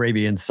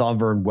Arabian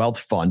Sovereign Wealth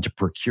Fund to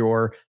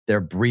procure their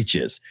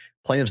breaches.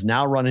 Plaintiffs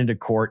now run into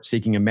court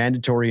seeking a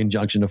mandatory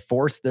injunction to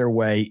force their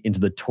way into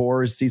the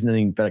tour's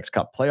season-ending FedEx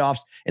Cup playoffs,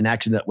 an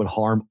action that would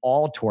harm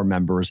all tour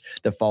members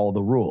that follow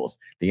the rules.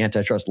 The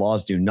antitrust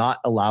laws do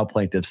not allow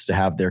plaintiffs to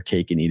have their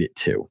cake and eat it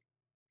too.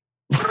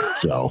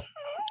 So,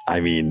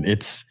 I mean,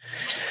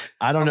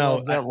 I don't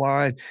know. That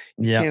line,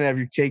 you can't have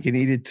your cake and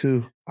eat it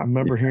too. I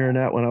remember hearing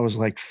that when I was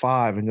like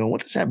 5 and going,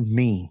 what does that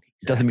mean?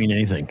 It doesn't mean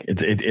anything.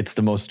 It's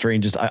the most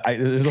strangest.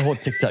 There's a whole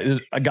TikTok.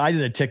 A guy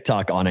did a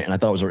TikTok on it, and I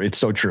thought it's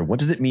so true. What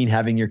does it mean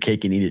having your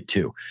cake and eat it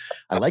too?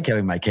 I like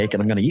having my cake,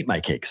 and I'm going to eat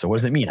my cake. So what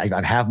does it mean?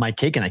 I have my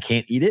cake and I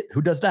can't eat it?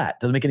 Who does that?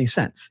 Doesn't make any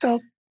sense.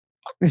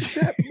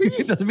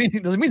 It doesn't mean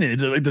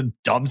it. It's a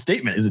dumb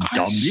statement. It's a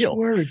dumb deal. I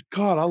swear to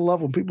God, I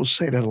love when people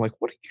say that. I'm like,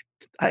 what are you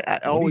I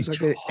always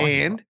like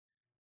it.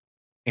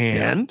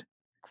 And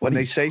when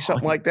they say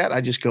something like that,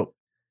 I just go,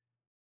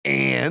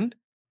 and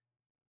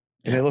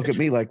they look at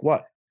me like,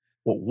 what?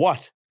 Well,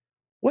 what?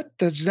 What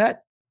does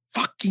that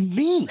fucking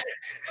mean?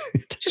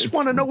 Just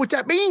want to know what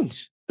that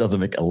means. Doesn't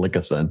make a lick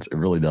of sense. It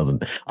really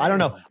doesn't. I don't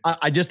know.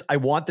 I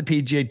want the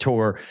PGA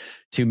Tour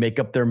to make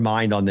up their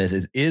mind on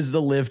this. Is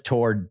the LIV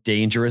Tour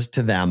dangerous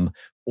to them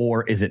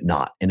or is it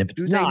not? And if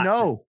it's not,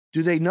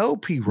 do they know,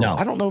 P-Roll? No,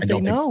 I don't know if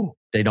they know.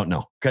 They don't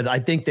know. Because I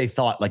think they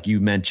thought, like you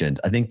mentioned,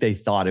 I think they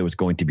thought it was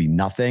going to be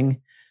nothing.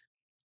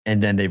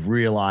 And then they've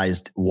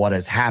realized what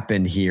has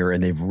happened here,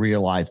 and they've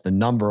realized the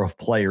number of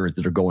players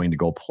that are going to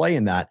go play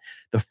in that.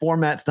 The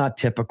format's not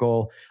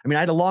typical. I mean, I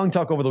had a long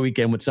talk over the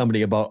weekend with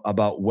somebody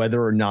about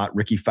whether or not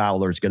Ricky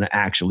Fowler is going to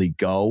actually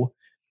go.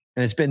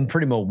 And it's been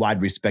pretty much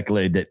widely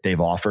speculated that they've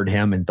offered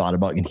him and thought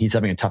about, and he's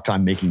having a tough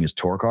time making his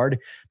tour card,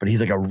 but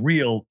he's like a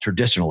real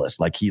traditionalist.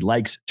 Like he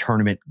likes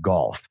tournament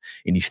golf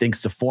and he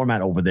thinks the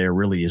format over there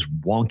really is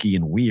wonky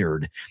and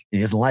weird and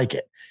he doesn't like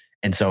it.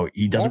 And so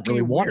he doesn't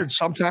really want it.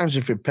 Sometimes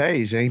if it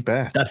pays, ain't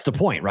bad. That's the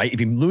point, right? If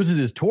he loses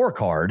his tour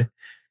card,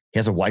 he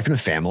has a wife and a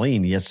family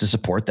and he has to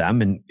support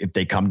them. And if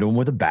they come to him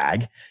with a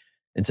bag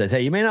and says,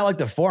 hey, you may not like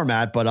the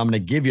format, but I'm going to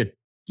give you,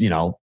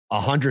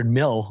 $100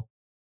 million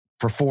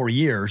for 4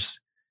 years.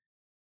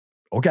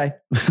 Okay.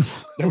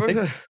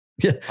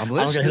 Yeah. I'm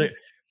listening.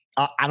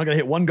 I'm not going to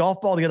hit one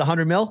golf ball to get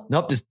 $100 million.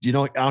 Nope. Just, I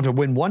don't have to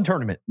win one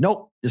tournament.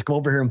 Nope. Just come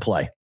over here and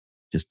play.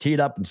 Just tee it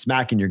up and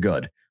smack and you're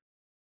good.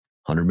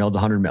 $100 million to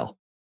 $100 million.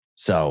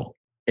 So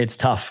it's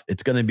tough.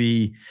 It's going to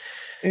be.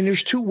 And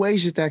there's two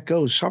ways that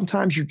goes.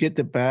 Sometimes you get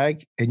the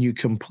bag and you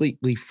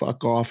completely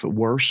fuck off at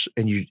worse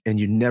and you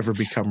never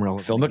become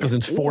relevant. Phil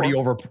Mickelson's 40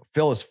 over.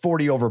 Phil is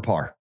 40 over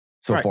par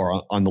so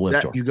far on the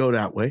LIV Tour. You go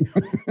that way.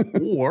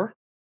 Or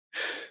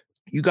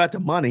you got the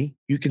money.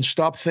 You can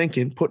stop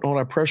thinking, putting all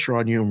that pressure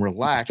on you and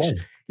relax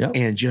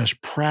and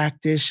just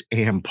practice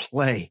and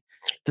play.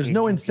 There's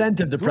no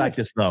incentive to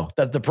practice, though.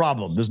 That's the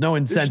problem. There's no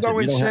incentive. There's no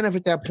incentive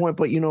at that point.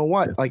 But you know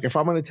what? Like, if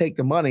I'm going to take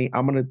the money,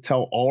 I'm going to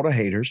tell all the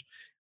haters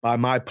by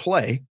my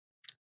play,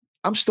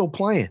 I'm still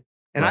playing.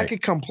 And I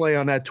could come play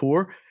on that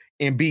tour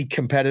and be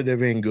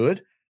competitive and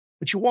good,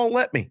 but you won't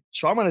let me.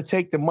 So I'm going to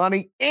take the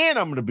money and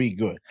I'm going to be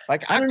good.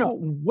 Like, I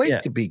don't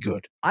wait to be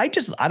good. I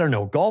don't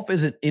know. Golf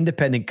is an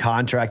independent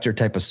contractor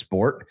type of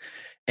sport.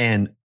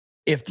 And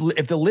if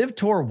the LIV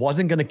Tour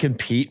wasn't going to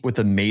compete with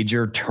the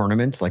major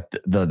tournaments, like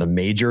the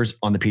majors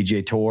on the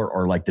PGA Tour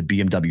or like the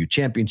BMW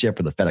Championship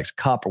or the FedEx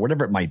Cup or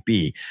whatever it might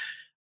be,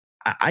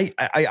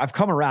 I've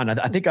come around.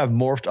 I think I've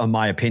morphed on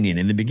my opinion.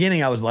 In the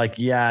beginning, I was like,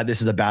 yeah, this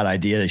is a bad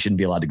idea. They shouldn't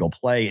be allowed to go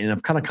play. And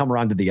I've kind of come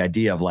around to the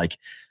idea of like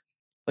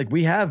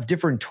we have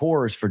different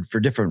tours for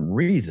different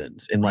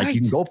reasons. And like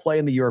you can go play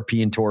in the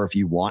European Tour if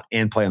you want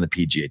and play on the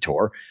PGA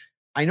Tour.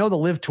 I know the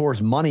LIV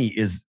Tour's money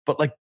is, but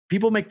like,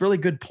 people make really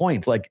good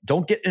points. Like,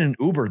 don't get in an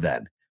Uber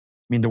then.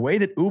 I mean, the way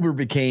that Uber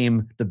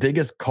became the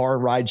biggest car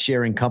ride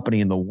sharing company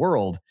in the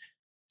world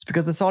is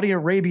because the Saudi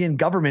Arabian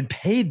government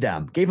paid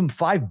them, gave them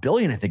 $5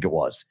 billion, I think it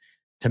was,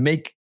 to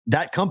make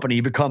that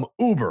company become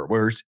Uber,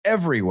 where it's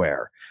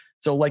everywhere.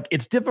 So like,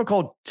 it's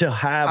difficult to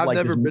have. I've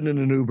never been in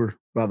an Uber,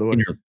 by the way. In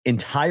your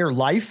entire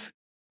life?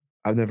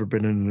 I've never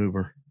been in an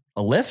Uber.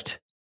 A Lyft?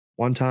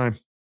 One time.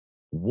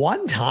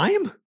 One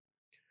time?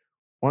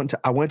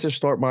 I went to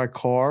start my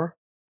car.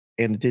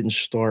 And it didn't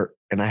start.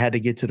 And I had to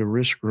get to the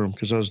risk room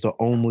because I was the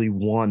only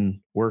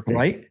one working.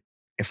 Right.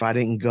 If I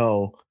didn't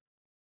go,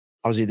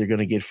 I was either going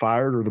to get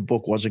fired or the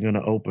book wasn't going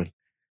to open.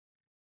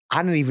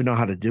 I didn't even know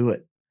how to do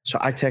it. So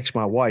I text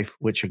my wife,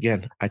 which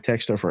again, I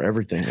text her for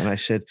everything. And I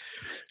said,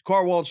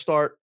 car won't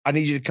start. I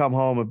need you to come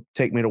home and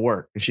take me to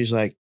work. And she's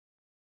like,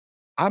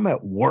 I'm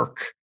at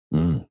work.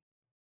 Mm.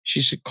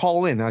 She said,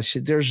 call in. I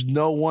said, there's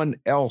no one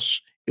else.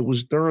 It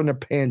was during the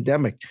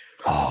pandemic.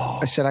 Oh.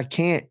 I said, I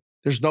can't.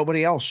 There's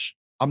nobody else.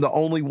 I'm the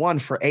only one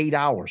for 8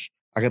 hours.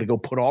 I got to go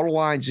put all the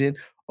lines in,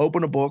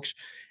 open the books.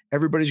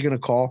 Everybody's going to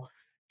call.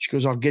 She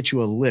goes, I'll get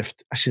you a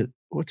lift. I said,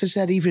 what does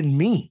that even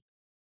mean?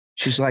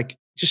 She's like,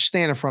 just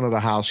stand in front of the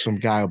house. Some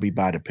guy will be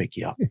by to pick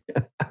you up.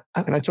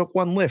 And I took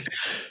one lift.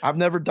 I've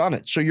never done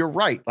it. So you're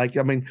right. Like,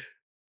 I mean,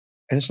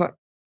 and it's not,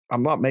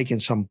 I'm not making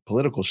some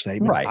political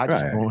statement. I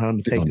just don't have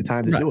to take the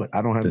time to do it.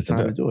 I don't have the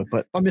time to do it.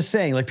 But I'm just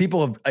saying, like,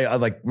 people have I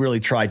like really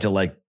tried to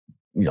like,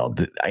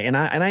 and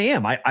I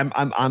am.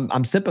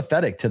 I'm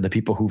sympathetic to the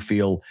people who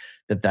feel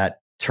that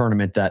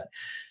tournament, that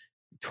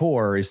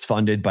tour is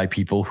funded by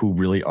people who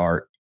really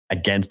are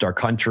against our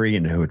country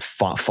and who had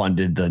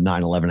funded the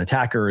 9/11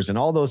 attackers, and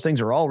all those things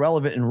are all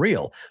relevant and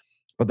real.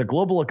 But the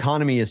global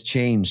economy has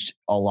changed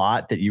a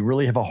lot that you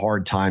really have a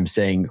hard time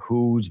saying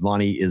whose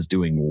money is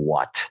doing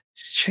what.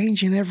 It's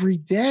changing every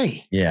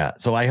day. Yeah.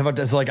 So I have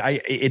it's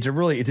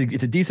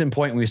a decent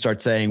point when we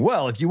start saying,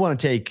 well, if you want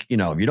to take,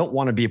 if you don't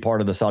want to be a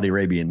part of the Saudi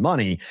Arabian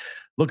money,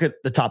 look at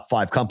the top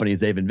 5 companies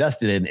they've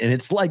invested in. And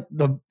it's like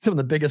some of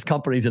the biggest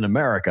companies in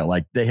America.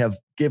 Like, they have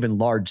given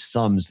large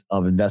sums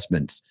of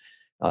investments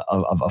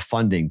of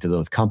funding to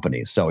those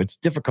companies. So it's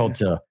difficult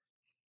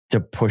to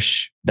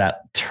push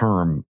that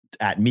term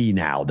at me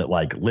now that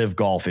like live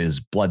golf is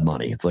blood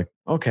money. It's like,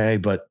 okay,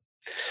 but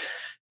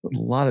a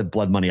lot of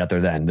blood money out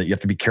there then that you have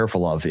to be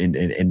careful of in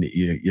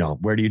you know,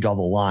 where do you draw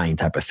the line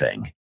type of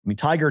thing. I mean,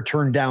 Tiger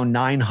turned down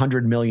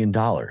 $900 million.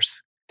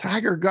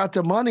 Tiger got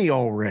the money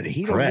already.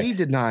 He Correct. don't need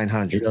the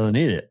 900. He doesn't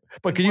need it.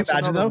 But can you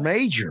imagine though?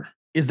 Major.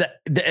 Is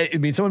that, I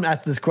mean, someone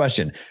asked this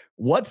question.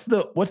 What's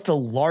the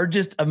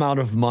largest amount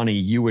of money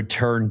you would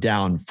turn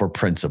down for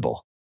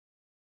principal?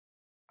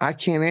 I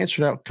can't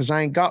answer that because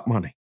I ain't got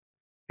money.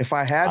 If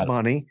I had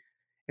money,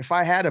 if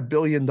I had $1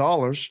 billion,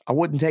 I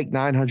wouldn't take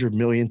 900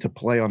 million to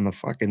play on the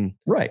fucking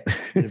right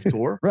live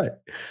tour. Right.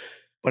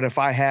 But if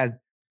I had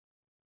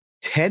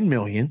 10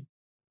 million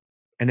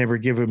and they were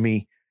giving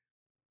me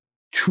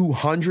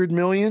 200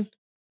 million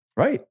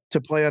right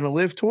to play on a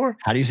live tour,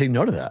 how do you say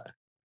no to that?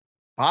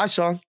 Bye,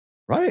 son.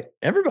 Right.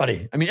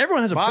 Everybody. I mean,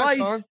 everyone has a Bye, price.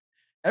 son.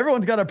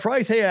 Everyone's got a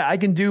price. Hey, I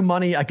can do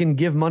money. I can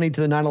give money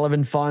to the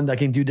 9/11 fund. I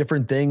can do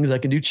different things. I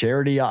can do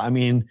charity. I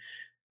mean,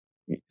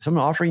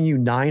 someone offering you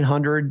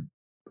 900,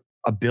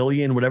 $1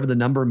 billion, whatever the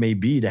number may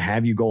be, to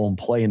have you go and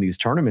play in these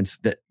tournaments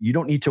that you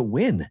don't need to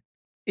win.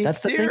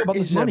 That's the thing about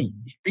this money.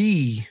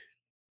 B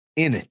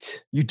in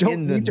it. You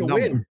don't need to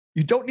win.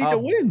 You don't need to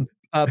win.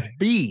 A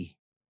B,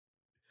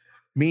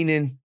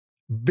 meaning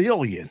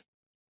billion.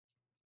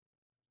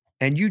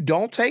 And you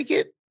don't take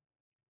it,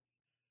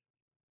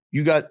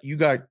 you got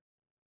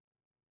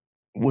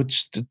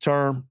what's the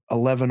term?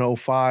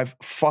 1105.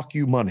 Fuck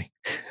you money.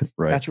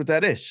 Right. That's what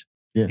that is.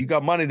 Yeah. You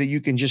got money that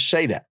you can just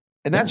say that.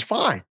 And that's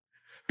fine.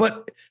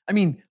 But I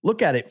mean,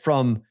 look at it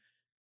from,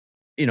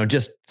 you know,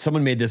 just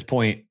someone made this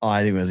point.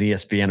 I think it was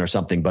ESPN or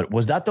something, but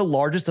was that the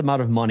largest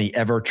amount of money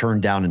ever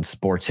turned down in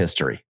sports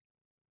history?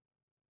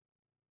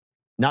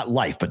 Not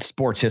life, but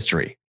sports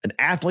history. An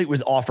athlete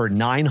was offered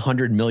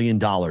 $900 million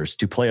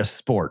to play a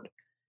sport,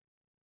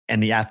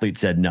 and the athlete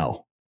said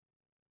no.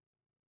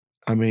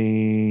 I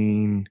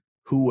mean,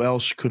 who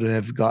else could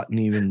have gotten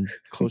even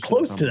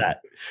close to that?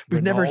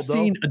 We've never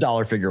seen a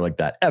dollar figure like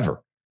that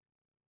ever.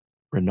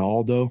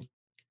 Ronaldo.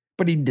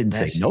 But he didn't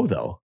say no,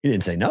 though. He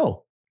didn't say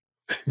no.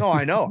 No,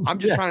 I know. I'm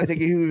just trying to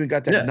think of who even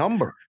got that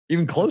number.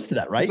 Even close to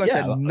that, right? Who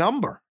got that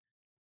number.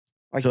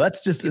 Like, so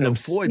that's just an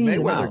obscene Floyd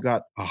Mayweather amount.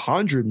 got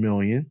 100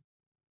 million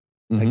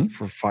like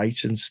for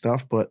fights and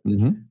stuff, but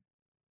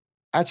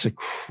that's a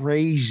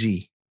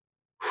crazy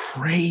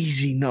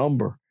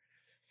number.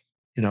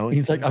 You know,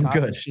 he's like, I'm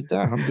good. Sit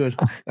down. I'm good.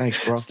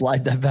 Thanks, bro.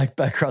 Slide that back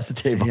across the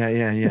table.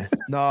 Yeah.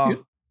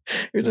 No.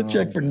 Here's a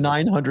check for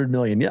 900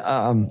 million. Yeah,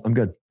 I'm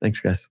good. Thanks,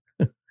 guys.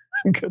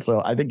 I'm good.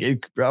 So I think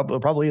it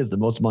probably is the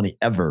most money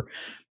ever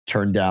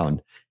turned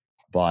down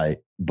by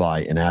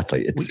an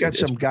athlete. We got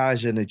some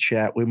guys in the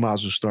chat. We might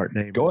as well start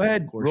naming. Go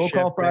ahead. Roll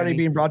Call Friday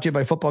being brought to you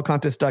by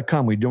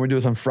footballcontest.com. We normally do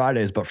this on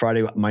Fridays, but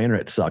Friday my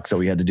internet sucks, so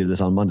we had to do this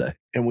on Monday.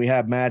 And we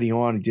have Maddie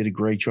on. He did a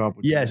great job.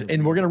 Yes,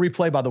 and we're going to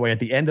replay, by the way, at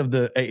the end of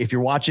if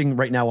you're watching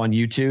right now on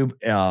YouTube,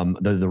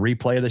 the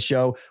replay of the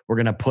show, we're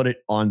going to put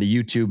it on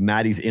the YouTube,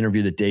 Maddie's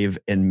interview that Dave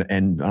and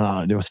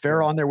there was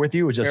Farrah on there with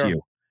you, or just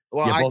you?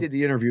 Well, I did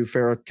the interview.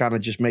 Farrah kind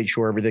of just made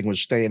sure everything was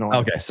staying on.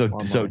 Okay, so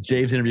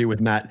Dave's interview with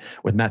Matt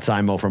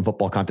Simo from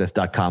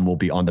footballcontest.com will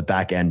be on the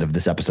back end of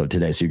this episode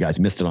today. So you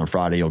guys missed it on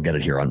Friday. You'll get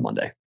it here on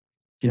Monday.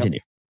 Continue.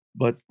 Yep.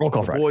 But Roll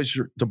Call Friday.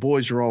 The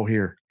boys are all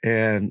here.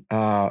 And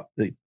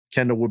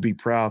Kendall would be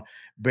proud.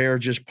 Bear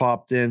just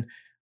popped in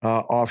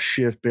off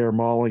shift. Bear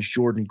Mollings,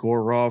 Jordan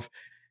Gorov.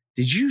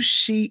 Did you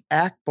see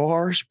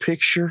Akbar's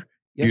picture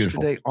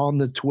yesterday on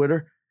the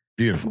Twitter?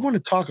 Beautiful. We want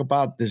to talk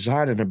about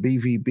designing a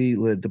BVB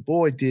lid. The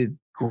boy did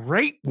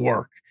great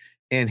work,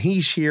 and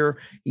he's here.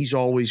 He's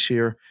always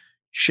here.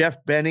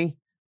 Chef Benny,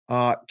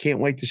 can't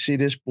wait to see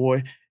this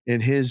boy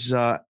in his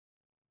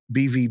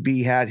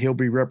BVB hat. He'll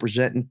be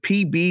representing.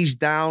 PB's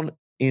down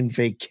in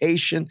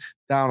vacation,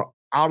 down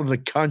out of the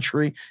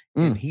country,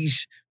 and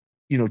he's,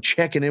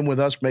 checking in with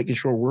us, making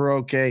sure we're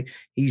okay.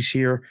 He's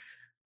here.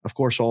 Of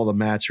course, all the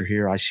Mats are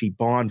here. I see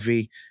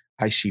Bonvi.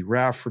 I see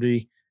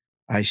Rafferty.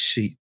 I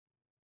see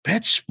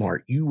BetSmart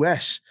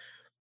US.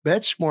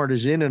 BetSmart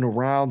is in and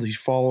around. He's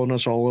following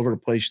us all over the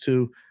place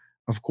too.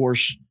 Of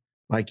course,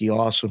 Mikey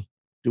Awesome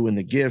doing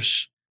the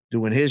gifts,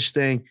 doing his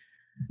thing.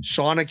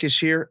 Sonic is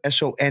here.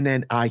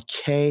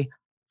 SONNIK.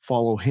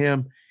 Follow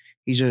him.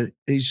 He's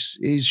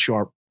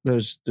sharp.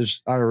 There's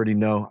I already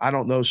know. I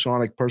don't know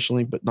Sonic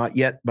personally, but not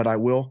yet, but I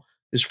will.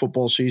 This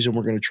football season,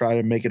 we're going to try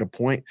to make it a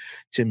point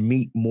to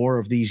meet more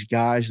of these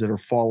guys that are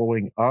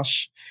following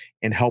us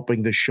and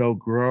helping the show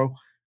grow.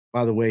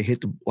 By the way,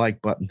 hit the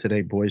like button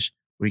today, boys.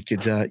 We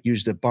could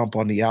use the bump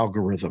on the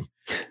algorithm.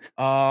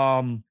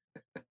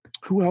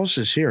 Who else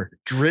is here?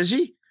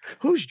 Drizzy?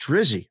 Who's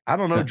Drizzy? I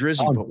don't know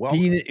Drizzy, but well.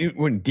 D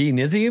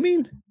Nizzy, you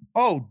mean?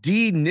 Oh,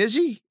 D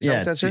Nizzy?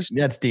 That's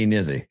D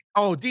Nizzy.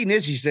 Oh, D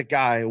Nizzy's the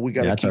guy we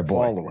got to keep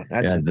following.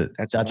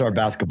 That's our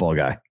basketball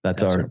guy.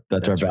 That's our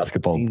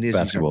basketball.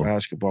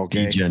 Basketball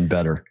guy. D-Gen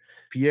better.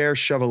 Pierre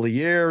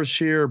Chevalier's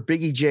here.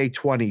 Biggie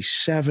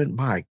J27.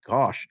 My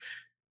gosh.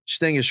 This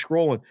thing is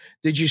scrolling.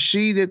 Did you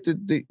see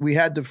that we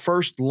had the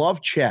first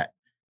love chat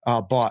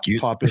bot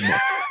pop in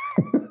there?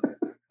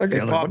 Okay,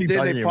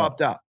 they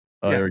popped out.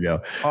 There we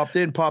go. Popped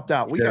in, popped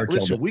out.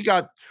 We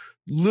got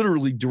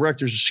literally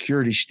directors of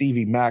security,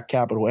 Stevie Mac,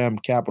 capital M,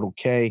 capital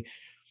K,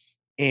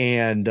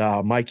 and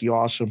Mikey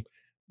Awesome,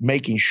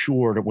 making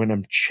sure that when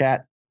them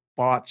chat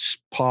bots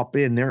pop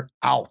in, they're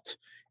out.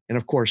 And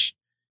of course,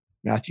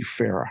 Matthew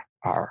Farah,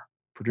 our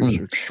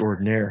producer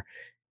extraordinaire.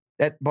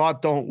 That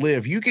bot don't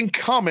live. You can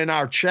come in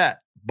our chat,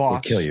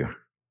 bots. We'll kill you.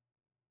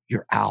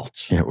 You're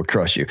out. Yeah, we'll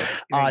crush you.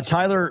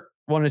 Tyler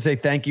wanted to say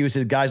thank you. He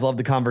said, guys, love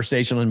the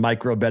conversation on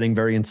micro betting.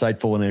 Very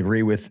insightful, and I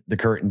agree with the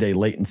current day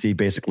latency.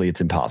 Basically,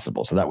 it's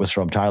impossible. So that was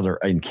from Tyler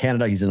in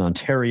Canada. He's in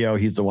Ontario.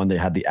 He's the one that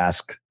had the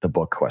Ask the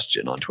Book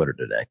question on Twitter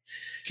today.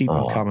 Keep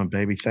them coming,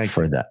 baby. Thank you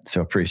for that.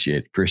 So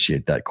appreciate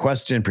that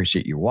question.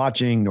 Appreciate you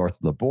watching North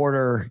of the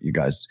Border. You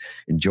guys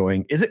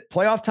enjoying. Is it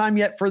playoff time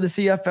yet for the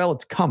CFL?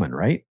 It's coming,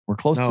 right? We're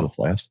close to the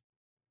playoffs.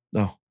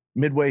 No.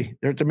 Midway.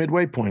 They're at the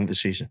midway point of the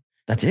season.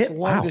 That's it. It's the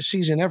longest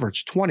season ever.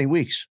 It's 20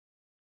 weeks.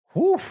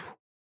 Whew.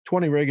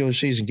 20 regular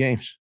season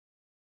games.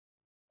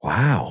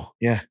 Wow.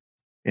 Yeah.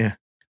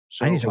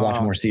 So, I need to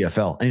watch more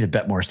CFL. I need to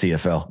bet more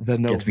CFL. The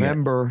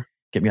November.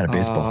 Get me out of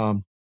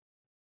baseball.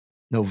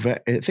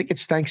 I think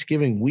it's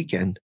Thanksgiving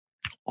weekend.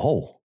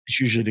 Oh. It's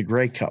usually the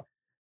Grey Cup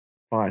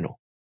final.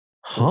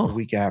 Huh. The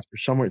week after.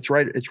 Somewhere. It's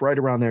right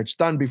around there. It's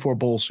done before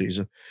bowl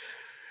season.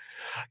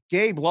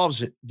 Gabe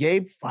loves it.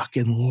 Gabe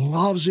fucking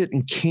loves it.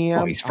 And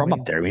Cam. Oh, he's from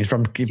up there. I mean, he's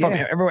from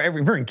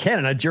everywhere in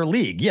Canada. It's your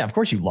league. Yeah, of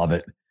course you love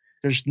it.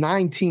 There's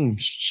 9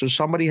 teams. So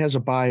somebody has a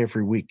bye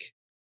every week.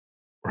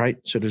 Right?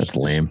 So there's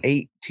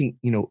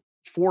 18,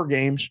 4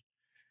 games.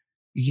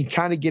 You can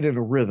kind of get in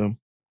a rhythm.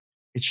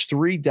 It's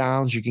 3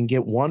 downs. You can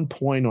get 1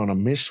 point on a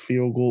missed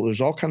field goal. There's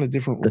all kind of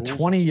different rules. The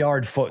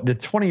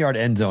 20-yard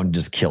end zone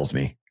just kills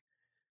me.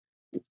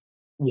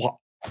 What?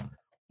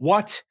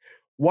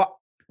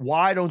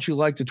 Why don't you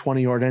like the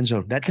 20-yard end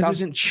zone? That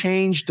doesn't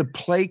change the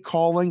play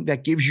calling.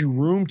 That gives you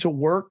room to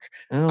work.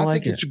 I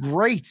think it's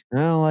great. I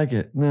don't like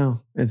it. No,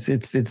 it's.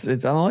 I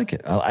don't like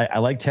it. I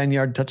like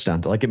 10-yard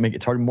touchdowns. I like it. Make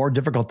it more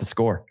difficult to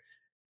score.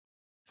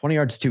 20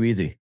 yards is too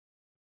easy.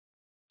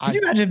 Could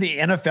you imagine if the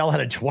NFL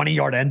had a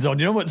 20-yard end zone?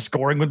 You know what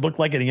scoring would look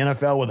like in the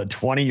NFL with a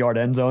 20-yard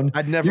end zone?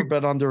 I'd never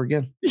bet under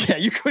again. Yeah,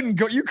 you couldn't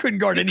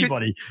guard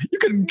anybody. You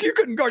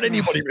couldn't guard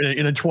anybody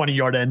in a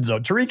 20-yard end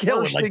zone. Tariq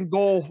Hill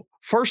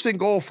first and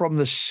goal from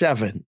the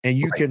 7, and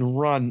you can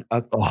run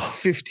a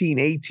 15,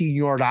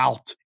 18-yard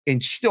out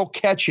and still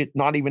catch it,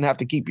 not even have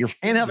to keep your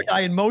feet. And have a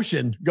guy in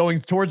motion going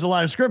towards the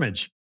line of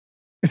scrimmage.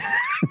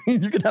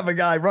 You could have a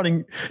guy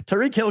running.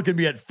 Tariq Hill could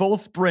be at full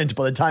sprint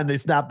by the time they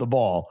snap the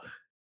ball.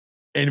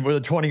 And with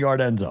a 20-yard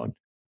end zone.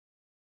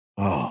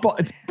 But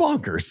it's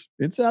bonkers.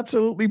 It's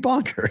absolutely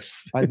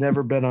bonkers. I'd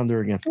never bet under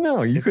again.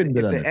 No, you couldn't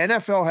bet under. If the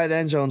NFL had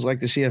end zones like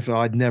the CFL,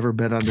 I'd never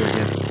bet under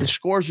again. The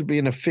scores would be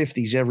in the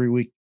 50s every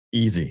week.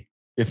 Easy,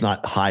 if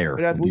not higher.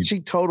 But we see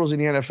totals in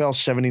the NFL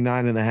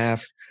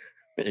 79.5.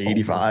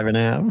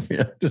 85.5.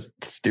 Yeah, just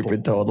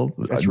stupid totals.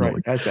 That's right.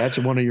 That's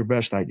one of your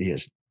best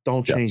ideas.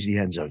 Don't change the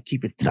end zone.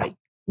 Keep it tight.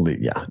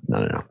 Yeah.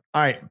 No.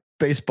 All right.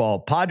 Baseball.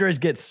 Padres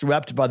get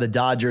swept by the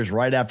Dodgers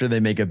right after they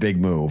make a big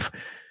move.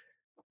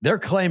 They're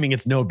claiming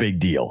it's no big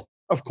deal.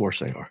 Of course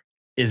they are.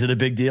 Is it a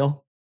big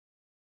deal?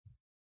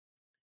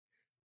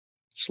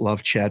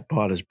 Love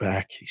Chatbot is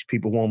back. These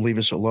people won't leave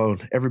us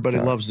alone. Everybody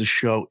loves the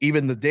show,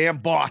 even the damn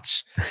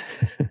bots.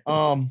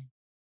 Yes,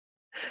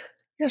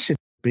 it's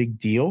a big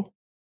deal.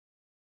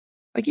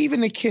 Like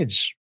even the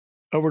kids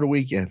over the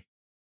weekend.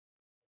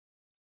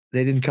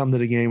 They didn't come to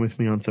the game with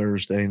me on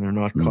Thursday, and they're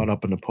not caught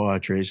up in the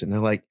Padres. And they're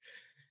like,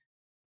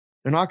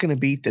 they're not going to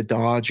beat the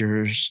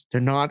Dodgers.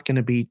 They're not going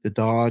to beat the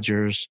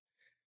Dodgers.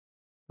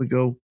 We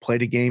go play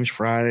the games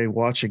Friday,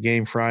 watch a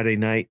game Friday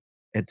night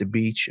at the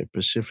beach at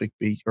Pacific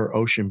Beach or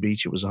Ocean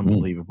Beach. It was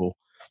unbelievable.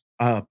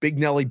 Big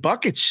Nelly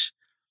Buckets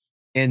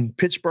and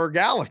Pittsburgh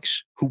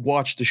Alex, who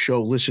watched the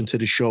show, listened to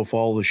the show,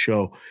 followed the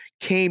show,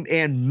 came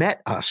and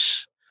met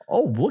us.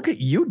 Oh, look at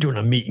you doing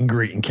a meet and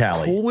greet in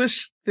Cali.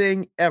 Coolest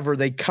thing ever.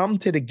 They come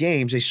to the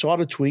games. They saw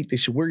the tweet. They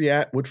said, where you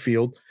at? What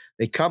field?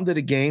 They come to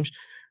the games.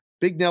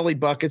 Big Nelly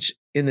Buckets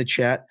in the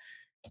chat.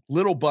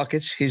 Little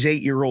Buckets, his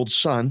 8-year-old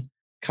son,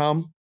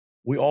 come.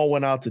 We all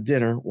went out to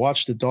dinner,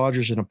 watched the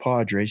Dodgers and the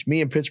Padres.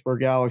 Me and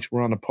Pittsburgh Alex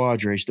were on the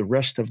Padres. The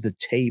rest of the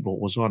table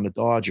was on the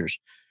Dodgers.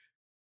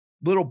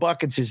 Little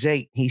Buckets is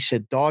 8. He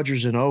said,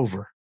 Dodgers and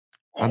over.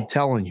 I'm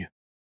telling you.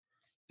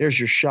 There's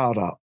your shout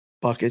out,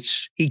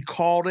 Buckets. He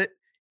called it.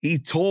 He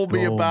told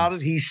me about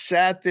it. He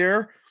sat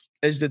there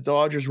as the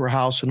Dodgers were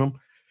housing him.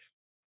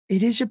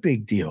 It is a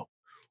big deal.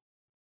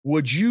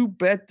 Would you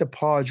bet the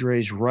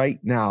Padres right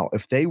now,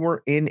 if they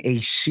were in a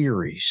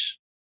series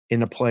in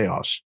the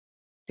playoffs,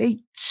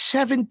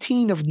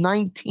 17 of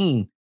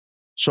 19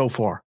 so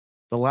far.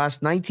 The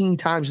last 19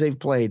 times they've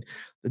played,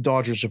 the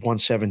Dodgers have won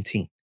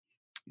 17.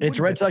 It's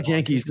Red Sox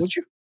Yankees. Would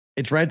you?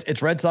 It's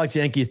Red Sox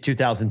Yankees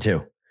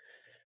 2002.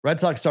 Red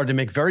Sox started to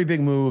make very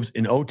big moves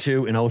in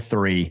 02 and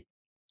 03,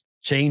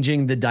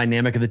 changing the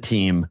dynamic of the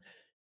team,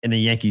 and the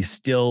Yankees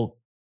still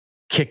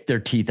kicked their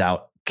teeth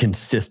out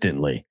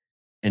consistently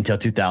until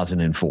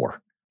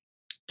 2004.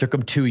 Took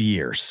them 2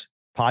 years.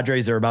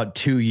 Padres are about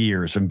 2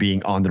 years from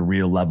being on the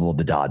real level of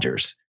the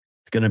Dodgers.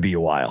 It's going to be a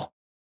while.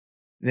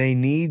 They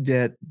need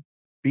that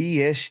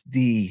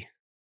BSD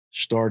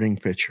starting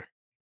pitcher.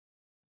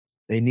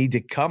 They need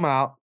to come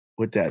out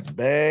with that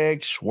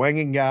big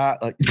swinging guy.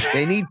 Like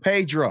they need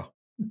Pedro.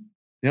 You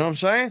know what I'm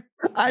saying?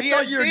 I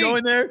thought you were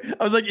going there.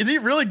 I was like, is he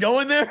really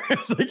going there? I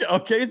was like,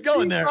 okay, he's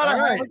going there. All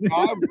right.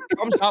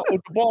 Comes out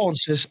with the ball and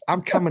says,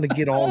 I'm coming to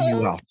get all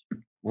you out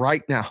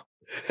right now.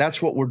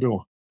 That's what we're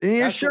doing. They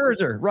need a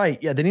Scherzer. Right.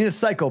 Yeah. They need a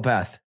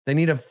psychopath. They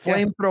need a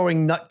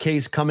flame-throwing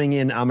nutcase coming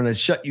in. I'm going to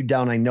shut you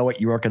down. I know what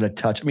you aren't going to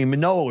touch. I mean,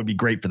 Manoah would be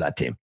great for that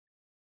team.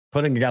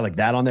 Putting a guy like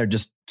that on there,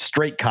 just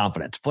straight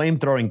confidence,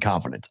 flame-throwing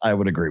confidence. I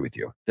would agree with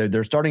you.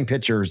 They're starting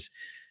pitchers.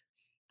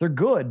 They're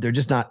good. They're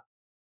just not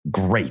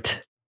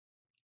great.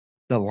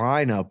 The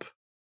lineup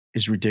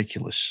is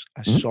ridiculous.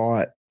 I saw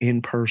it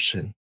in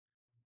person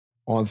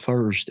on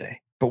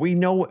Thursday. But we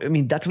know, I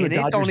mean, that's what the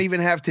Dodgers don't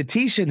even have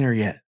Tatis in there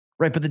yet.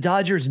 Right, but the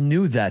Dodgers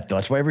knew that, though.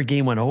 That's why every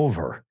game went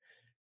over.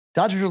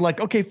 Dodgers were like,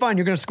 okay, fine,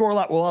 you're going to score a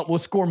lot. We'll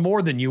score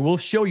more than you. We'll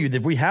show you that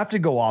if we have to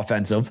go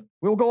offensive,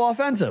 we'll go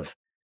offensive.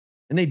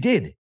 And they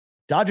did.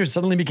 Dodgers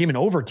suddenly became an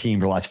over team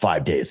for the last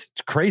 5 days.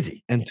 It's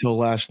crazy. Until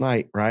last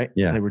night, right?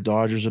 Yeah. They were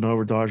Dodgers and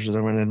over.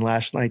 And then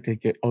last night they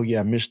get, oh,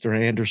 yeah, Mr.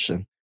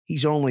 Anderson.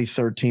 He's only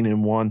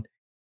 13-1.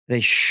 They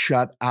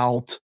shut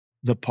out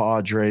the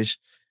Padres.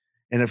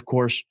 And, of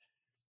course,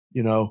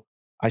 you know,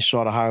 I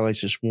saw the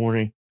highlights this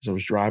morning as I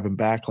was driving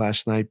back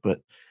last night,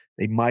 but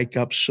they mic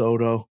up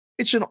Soto.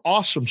 It's an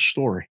awesome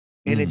story,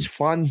 and it's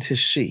fun to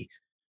see.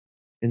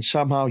 And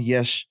somehow,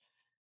 yes,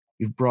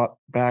 you've brought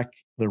back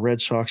the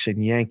Red Sox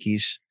and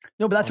Yankees.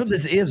 No, but that's what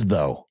this is,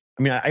 though.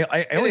 I mean,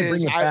 I only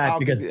bring it back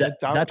because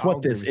that's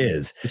what this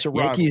is. It's a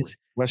rivalry. Yankees,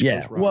 West Coast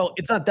rivalry. Well,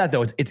 it's not that,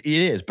 though. It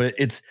is, but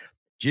it's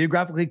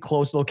geographically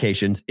close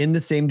locations in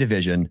the same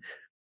division.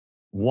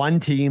 One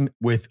team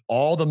with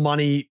all the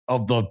money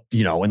of the,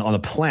 you know, and on the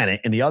planet,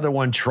 and the other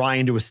one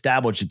trying to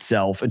establish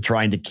itself and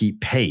trying to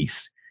keep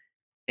pace.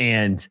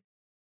 And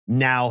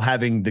now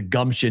having the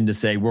gumption to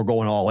say, we're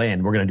going all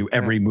in. We're going to do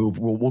every move.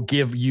 We'll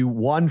give you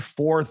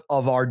 1/4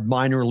 of our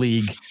minor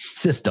league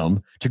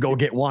system to go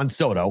get Juan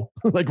Soto.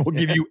 Like we'll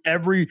give you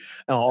every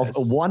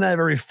one out of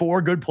every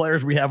 4 good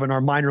players we have in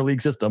our minor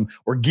league system.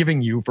 We're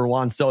giving you for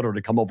Juan Soto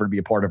to come over to be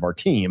a part of our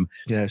team.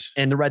 Yes.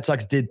 And the Red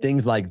Sox did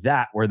things like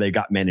that, where they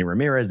got Manny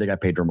Ramirez, they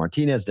got Pedro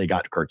Martinez, they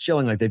got Curt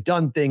Schilling. Like they've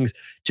done things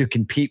to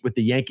compete with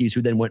the Yankees,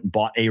 who then went and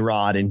bought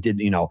A-Rod and did,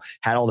 you know,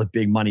 had all the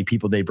big money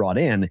people they brought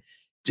in.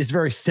 Just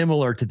very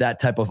similar to that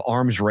type of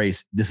arms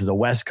race. This is a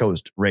West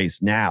Coast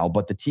race now,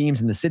 but the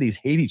teams in the cities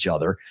hate each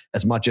other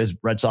as much as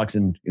Red Sox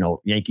and, you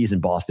know, Yankees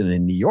in Boston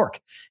and New York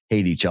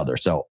hate each other.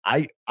 So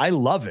I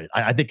love it.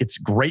 I think it's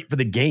great for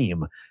the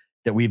game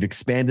that we've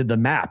expanded the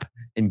map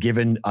and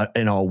given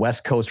a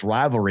West Coast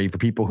rivalry for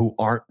people who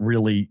aren't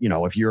really, you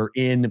know, if you're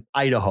in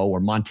Idaho or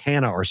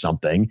Montana or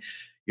something,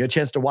 you get a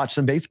chance to watch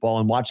some baseball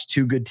and watch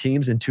 2 good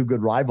teams and 2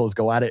 good rivals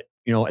go at it,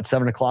 you know, at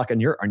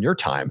 7:00 on your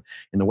time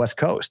in the West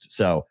Coast.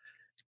 So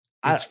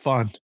it's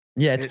fun.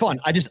 Yeah, it's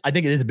fun. I think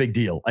it is a big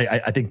deal.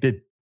 I think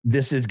that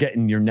this is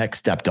getting your neck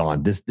stepped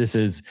on. This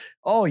is,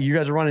 oh, you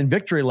guys are running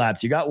victory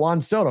laps. You got Juan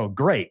Soto.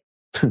 Great.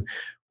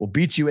 We'll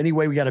beat you any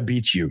way we got to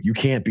beat you. You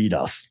can't beat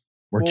us.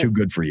 We're too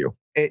good for you.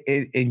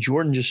 And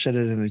Jordan just said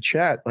it in the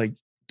chat, like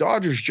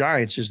Dodgers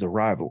Giants is the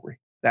rivalry.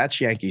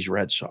 That's Yankees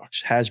Red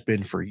Sox, has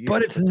been for years.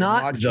 But it's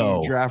not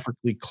though.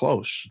 Geographically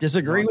close.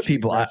 Disagree with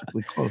people.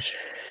 Geographically close.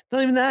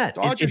 Not even that.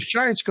 Dodgers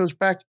Giants goes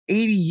back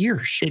 80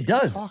 years. It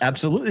does.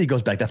 Absolutely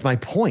goes back. That's my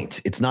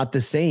point. It's not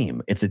the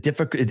same. It's a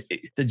difficult.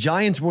 The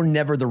Giants were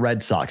never the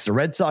Red Sox.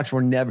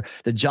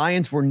 The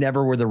Giants were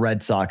never where the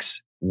Red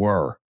Sox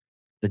were.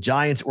 The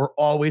Giants were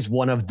always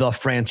one of the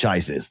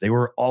franchises. They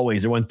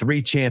won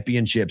 3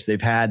 championships.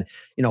 They've had,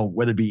 you know,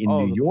 whether it be in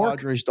New York.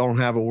 Padres don't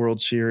have a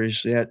World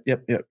Series yet.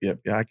 Yep. Yeah, you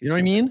know what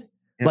I mean?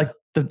 Yeah. Like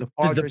the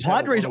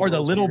Padres are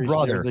the little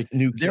brother.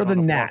 They're the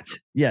gnat.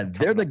 Yeah,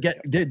 they're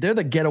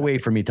the get away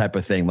from me type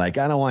of thing. Like,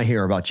 I don't want to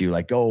hear about you.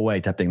 Like, go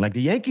away type thing. Like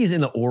the Yankees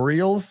and the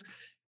Orioles,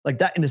 like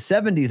that in the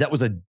 70s, that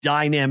was a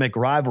dynamic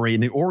rivalry,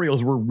 and the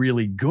Orioles were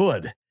really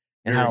good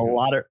and had a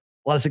lot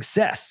of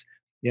success.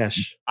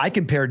 Yes, I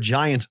compare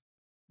Giants,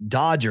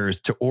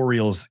 Dodgers to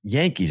Orioles,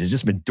 Yankees. It's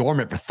just been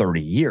dormant for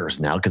 30 years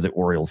now because the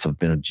Orioles have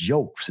been a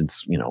joke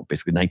since, you know,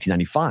 basically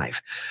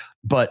 1995.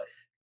 But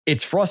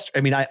it's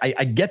frustrating. I mean,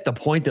 I get the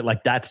point that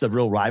like that's the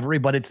real rivalry,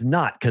 but it's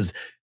not, because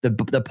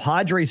the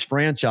Padres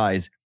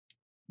franchise,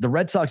 the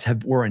Red Sox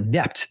were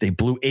inept. They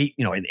blew 8,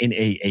 you know, in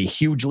a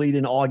huge lead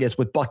in August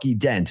with Bucky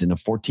Dent and a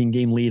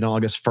 14-game lead on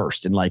August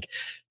 1st. And like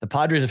the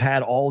Padres have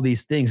had all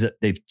these things that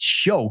they've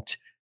choked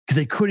because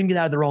they couldn't get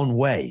out of their own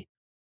way.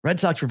 Red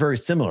Sox were very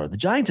similar. The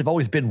Giants have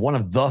always been one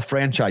of the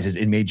franchises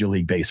in Major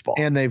League Baseball,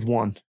 and they've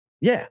won.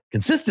 Yeah,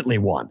 consistently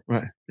won.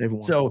 Right, they've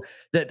won. So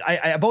that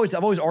I've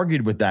always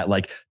argued with that.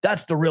 Like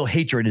that's the real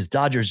hatred is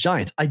Dodgers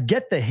Giants. I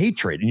get the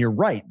hatred, and you're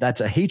right. That's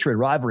a hatred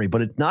rivalry,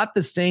 but it's not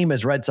the same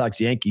as Red Sox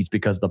Yankees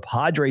because the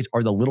Padres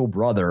are the little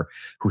brother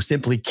who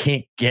simply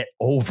can't get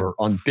over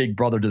on Big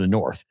Brother to the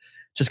North.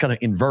 Just kind of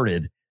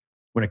inverted.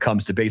 when it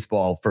comes to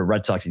baseball for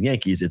Red Sox and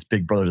Yankees, it's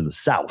big brother to the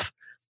South.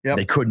 Yep.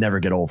 They could never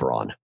get over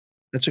on.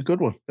 That's a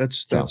good one.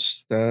 That's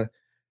a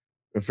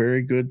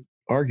very good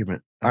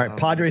argument. All right,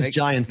 Padres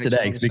Giants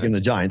today. Speaking of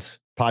the Giants,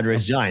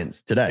 Padres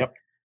Giants today. Yep.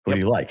 Who do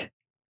you like?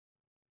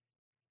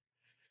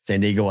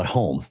 San Diego at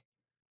home.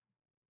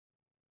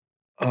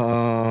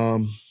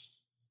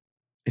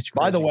 It's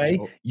by the crazy.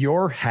 way,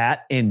 your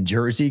hat and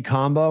jersey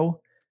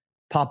combo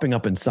popping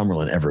up in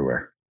Summerlin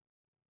everywhere.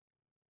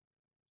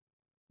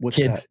 What's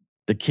kids? that?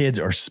 The kids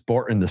are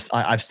sporting this.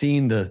 I've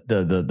seen the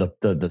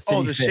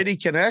City City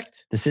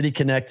Connect. The City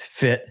Connect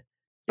fit.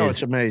 Oh,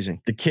 it's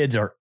amazing. The kids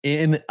are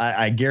in.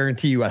 I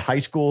guarantee you, at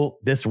high school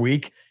this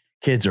week,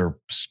 kids are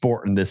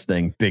sporting this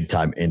thing big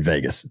time in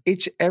Vegas.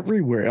 It's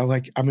everywhere.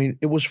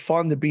 It was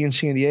fun to be in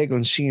San Diego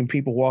and seeing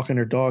people walking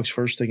their dogs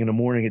first thing in the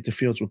morning at the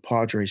fields with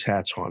Padres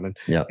hats on.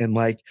 And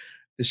like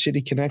the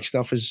City Connect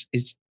stuff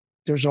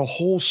there's a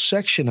whole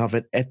section of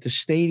it at the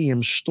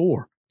stadium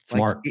store.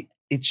 Smart.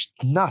 It's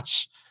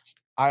nuts.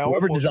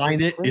 Whoever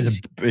designed it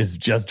is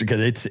just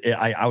because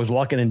I was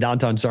walking in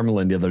downtown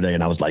Summerlin the other day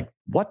and I was like,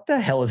 what the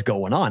hell is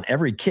going on?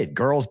 Every kid,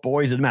 girls,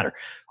 boys, it didn't matter.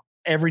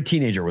 Every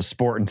teenager was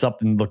sporting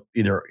something, look,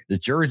 either the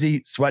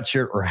jersey,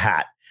 sweatshirt, or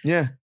hat.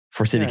 Yeah.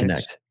 For City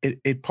Connect.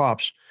 It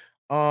pops.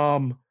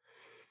 So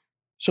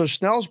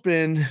Snell's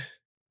been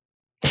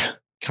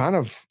kind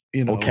of,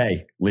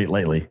 okay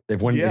lately.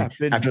 They've won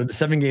after the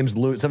 7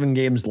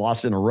 games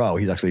lost in a row.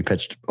 He's actually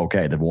pitched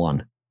okay. They've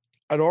won.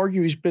 I'd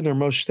argue he's been their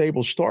most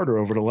stable starter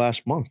over the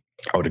last month.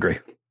 I would agree.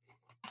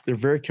 They're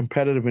very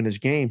competitive in his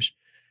games.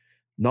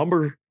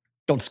 Don't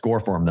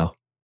score for him though.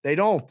 They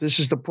don't. This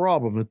is the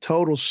problem. The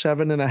total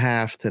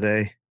 7.5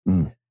 today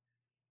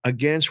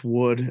against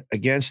Wood,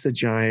 against the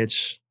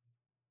Giants.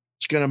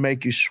 It's going to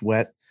make you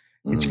sweat.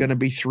 It's going to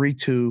be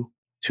 3-2,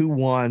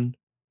 2-1,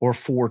 or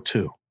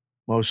 4-2,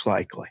 most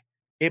likely.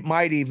 It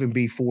might even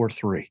be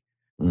 4-3.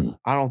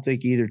 I don't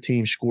think either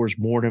team scores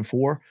more than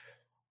 4.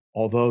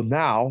 Although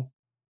now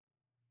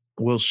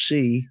we'll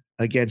see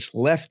against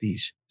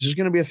lefties. This is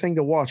going to be a thing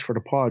to watch for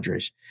the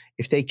Padres.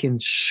 If they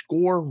can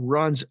score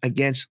runs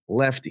against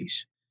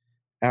lefties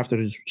after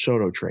the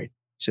Soto trade.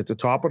 It's at the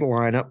top of the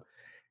lineup.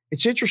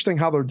 It's interesting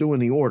how they're doing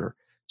the order.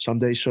 Some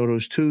days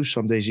Soto's 2,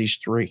 some days he's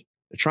 3.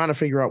 They're trying to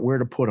figure out where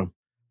to put him.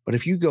 But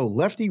if you go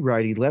lefty,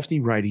 righty,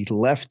 lefty,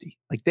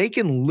 like they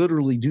can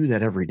literally do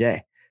that every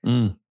day.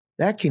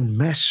 That can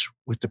mess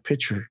with the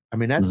pitcher. I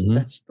mean,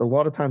 that's a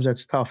lot of times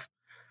that's tough.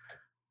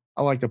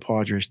 I like the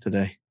Padres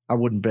today. I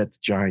wouldn't bet the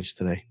Giants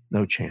today.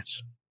 No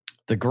chance.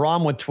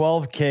 DeGrom with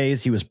 12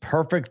 Ks. He was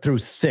perfect through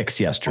 6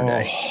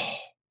 yesterday.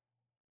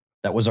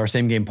 That was our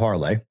same game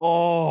parlay.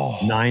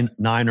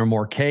 9 or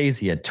more Ks.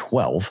 He had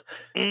 12.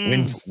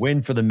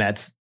 Win for the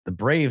Mets. The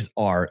Braves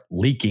are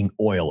leaking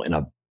oil in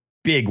a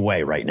big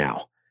way right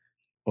now.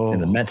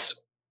 And the Mets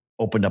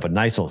opened up a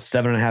nice little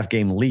 7.5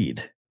 game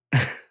lead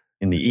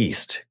in the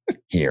East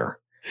here.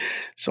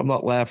 So I'm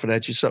not laughing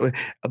at you. So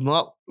I'm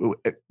not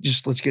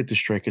let's get this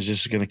straight because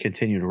this is going to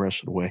continue the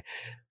rest of the way.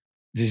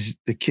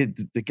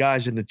 The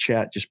guys in the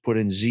chat just put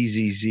in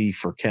ZZZ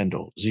for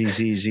Kendall.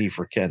 ZZZ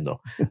for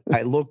Kendall.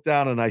 I look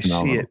down and I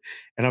see it,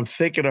 and I'm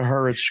thinking of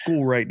her at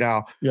school right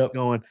now,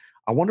 going,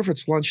 I wonder if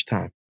it's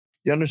lunchtime.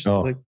 You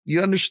understand?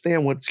 You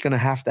understand what's going to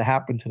have to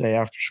happen today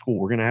after school?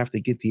 We're going to have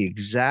to get the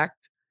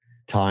exact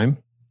time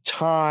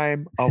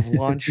of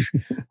lunch.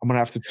 I'm going to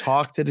have to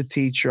talk to the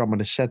teacher. I'm going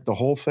to set the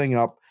whole thing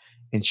up,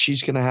 and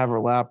she's going to have her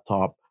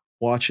laptop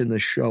watching the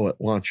show at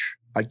lunch.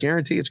 I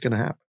guarantee it's going to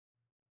happen.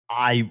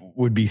 I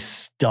would be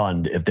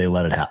stunned if they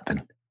let it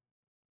happen.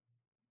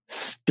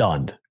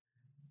 Stunned.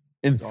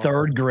 In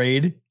 3rd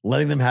grade,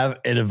 letting them have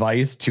a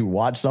device to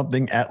watch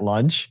something at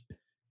lunch,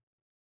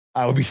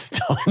 I would be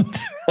stunned.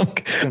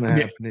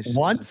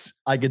 Once,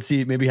 I could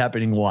see it maybe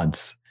happening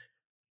once.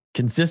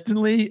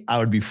 Consistently, I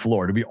would be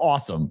floored. It'd be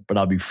awesome, but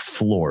I'd be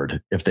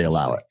floored if they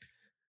allow it.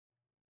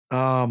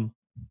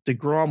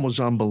 DeGrom was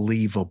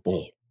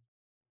unbelievable.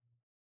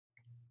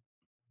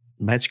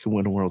 Mets can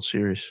win a World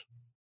Series.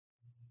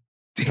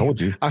 I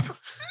told you.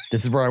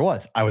 This is where I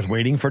was. I was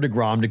waiting for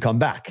DeGrom to come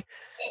back.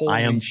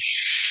 Holy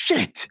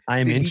shit. I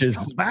am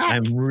inches.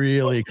 I'm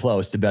really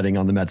close to betting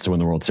on the Mets to win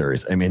the World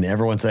Series. I mean,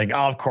 everyone's saying,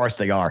 oh, of course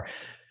they are.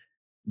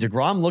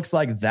 DeGrom looks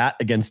like that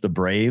against the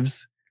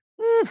Braves.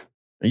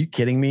 Are you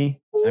kidding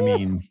me? I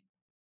mean,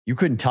 you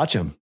couldn't touch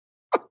him.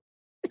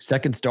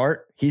 Second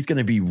start, he's going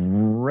to be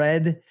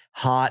red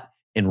hot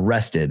and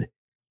rested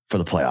for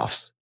the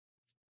playoffs.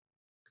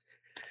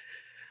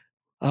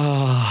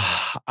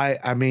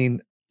 I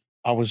mean,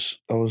 I was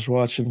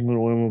watching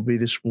little MLB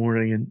this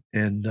morning,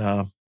 and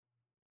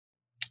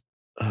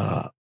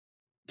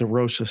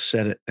DeRosa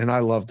said it, and I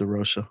love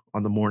DeRosa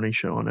on the morning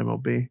show on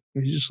MLB.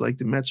 He's just like,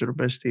 the Mets are the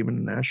best team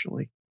in the National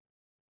League.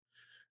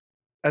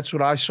 That's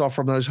what I saw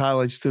from those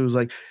highlights too. It was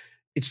like,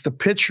 it's the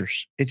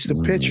pitchers. It's the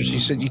pitchers. He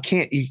said,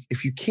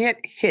 if you can't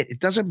hit, it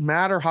doesn't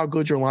matter how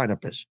good your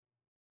lineup is.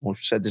 We've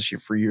said this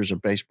for years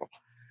of baseball.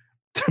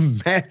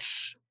 The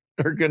Mets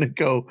are going to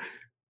go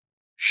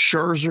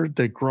Scherzer,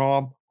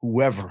 DeGrom,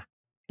 whoever.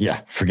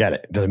 Yeah, forget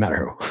it. Doesn't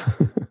matter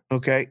who.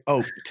 Okay.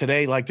 Oh,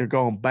 today, like they're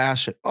going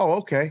Bassett. Oh,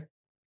 okay.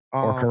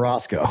 Or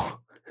Carrasco.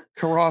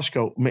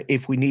 Carrasco,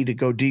 if we need to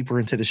go deeper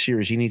into the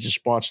series, he needs a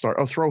spot start.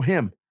 Oh, throw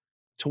him.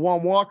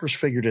 Tawan Walker's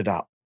figured it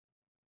out.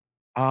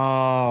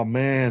 Oh,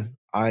 man.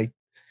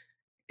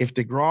 If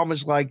DeGrom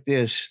is like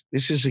this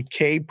is a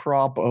K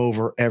prop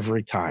over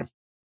every time.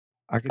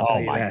 I can tell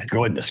you that. Oh, my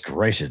goodness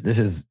gracious. This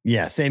is,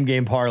 same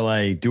game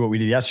parlay. Do what we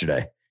did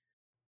yesterday.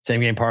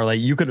 Same game parlay.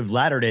 You could have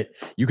laddered it.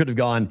 You could have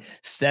gone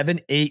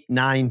 7, 8,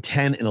 9,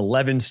 10, and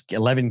 11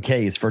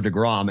 Ks for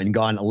DeGrom and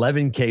gone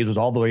 11 Ks was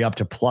all the way up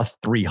to plus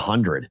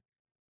 300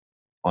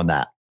 on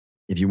that.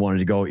 If you wanted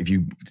to go, if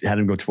you had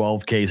him go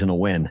 12 Ks and a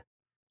win.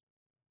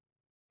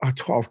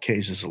 12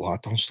 Ks is a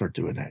lot. Don't start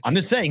doing that. I'm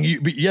just saying,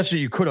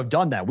 yesterday you could have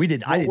done that. We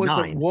did. I did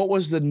 9. What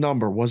was the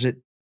number? Was it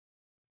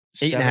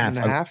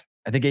 8.5?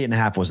 I think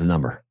 8.5 was the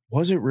number.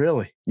 Was it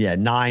really? Yeah,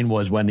 9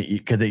 was when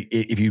because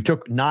if you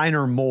took 9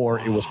 or more,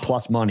 it was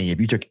plus money.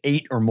 If you took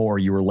 8 or more,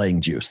 you were laying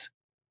juice.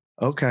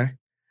 Okay.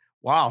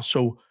 Wow.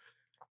 So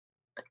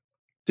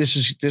this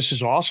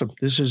is awesome.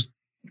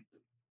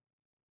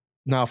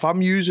 Now if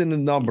I'm using a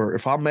number,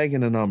 if I'm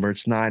making a number,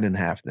 it's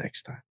 9.5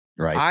 next time.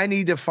 Right. I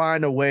need to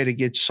find a way to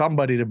get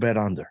somebody to bet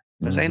under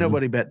because ain't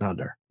nobody betting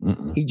under.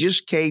 He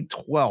just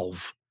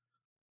K12.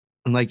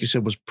 And like you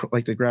said, was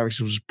like the graphics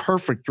was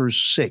perfect through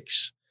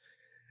 6.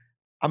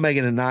 I'm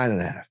making a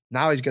 9.5.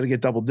 Now he's going to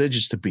get double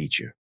digits to beat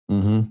you.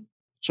 Mm-hmm.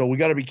 So we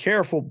got to be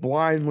careful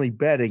blindly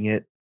betting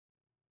it.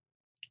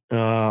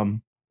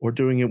 We're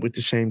doing it with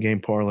the same game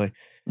parlay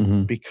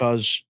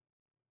because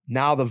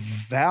now the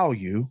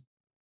value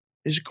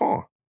is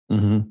gone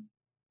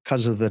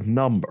because of the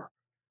number.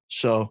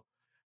 So,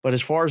 but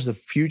as far as the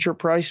future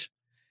price,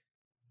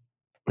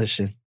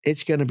 listen,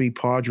 it's going to be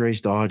Padres,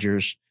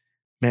 Dodgers,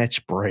 Mets,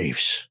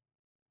 Braves,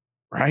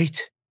 right?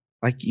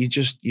 Like you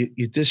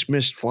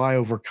dismissed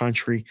flyover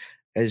country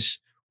as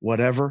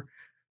whatever.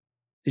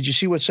 Did you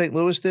see what St.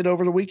 Louis did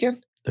over the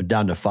weekend? They're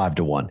down to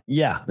 5-1.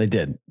 Yeah, they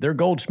did. They're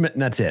Goldschmidt,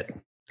 and that's it.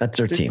 That's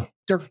their team.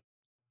 They're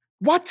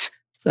what?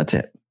 That's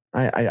it.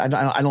 I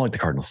don't like the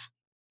Cardinals.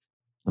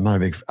 I'm not a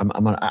big.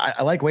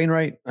 I like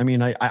Wainwright. I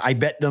mean, I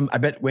bet them. I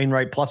bet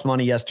Wainwright plus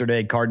money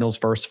yesterday. Cardinals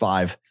first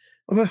 5,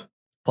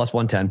 plus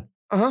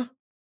 110.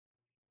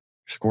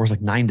 Scores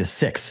like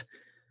 9-6.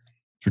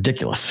 It's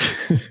ridiculous.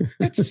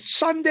 It's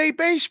Sunday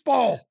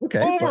baseball. Okay,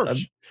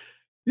 overs.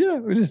 Yeah,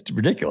 it was just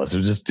ridiculous. It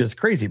was just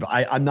crazy. But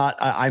I'm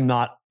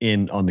not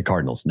in on the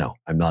Cardinals. No,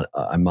 I'm not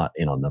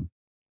in on them.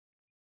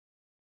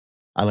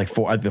 I like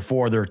the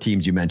 4 other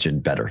teams you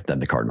mentioned better than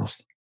the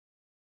Cardinals.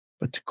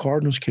 But the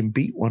Cardinals can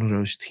beat one of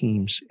those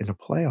teams in a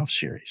playoff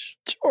series.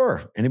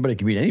 Sure, anybody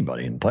can beat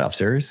anybody in the playoff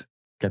series.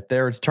 Get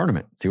there, it's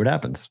tournament. See what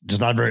happens.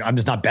 I'm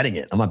just not betting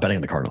it. I'm not betting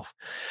on the Cardinals.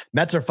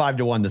 Mets are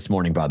 5-1 this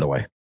morning, by the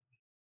way,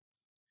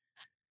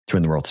 to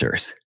win the World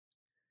Series.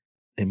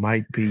 They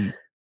might be,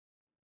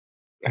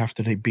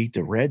 after they beat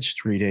the Reds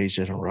 3 days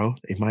in a row,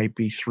 they might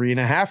be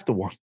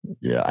 3.5-1.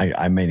 Yeah,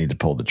 I may need to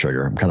pull the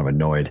trigger. I'm kind of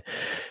annoyed.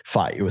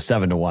 It was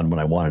 7-1 when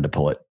I wanted to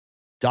pull it.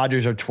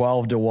 Dodgers are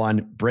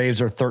 12-1. Braves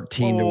are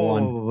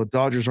 13-1. The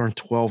Dodgers aren't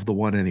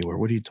 12-1 anywhere.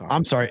 What are you talking?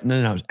 I'm sorry.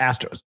 No.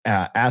 Astros.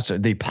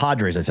 The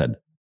Padres. I said.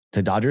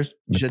 Say Dodgers.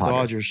 You said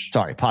Dodgers.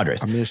 Sorry, Padres.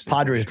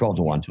 Padres are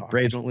 12-1.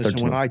 Braves don't listen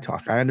 13-1. When I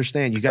talk. I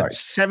understand. You got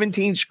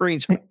 17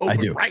 screens open I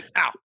do. Right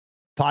now.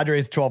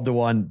 Padres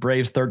 12-1.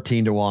 Braves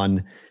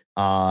 13-1.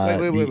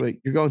 Wait.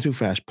 You're going too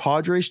fast.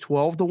 Padres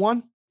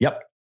 12-1.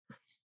 Yep.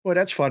 Well,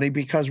 that's funny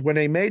because when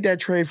they made that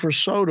trade for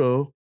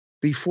Soto,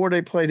 before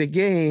they played a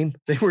game,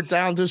 they were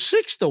down to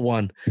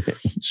 6-1.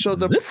 So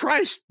the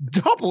price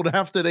doubled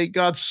after they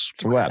got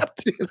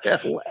swept in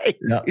LA.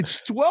 Yeah.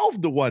 It's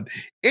 12-1.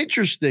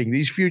 Interesting.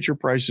 These future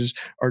prices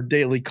are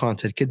daily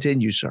content.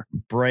 Continue, sir.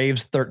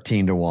 Braves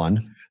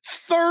 13-1.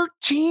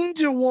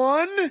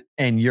 13-1?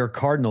 And your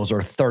Cardinals are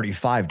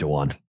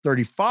 35-1.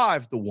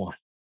 35-1.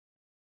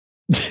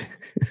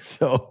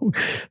 So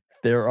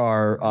there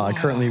are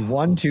currently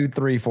 1, 2,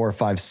 3, 4,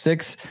 5,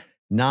 6,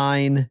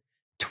 9,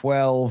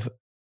 12.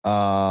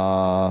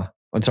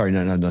 I'm sorry.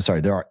 No.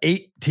 Sorry. There are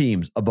 8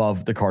 teams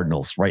above the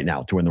Cardinals right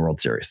now to win the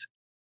World Series.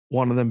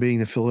 One of them being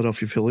the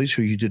Philadelphia Phillies,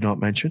 who you did not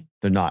mention.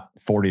 They're not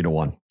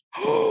 40-1.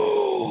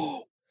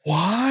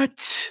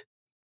 What?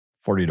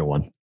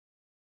 40-1.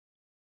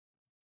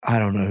 I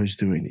don't know who's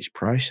doing these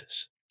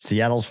prices.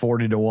 Seattle's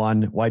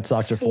 40-1. White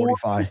Sox are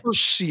 45. For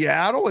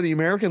Seattle in the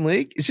American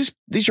League?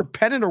 These are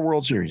pennant or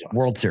World Series?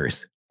 World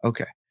Series.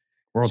 Okay.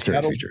 World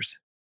Series futures.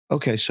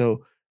 Okay,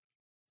 so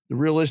the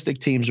realistic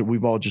teams that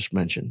we've all just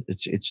mentioned,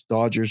 it's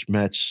Dodgers,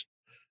 Mets.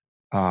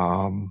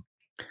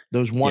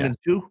 Those 1 and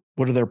 2,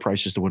 what are their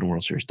prices to win a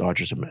World Series?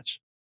 Dodgers and Mets.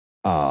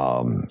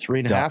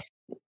 3.5.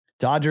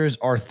 Dodgers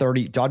are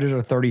 30. Dodgers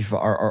are 30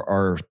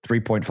 are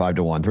 3.5-1,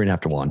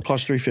 3.5-1.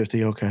 Plus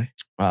 350. Okay.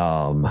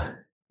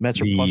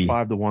 Mets are plus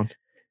 5-1.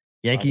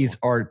 Yankees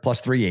are plus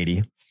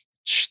 380.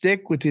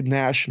 Stick with the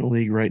National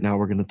League right now.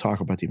 We're going to talk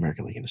about the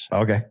American League in a second.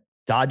 Okay.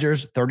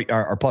 Dodgers 30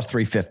 are plus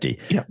 350.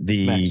 Yeah.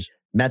 The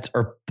Mets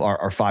are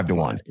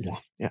 5-1.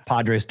 Yeah.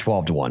 Padres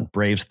 12-1.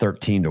 Braves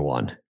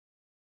 13-1.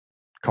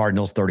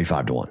 Cardinals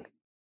 35-1.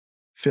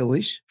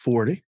 Phillies,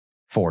 40.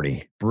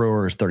 40.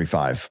 Brewers,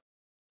 35.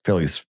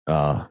 Phillies,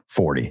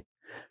 40.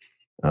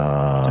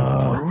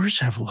 The Brewers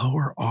have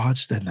lower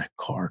odds than the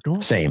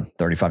Cardinals? Same,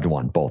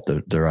 35-1. Both.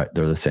 They're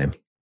the same.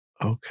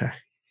 Okay.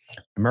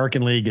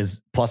 American League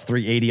is plus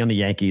 380 on the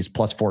Yankees,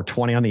 plus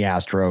 420 on the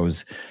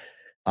Astros.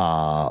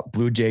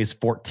 Blue Jays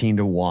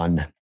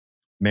 14-1.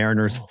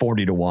 Mariners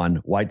 40-1.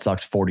 White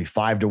Sox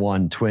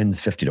 45-1.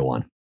 Twins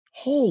 50-1.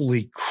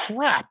 Holy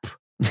crap.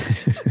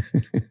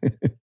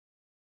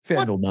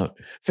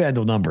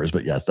 FanDuel numbers,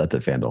 but yes, that's a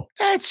FanDuel.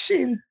 That's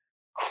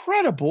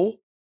incredible.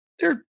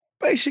 They're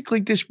basically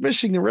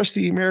dismissing the rest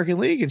of the American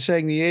League and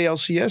saying the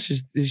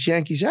ALCS is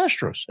Yankees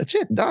Astros. That's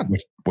it. Done.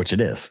 Which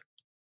it is.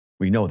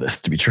 We know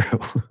this to be true.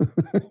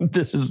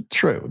 This is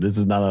true. This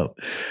is not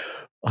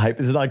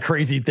a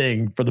crazy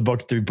thing for the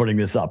books to be putting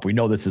this up. We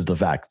know this is the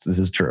facts. This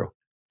is true.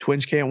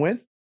 Twins can't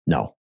win?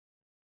 No.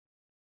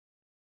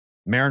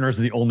 Mariners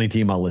are the only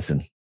team I'll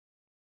listen.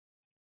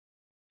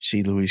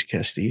 See Luis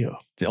Castillo.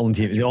 The only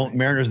team.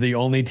 Mariners are the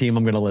only team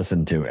I'm going to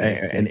listen to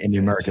in the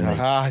American League.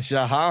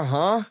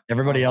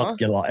 Everybody else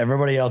get off.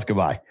 Everybody else,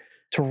 goodbye.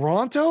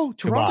 Toronto's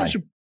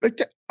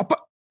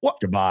what?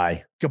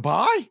 Goodbye.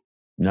 Goodbye?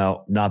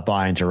 No, not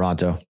buying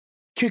Toronto.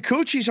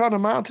 Kikuchi's on the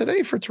mound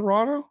today for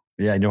Toronto.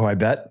 Yeah, I know who I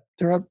bet.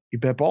 They're up. You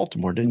bet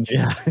Baltimore, didn't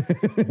you?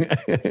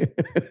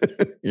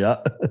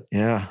 Yeah.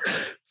 Yeah.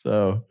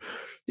 So,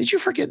 did you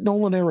forget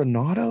Nolan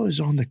Arenado is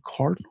on the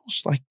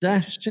Cardinals? Like,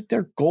 just sit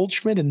there,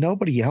 Goldschmidt and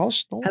nobody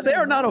else. Has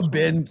Arenado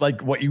been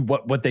like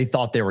what they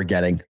thought they were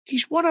getting?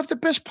 He's one of the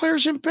best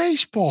players in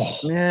baseball.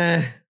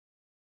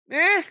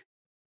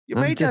 You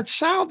made that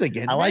sound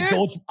again. I like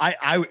Goldschmidt.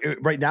 I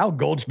right now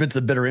Goldschmidt's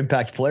a better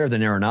impact player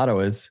than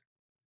Arenado is.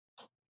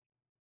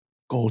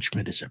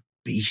 Goldschmidt is a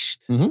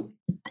beast. Mm-hmm.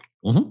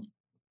 Mm-hmm.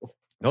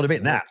 No debate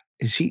in that.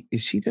 Is he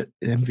the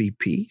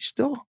MVP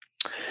still?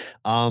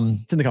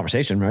 It's in the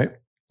conversation, right?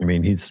 I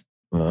mean, he's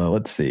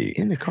let's see.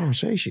 In the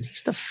conversation.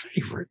 He's the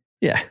favorite.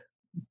 Yeah.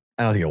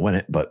 I don't think he'll win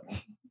it, but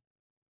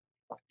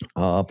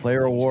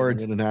player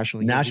awards. The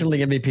National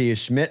League MVP is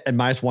Schmidt at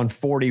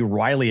 -140,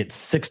 Riley at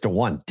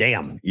 6-1.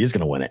 Damn, he is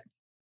going to win it.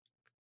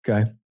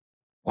 Okay.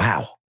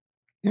 Wow.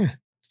 Yeah,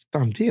 it's a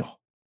dumb deal.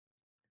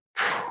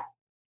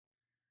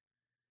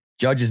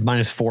 Judge is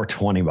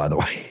 -420, by the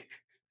way.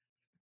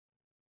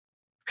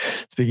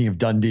 Speaking of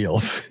done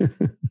deals.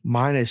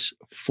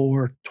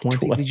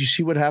 -420. Did you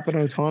see what happened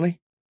to Ohtani?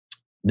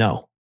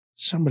 No.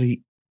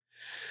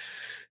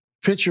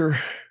 Pitcher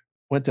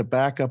went to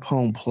back up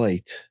home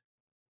plate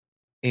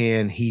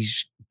and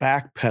he's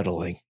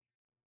backpedaling,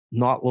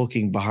 not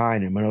looking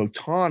behind him. And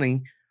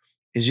Ohtani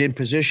is in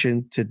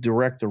position to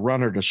direct the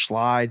runner to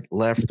slide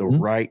left or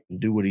right and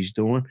do what he's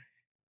doing.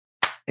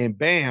 And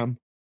bam,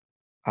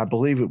 I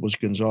believe it was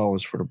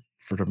Gonzalez for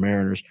the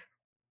Mariners,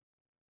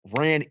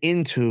 ran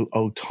into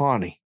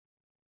Ohtani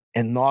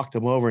and knocked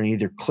him over and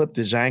either clipped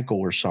his ankle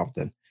or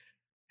something.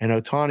 And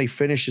Ohtani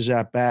finishes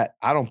at bat.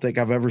 I don't think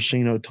I've ever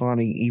seen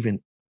Ohtani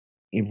even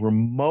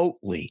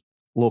remotely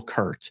look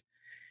hurt.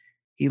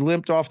 He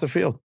limped off the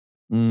field.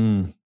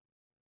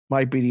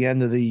 Might be the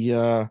end of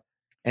the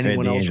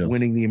anyone else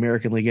winning the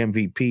American League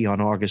MVP on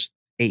August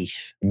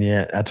 8th.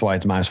 Yeah, that's why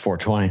it's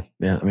 -420.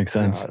 Yeah, that makes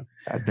sense.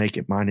 I'd make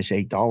it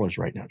 -$8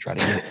 right now. Try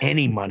to get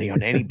any money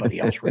on anybody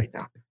else right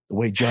now. The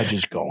way Judge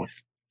is going.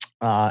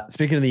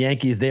 Speaking of the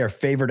Yankees, they are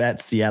favored at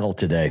Seattle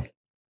today.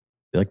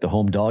 You like the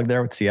home dog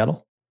there with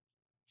Seattle?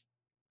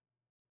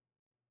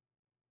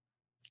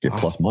 Get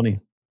plus money.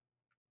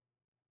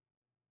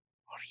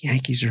 The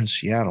Yankees are in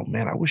Seattle.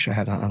 Man, I wish I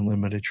had an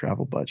unlimited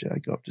travel budget.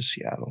 I'd go up to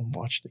Seattle and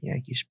watch the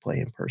Yankees play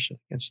in person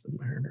against the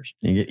Mariners.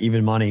 You get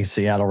even money.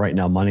 Seattle right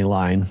now, money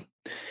line.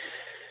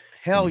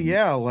 Hell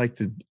yeah, I like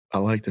the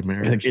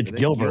Mariners. It's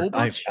Gilbert.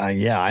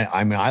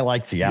 I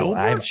like Seattle.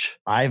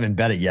 I haven't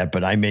bet it yet,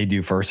 but I may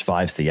do first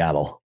 5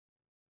 Seattle.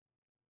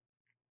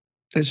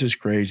 This is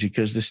crazy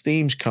because the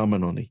steam's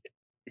coming on the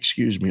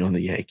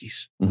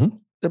Yankees. Mm-hmm.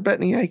 They're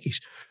betting the Yankees.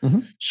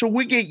 Mm-hmm. So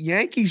we get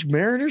Yankees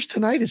Mariners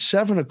tonight at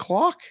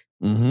 7:00.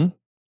 Mm-hmm.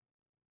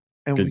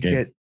 And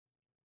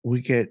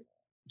we get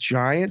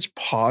Giants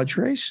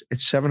Padres at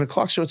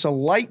 7:00. So it's a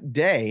light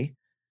day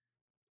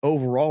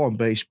overall in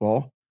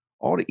baseball.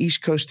 All the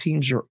East Coast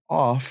teams are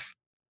off,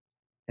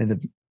 and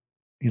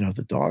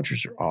the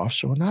Dodgers are off.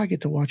 So now I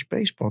get to watch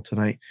baseball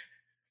tonight.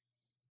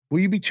 Will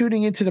you be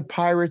tuning into the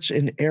Pirates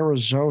in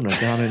Arizona,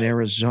 down in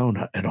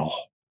Arizona at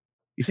all?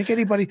 You think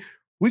anybody?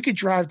 We could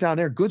drive down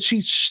there. Good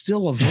seats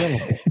still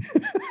available.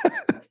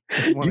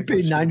 You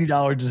paid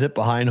 $90 to sit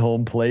behind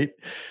home plate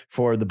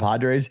for the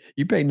Padres.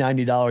 You pay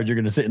 $90, you're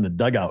going to sit in the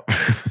dugout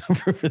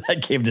for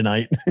that game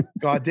tonight.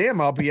 God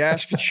damn, I'll be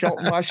asking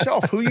Shelton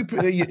myself.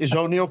 Is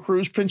O'Neill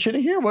Cruz pinching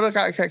it here? What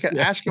I can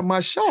ask him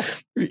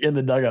myself. In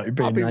the dugout, you're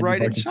paying I'll be $90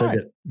 right inside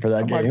for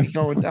that game. I might be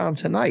going down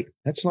tonight.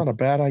 That's not a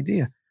bad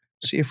idea.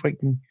 See if I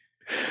can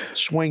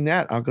swing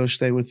that. I'll go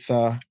stay with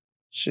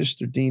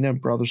Sister Dina,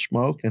 Brother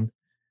Smoke, and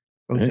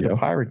Go to the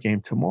Pirate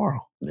game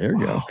tomorrow. There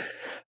you go.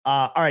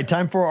 All right,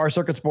 time for our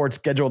Circuit Sports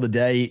schedule of the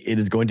day. It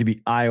is going to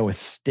be Iowa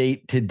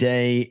State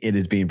today. It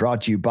is being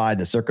brought to you by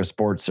the Circuit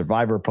Sports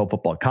Survivor Pro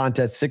Football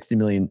Contest, $6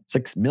 million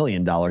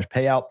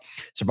payout.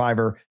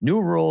 Survivor,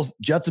 new rules,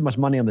 just as much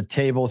money on the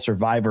table.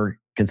 Survivor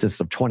consists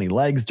of 20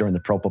 legs during the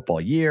pro football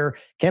year.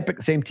 Can't pick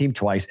the same team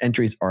twice.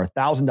 Entries are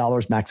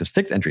 $1,000, max of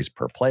 6 entries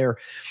per player.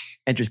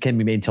 Entries can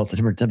be made until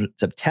September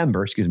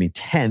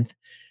 10th.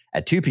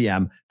 At 2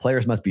 p.m.,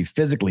 players must be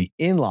physically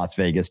in Las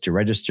Vegas to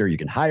register. You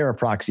can hire a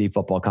proxy.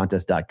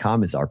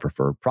 Footballcontest.com is our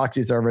preferred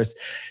proxy service.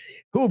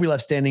 Who will be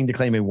left standing to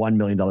claim a $1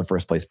 million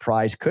first place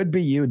prize? Could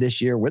be you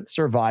this year with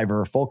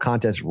Survivor. Full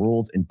contest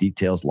rules and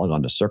details. Log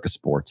on to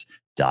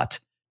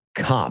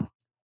circusports.com.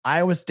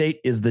 Iowa State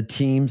is the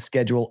team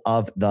schedule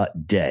of the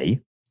day.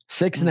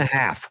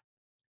 6.5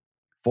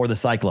 for the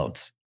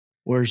Cyclones.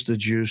 Where's the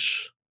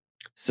juice?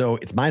 So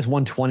it's minus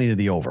 120 to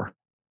the over.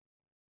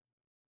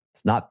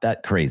 It's not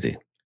that crazy.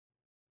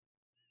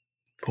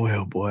 Boy,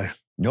 oh boy.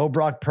 No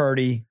Brock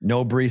Purdy,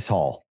 no Breece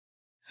Hall.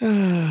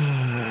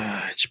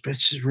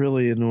 It's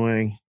really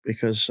annoying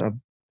because I've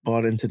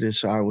bought into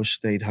this Iowa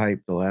State hype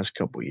the last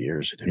couple of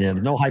years. Yeah,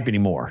 there's no hype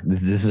anymore.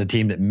 This is a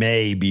team that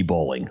might be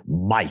bowling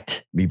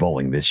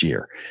this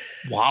year.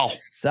 Wow.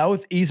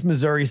 Southeast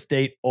Missouri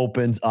State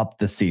opens up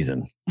the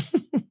season.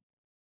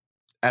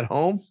 At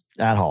home?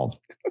 At home.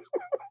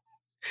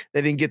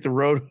 They didn't get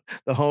the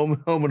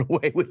home and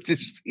away with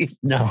this team.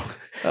 No.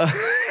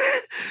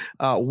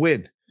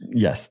 Win.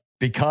 Yes,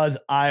 because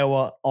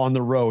Iowa on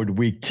the road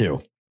week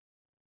 2.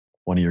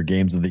 One of your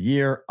games of the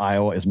year.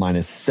 Iowa is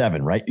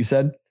 -7, right? You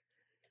said?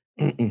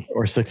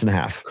 Or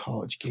 6.5.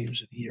 College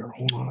games of the year.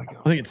 Hold on.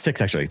 I think it's 6,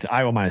 actually. It's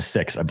Iowa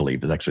 -6, I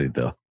believe, is actually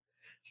the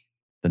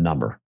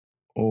number.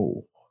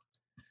 Oh.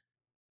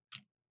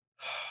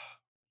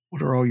 What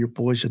do all your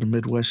boys in the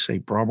Midwest say?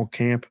 Bromwell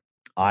Camp?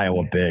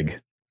 Iowa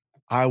big.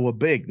 Iowa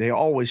big. They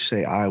always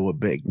say Iowa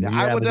big. Yeah,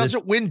 Iowa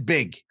doesn't win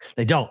big.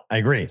 They don't. I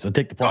agree. So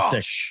take the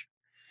 +6.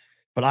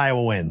 But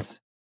Iowa wins.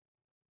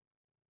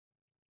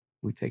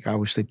 We take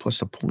Iowa State plus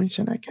the points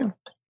in that game?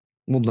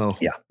 Well, no.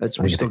 Yeah.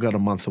 We still got a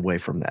month away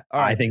from that.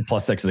 All right. I think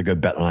 +6 is a good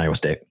bet on Iowa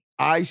State.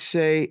 I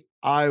say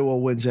Iowa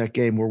wins that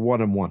game. We're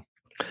 1-1.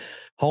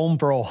 Home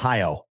for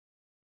Ohio.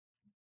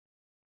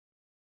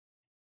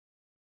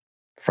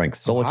 Frank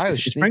Solich.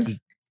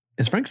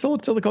 Is Frank Solich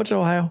still the coach at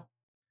Ohio?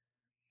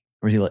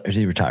 Or is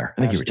he retired?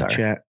 I think he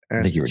retired.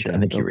 I think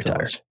he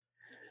retired.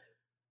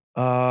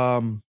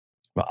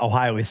 Well,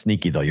 Ohio is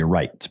sneaky, though. You're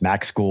right. It's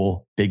MAC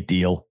school, big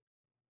deal,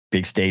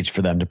 big stage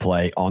for them to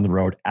play on the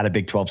road at a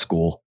Big 12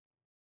 school.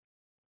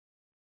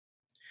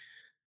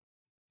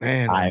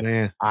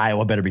 Man,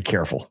 Iowa better be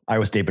careful.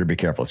 Iowa State better be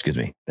careful. Excuse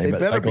me. They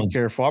better be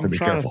careful. I'm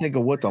trying to think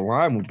of what the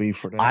line would be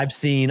for that. I've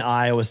seen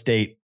Iowa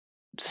State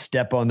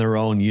step on their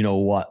own, you know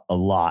what, a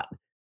lot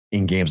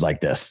in games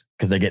like this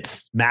because they get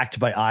smacked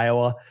by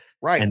Iowa.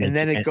 Right. And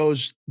then it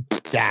goes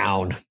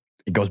down.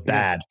 It goes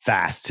bad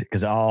fast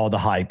because all the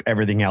hype,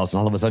 everything else. And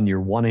all of a sudden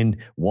you're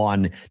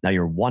 1-1. Now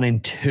you're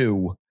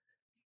 1-2.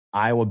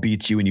 Iowa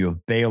beats you and you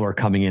have Baylor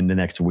coming in the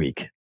next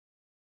week.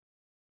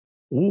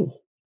 Ooh.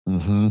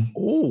 Mm-hmm.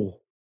 Ooh.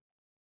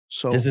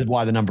 So this is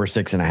why the number is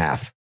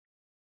 6.5.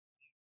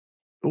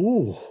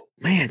 Ooh,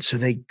 man. So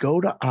they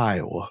go to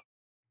Iowa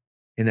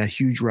in a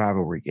huge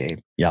rivalry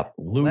game. Yep.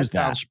 Lose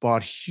that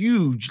spot.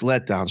 Huge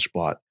letdown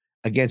spot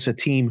against a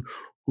team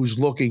who's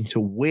looking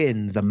to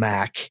win the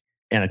MAC.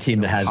 And a team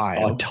that has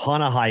a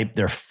ton of hype.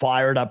 They're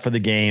fired up for the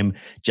game.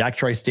 Jack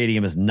Trice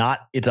Stadium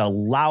it's a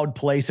loud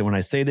place. And when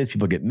I say this,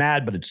 people get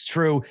mad, but it's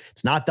true.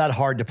 It's not that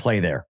hard to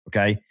play there.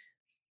 Okay.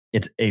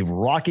 It's a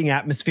rocking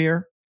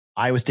atmosphere.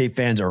 Iowa State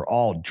fans are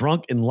all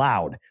drunk and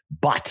loud,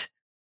 but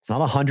it's not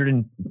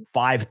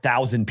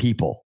 105,000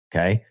 people.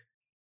 Okay.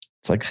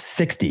 It's like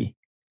 60.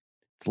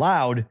 It's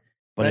loud,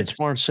 but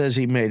BetSmart says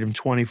he made him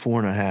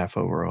 24.5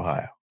 over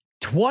Ohio.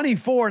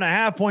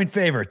 24.5 point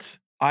favorites.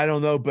 I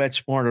don't know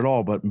BetSmart at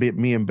all, but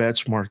me and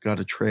BetSmart got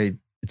to trade.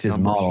 It's his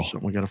model.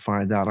 We got to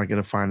find out. I got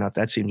to find out.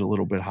 That seems a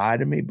little bit high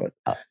to me, but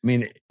I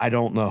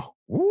don't know.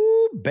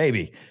 Woo,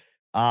 baby.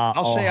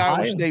 I'll say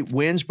Iowa State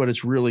wins, but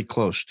it's really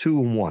close.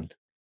 2-1.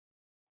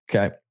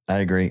 Okay, I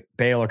agree.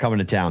 Baylor coming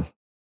to town.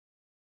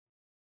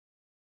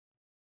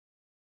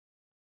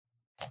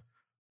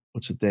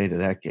 What's the date of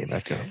that game?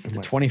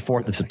 The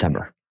 24th of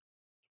September.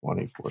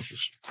 24th of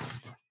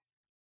September.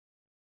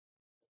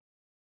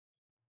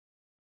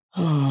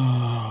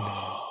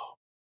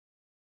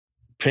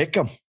 Pick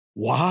 'em.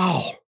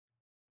 Wow.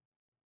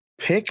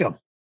 Pick 'em.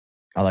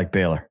 I like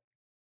Baylor.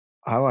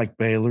 I like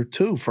Baylor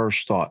too,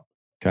 first thought.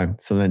 Okay.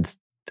 So then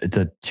it's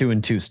a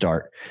 2-2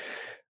 start.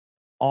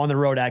 On the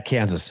road at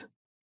Kansas.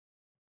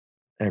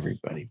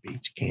 Everybody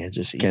beats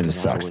Kansas.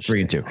 Kansas sucks.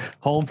 3-2.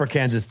 Home for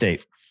Kansas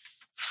State.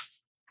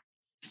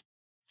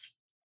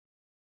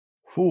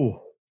 Whew.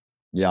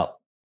 Yep.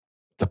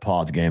 It's a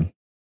pause game.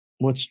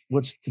 What's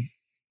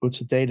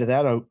the date of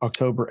that?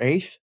 October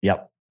 8th?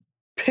 Yep.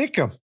 Pick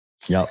 'em.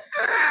 Yep.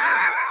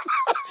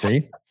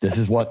 See? This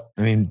is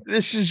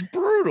this is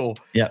brutal.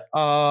 Yep.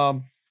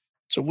 So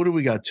what do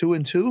we got?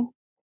 2-2?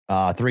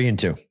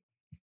 3-2.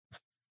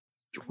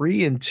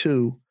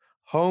 3-2,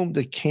 home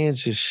to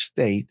Kansas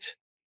State.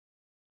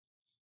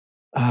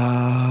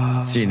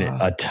 Seen it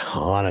a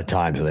ton of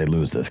times where they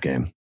lose this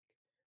game.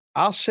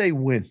 I'll say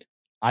win.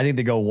 I think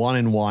they go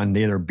 1-1.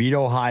 They either beat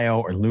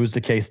Ohio or lose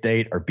to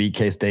K-State, or beat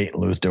K-State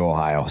and lose to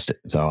Ohio State.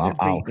 So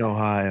I'll beat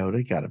Ohio.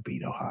 They got to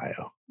beat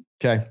Ohio.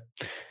 Okay.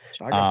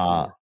 So I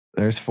got 4.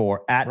 There's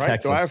 4 at right?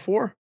 Texas. Do I have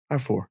 4? I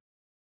have 4.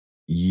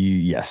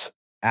 Yes.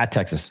 At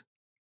Texas.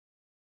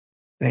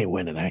 They ain't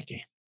winning that game.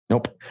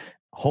 Nope.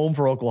 Home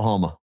for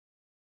Oklahoma.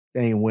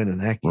 They ain't winning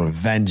that game.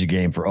 Revenge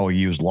game for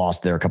OU's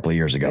lost there a couple of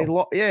years ago.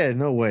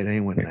 No way. They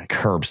ain't winning that game.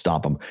 Curb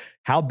stomp them.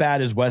 How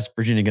bad is West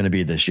Virginia going to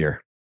be this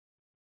year?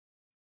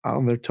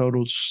 Their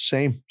total's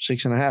same,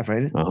 6.5,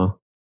 ain't it? Uh-huh.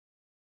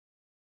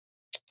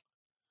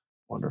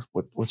 Wonder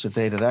what's the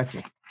date of that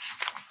game?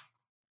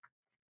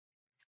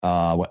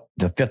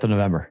 The 5th of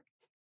November.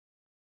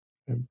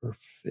 November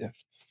 5th.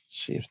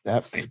 See if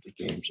that made the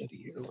games of the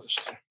year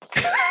list.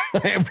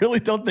 I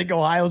really don't think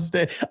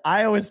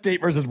Iowa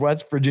State versus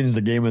West Virginia is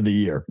a game of the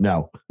year.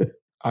 No.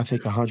 I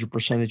think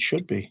 100% it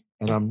should be.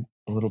 And I'm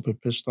a little bit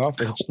pissed off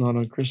that it's not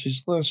on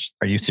Chrissy's list.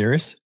 Are you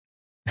serious?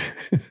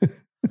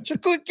 It's a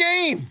good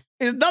game.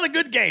 It's not a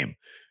good game.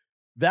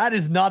 That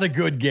is not a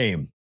good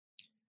game.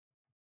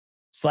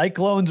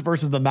 Cyclones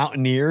versus the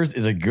Mountaineers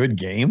is a good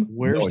game.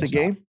 Where's the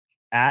game?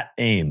 At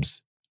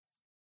Ames.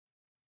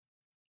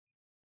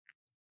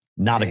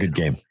 Not a good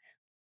game.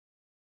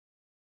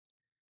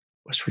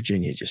 West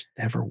Virginia just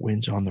never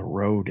wins on the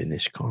road in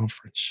this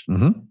conference.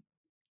 Mm-hmm.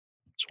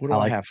 So what do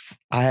I have?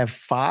 I have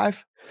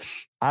 5.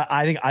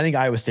 I think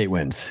Iowa State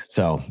wins.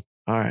 So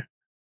all right.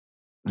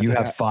 You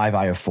have 5.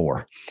 I have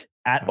 4.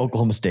 At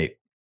Oklahoma State.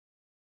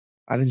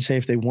 I didn't say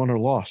if they won or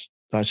lost.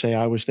 Did I say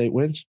Iowa State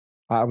wins?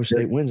 Iowa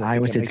State wins.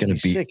 Iowa State's going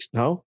to beat 6.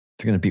 No,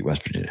 they're going to beat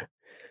West Virginia.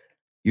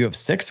 You have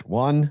 6.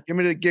 1. Give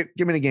me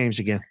the games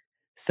again.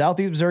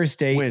 Southeast Missouri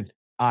State. Win.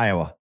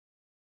 Iowa.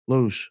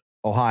 Lose.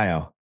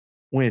 Ohio.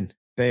 Win.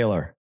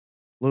 Baylor.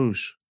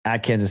 Lose.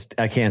 At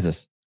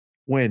Kansas.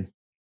 Win.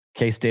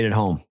 K-State at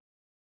home.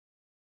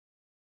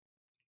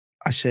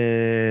 I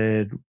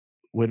said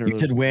win or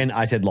lose. You said win.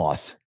 I said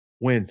loss.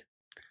 Win.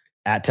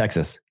 At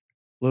Texas.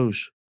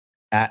 Lose.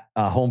 At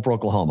home for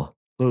Oklahoma.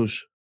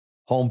 Lose.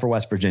 Home for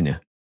West Virginia.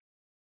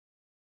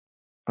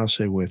 I'll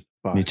say win.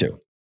 5. Me too.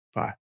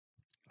 5.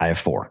 I have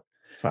 4.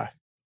 5.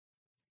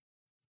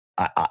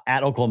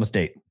 At Oklahoma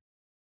State.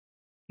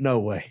 No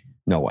way.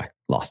 No way.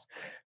 Lost.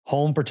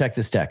 Home for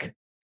Texas Tech.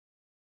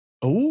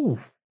 Oh.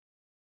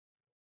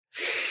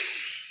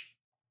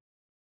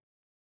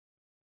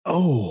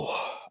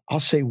 I'll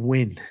say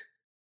win.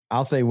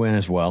 I'll say win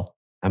as well.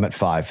 I'm at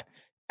 5.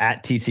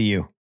 At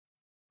TCU.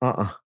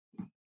 I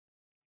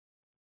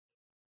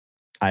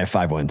have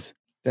 5 wins.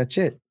 That's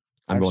it.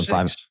 I'm going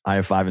 5. I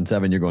have 5 and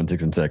 7. You're going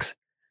 6 and 6.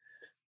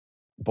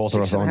 Both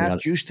of us on the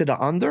juice to the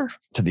under?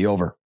 To the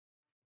over.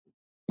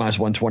 Minus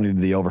 120 to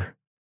the over.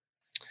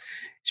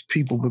 These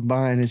people been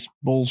buying this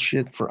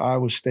bullshit for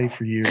Iowa State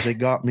for years. They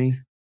got me.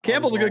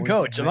 Campbell's a good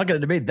coach. I'm not going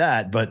to debate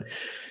that, but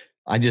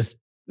this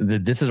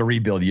is a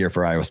rebuild year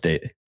for Iowa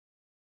State.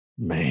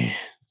 Man.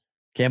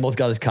 Campbell's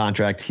got his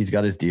contract. He's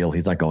got his deal.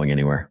 He's not going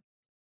anywhere.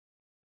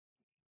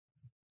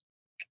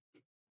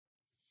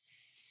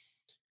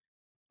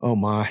 Oh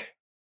my.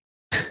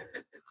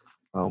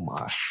 Oh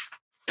my.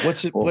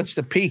 What's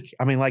the peak?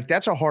 I mean, like,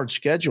 that's a hard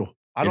schedule.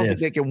 I don't think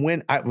they can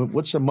win.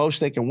 What's the most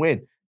they can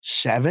win?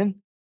 7,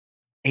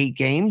 8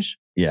 games?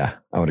 Yeah,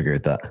 I would agree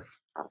with that.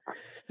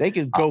 They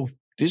could go.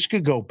 This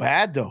could go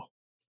bad though.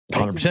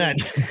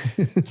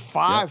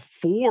 100%.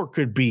 4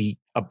 could be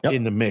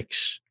in the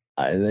mix.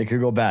 They could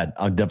go bad.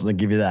 I'll definitely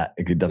give you that.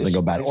 It could definitely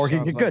go bad, or it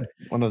could get good.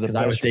 One of the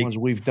best ones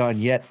we've done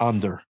yet.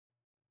 Under.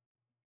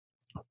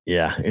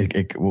 Yeah,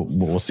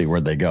 we'll see where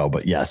they go,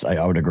 but yes,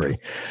 I would agree.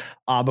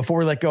 Before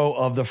we let go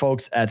of the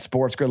folks at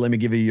SportsGrid, let me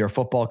give you your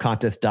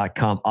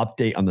footballcontest.com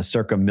update on the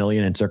Circa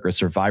Million and Circa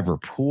Survivor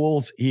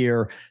pools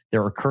here.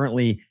 There are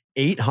currently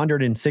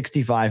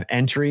 865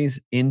 entries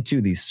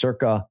into the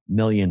Circa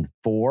Million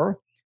 4.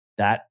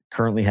 That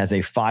currently has a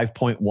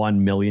 $5.1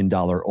 million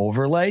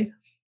overlay.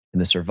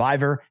 And the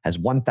Survivor has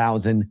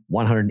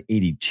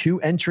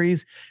 1,182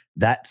 entries.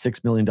 That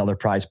 $6 million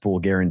prize pool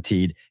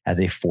guaranteed has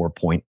a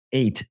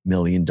 $4.8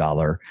 million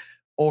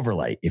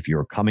overlay. If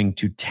you're coming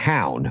to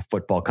town,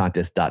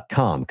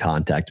 footballcontest.com,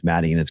 contact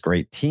Maddie and his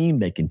great team.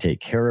 They can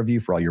take care of you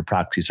for all your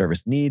proxy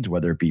service needs,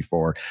 whether it be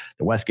for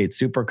the Westgate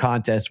Super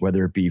Contest,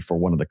 whether it be for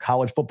one of the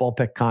college football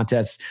pick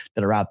contests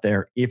that are out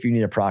there. If you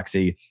need a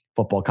proxy,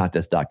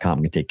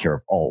 footballcontest.com can take care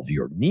of all of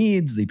your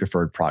needs. The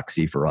preferred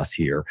proxy for us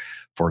here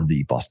for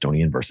the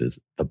Bostonian versus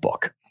the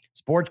book.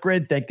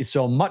 SportsGrid, thank you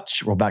so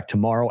much. We're back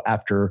tomorrow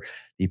after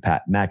the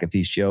Pat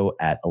McAfee show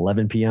at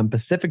 11 p.m.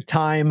 Pacific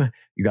time.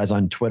 You guys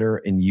on Twitter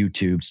and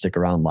YouTube, stick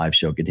around. Live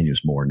show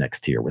continues more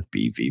next here with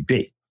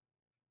BVB.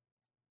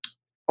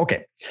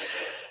 Okay.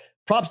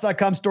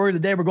 Props.com story of the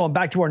day. We're going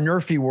back to our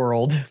Nerfy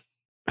world.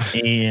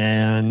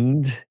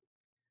 And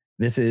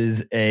this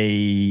is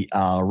a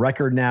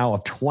record now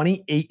of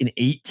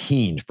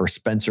 28-18 for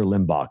Spencer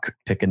Limbach,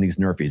 picking these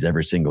Nerfies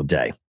every single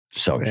day.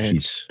 So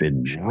he's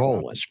been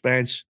rolling.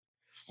 Spence.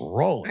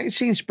 Rolling. I ain't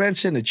seen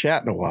Spence in the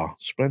chat in a while.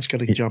 Spence got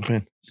to jump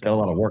in. He's got a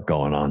lot of work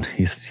going on.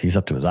 He's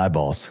up to his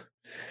eyeballs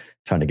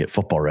trying to get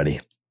football ready.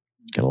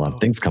 Got a lot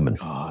of things coming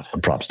on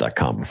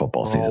props.com for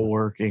football season. All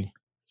working.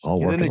 All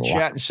Get working in the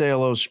chat and say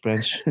hello,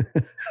 Spence.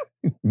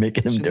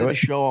 Making him do the it.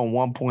 show on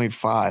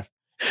 1.5.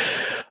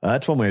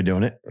 That's one way of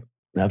doing it.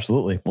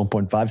 Absolutely.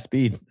 1.5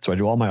 speed. That's why I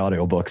do all my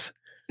audiobooks.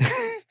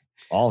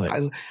 All of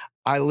it.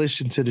 I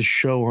listened to the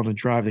show on the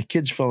drive. The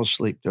kids fell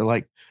asleep. They're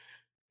like,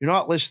 you're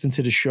not listening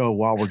to the show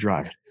while we're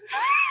driving.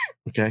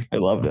 Okay. I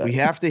love that. We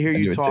have to hear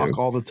you talk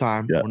all the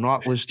time. Yeah. We're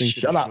not listening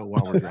to the show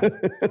while we're driving.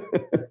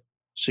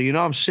 So,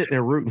 I'm sitting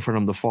there rooting for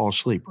them to fall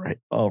asleep, right?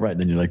 Oh, right.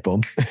 Then you're like,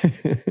 boom.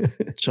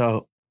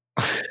 So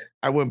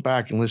I went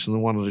back and listened to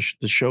one of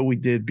the show we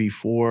did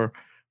before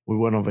we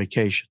went on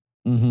vacation.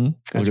 Mm-hmm.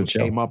 That's what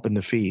came up in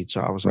the feed.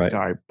 So I was like, all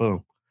right,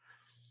 boom.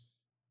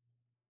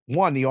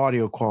 One, the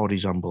audio quality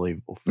is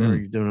unbelievable.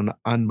 You're doing an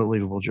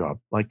unbelievable job.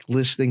 Like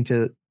listening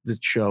to the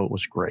show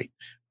was great.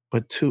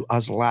 But two, I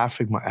was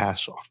laughing my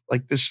ass off.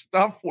 Like the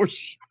stuff we're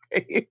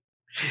saying.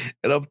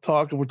 And we're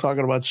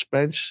talking about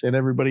Spence and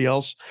everybody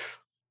else.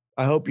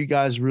 I hope you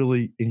guys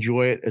really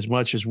enjoy it as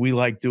much as we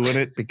like doing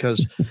it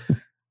because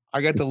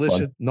I got to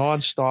listen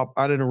nonstop,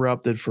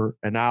 uninterrupted for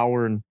an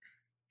hour and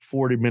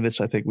 40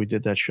 minutes. I think we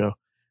did that show.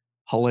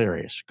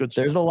 Hilarious. Good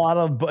stuff. There's a lot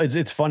of,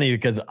 it's funny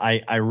because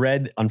I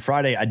read on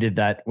Friday, I did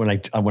that when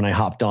I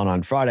hopped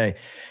on Friday.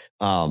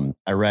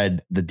 I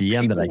read the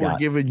DM that I got.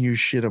 Giving you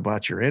shit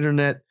about your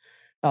internet.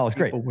 Oh, it's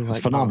great. It's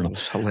phenomenal. It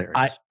was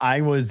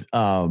hilarious.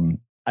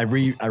 I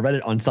read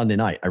it on Sunday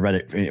night. I read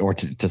it or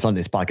to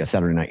Sunday's podcast,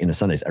 Saturday night into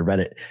Sundays. I read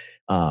it.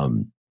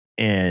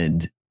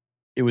 And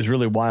it was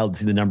really wild to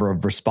see the number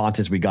of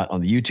responses we got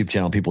on the YouTube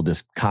channel. People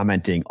just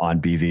commenting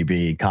on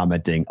BVB,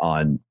 commenting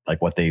on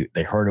like what they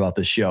heard about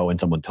the show and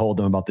someone told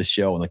them about the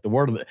show. And like the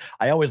word of it.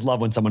 I always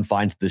love when someone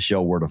finds the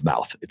show word of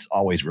mouth. It's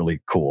always really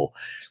cool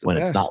when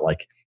it's not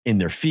like in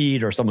their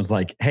feed or someone's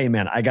like, hey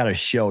man, I got a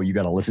show you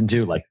got to listen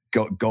to. Like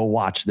go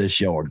watch this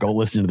show or go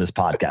listen to this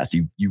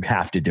podcast. You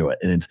have to do it.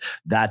 And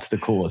that's the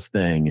coolest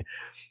thing.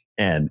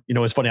 And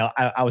it's funny.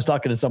 I was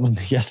talking to someone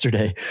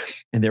yesterday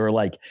and they were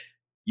like,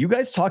 you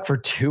guys talk for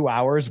 2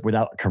 hours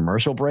without a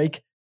commercial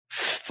break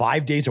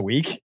 5 days a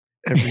week?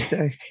 Every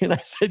day. And I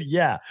said,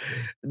 yeah.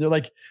 And they're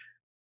like,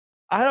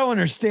 I don't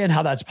understand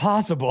how that's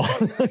possible.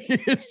 I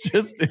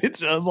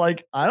was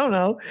like, I don't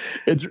know.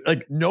 It's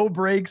like no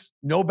breaks,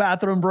 no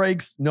bathroom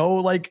breaks, no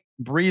like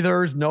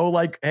breathers, no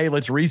like, hey,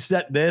 let's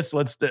reset this. I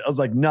was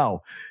like,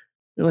 no.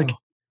 They're like,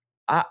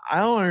 I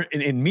don't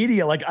in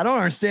media, like, I don't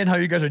understand how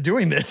you guys are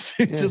doing this.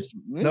 It's just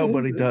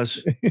nobody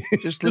does.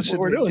 Just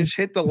listen, just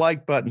hit the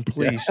like button,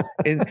 please.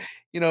 Yeah. And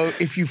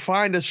if you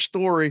find a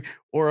story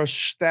or a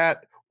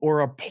stat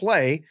or a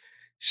play,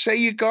 say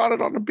you got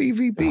it on the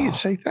BVB and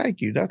say thank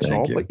you. That's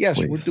all. But yes,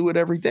 please. We'll do it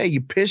every day.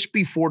 You piss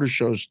before the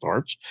show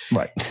starts.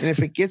 Right. And if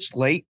it gets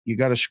late, you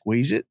got to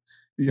squeeze it.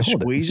 You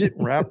squeeze it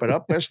and wrap it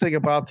up. Best thing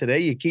about today,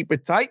 you keep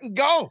it tight and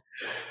go.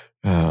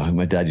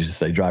 My dad used to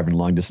say driving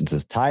long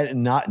distances, tie it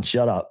in knot and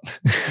shut up.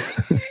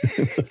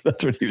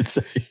 That's what he would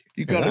say.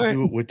 You got to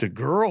do it with the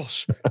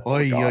girls.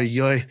 Oy.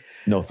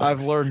 No, thanks.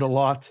 I've learned a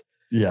lot.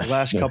 Yes. The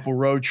last couple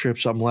road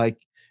trips, I'm like,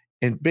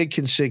 and Big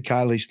can sig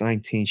Kylie's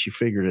 19. She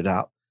figured it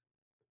out.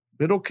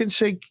 Middle can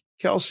sig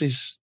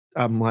Kelsey's.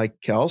 I'm like,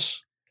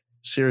 Kels,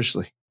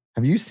 seriously.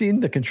 Have you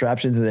seen the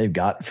contraptions that they've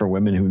got for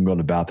women who can go to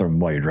the bathroom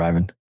while you're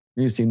driving?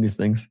 Have you seen these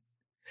things?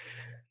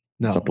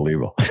 No. It's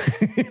unbelievable.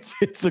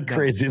 it's the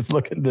craziest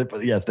looking.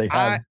 But yes, they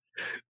have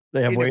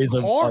ways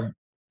of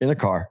in a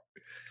car.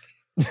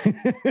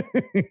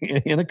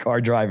 In a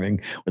car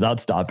driving without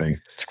stopping.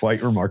 It's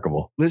quite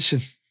remarkable.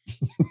 Listen,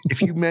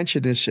 if you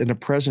mention this in the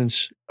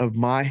presence of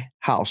my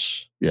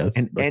house, yes,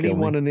 and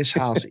anyone in this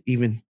house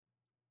even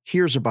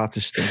hears about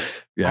this thing,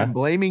 I'm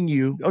blaming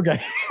you.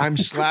 Okay. I'm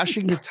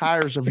slashing the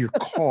tires of your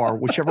car,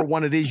 whichever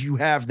one it is you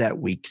have that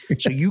week,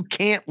 so you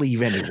can't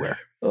leave anywhere.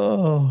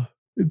 Oh,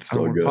 it's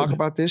so good. Talk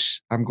about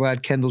this. I'm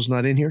glad Kendall's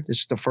not in here. This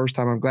is the first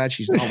time I'm glad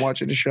she's not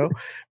watching the show,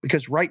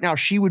 because right now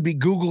she would be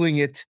Googling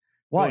it.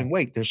 Why? Going,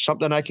 wait, there's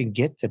something I can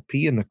get to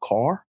pee in the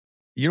car?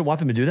 You don't want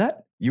them to do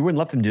that? You wouldn't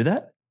let them do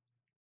that?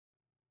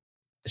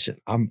 Listen,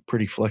 I'm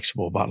pretty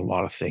flexible about a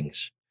lot of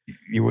things.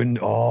 You wouldn't?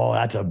 Oh,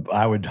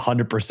 I would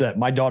 100%.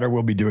 My daughter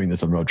will be doing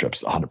this on road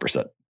trips,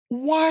 100%.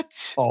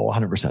 What? Oh,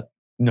 100%.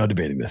 No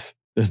debating this.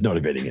 There's no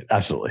debating it.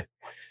 Absolutely.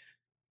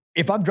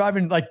 If I'm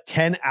driving like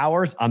 10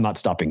 hours, I'm not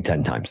stopping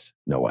 10 times.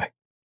 No way.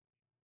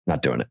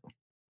 Not doing it.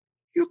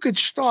 You could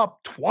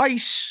stop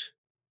twice.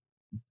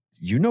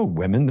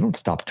 Women, they don't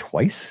stop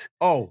twice.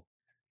 Oh,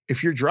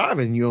 if you're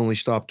driving, you only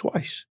stop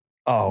twice.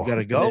 Oh, you got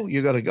to go.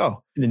 You got to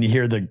go. And then you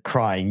hear the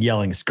crying,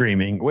 yelling,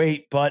 screaming.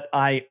 Wait, but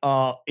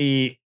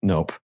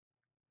nope.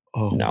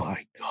 Oh, no.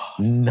 My God.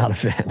 Not a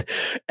fan.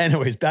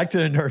 Anyways, back to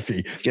the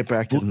Nerfy. Get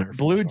back to the Nerfy.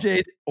 Blue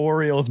Jays,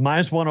 Orioles,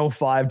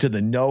 -105 to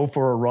the no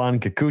for a run.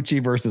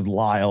 Kikuchi versus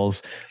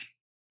Lyles.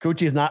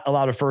 Kikuchi is not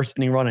allowed a first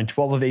inning run in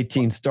 12 of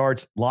 18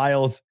 starts.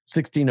 Lyles,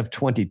 16 of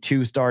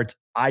 22 starts.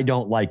 I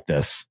don't like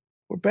this.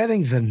 We're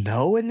betting the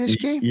no in this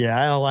game? Yeah,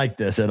 I don't like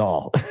this at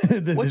all.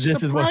 What's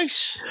the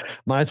price?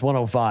 Minus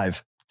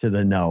 105 to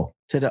the no.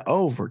 To the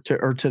over, to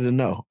the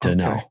no. To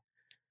no.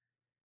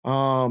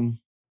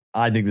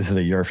 I think this is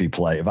a Yurfie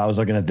play. If I was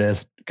looking at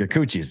this,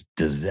 Kikuchi's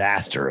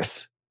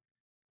disastrous.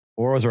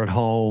 Orioles are at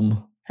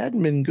home.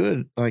 Hadn't been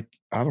good. Like,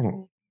 I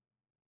don't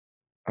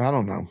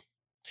know.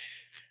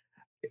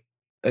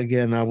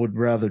 Again, I would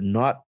rather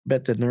not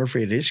bet the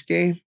Nerfie of this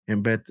game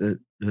and bet the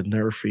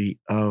Nerfie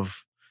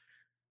of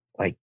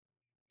like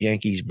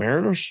Yankees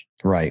Mariners.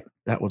 Right.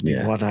 That would be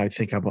one. I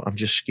think I'm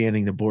just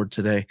scanning the board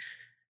today.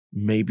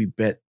 Maybe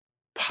bet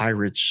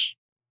Pirates.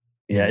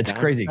 Yeah, it's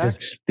crazy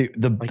because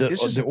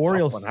the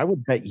Orioles. I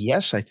would bet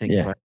yes. I think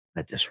if I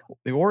bet this one.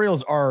 The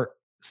Orioles are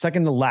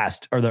second to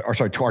last, are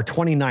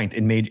 29th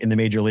in the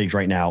major leagues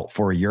right now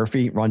for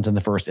Yurfie runs in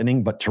the first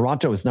inning, but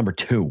Toronto is number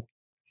 2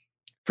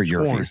 for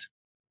Yurfies.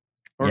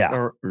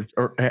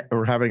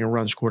 Or having a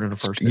run scored in the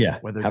first inning,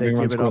 whether they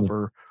give it up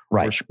or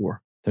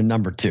score. They're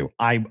number 2.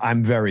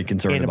 I'm very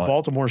concerned about. And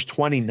Baltimore's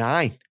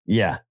 29.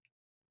 Yeah.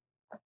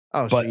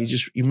 Oh, so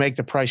you make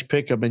the price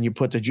pick 'em and you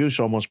put the juice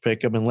almost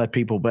pick 'em and let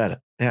people bet it.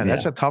 Yeah,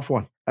 that's a tough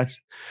one.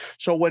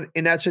 So when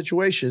in that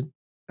situation,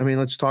 I mean,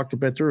 let's talk to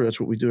bet through.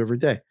 That's what we do every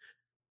day.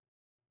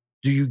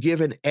 Do you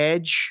give an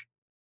edge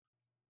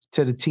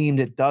to the team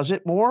that does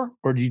it more,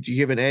 or do you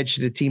give an edge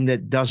to the team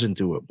that doesn't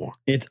do it more?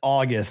 It's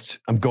August.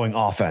 I'm going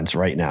offense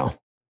right now.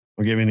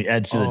 I'm giving the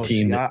edge to the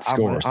team that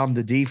scores. I'm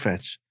the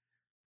defense.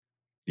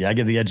 Yeah, I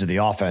give the edge to the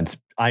offense.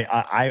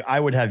 I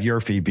would have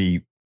Yurfie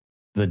be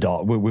the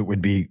dog.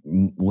 Would be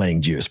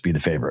laying juice, be the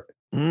favorite.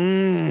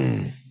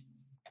 On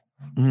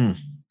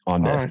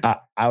this, right.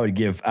 I would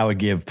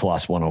give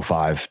plus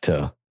 105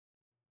 to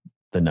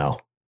the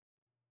no.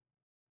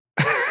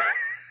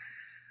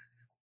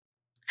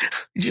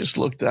 Just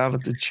looked down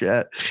at the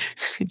chat.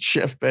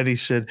 Chef Betty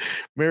said,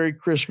 "Merry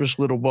Christmas,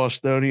 little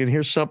Bostonian.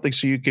 Here's something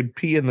so you can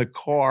pee in the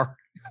car."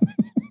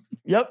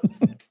 Yep.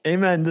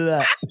 Amen to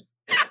that.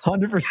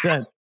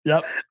 100%.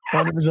 Yep.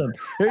 100%.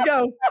 Here you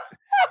go.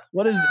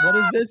 What is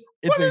this?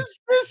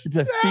 It's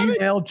a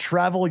female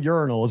travel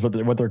urinal is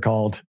what they're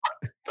called.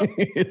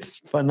 It's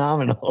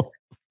phenomenal.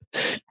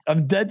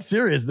 I'm dead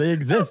serious. They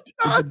exist.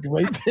 It's a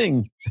great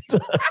thing.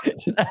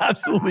 It's an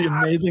absolutely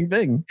amazing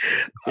thing.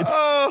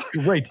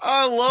 It's great.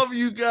 I love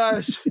you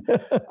guys.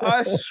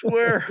 I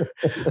swear.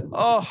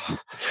 Oh,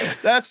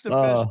 that's the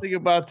best thing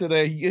about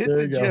today. You hit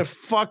the Jeff.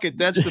 Fuck it.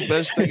 That's the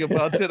best thing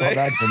about today.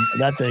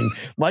 That thing.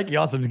 Mikey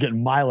Awesome's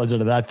getting mileage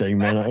out of that thing,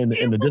 man.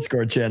 In the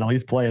Discord channel,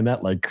 he's playing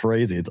that like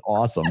crazy. It's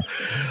awesome.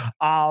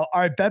 All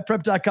right,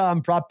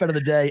 betprep.com prop bet of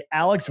the day.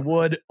 Alex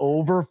Wood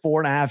over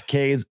 4.5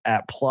 Ks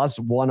at plus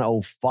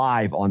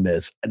 105 on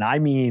this. And I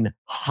mean,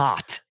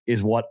 hot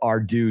is what our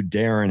dude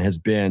Darren has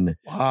been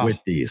with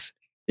these.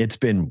 It's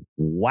been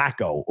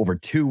wacko over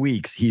 2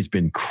 weeks. He's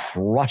been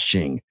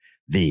crushing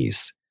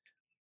these.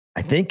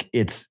 I think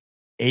it's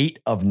 8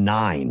 of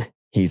 9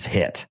 he's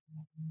hit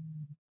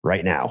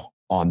right now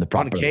on the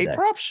prop. On the K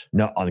props?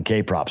 No, on the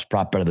K props.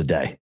 Prop bet of the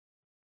day.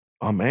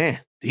 Oh man,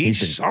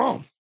 he's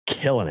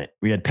killing it.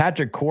 We had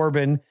Patrick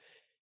Corbin.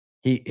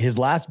 His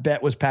last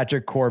bet was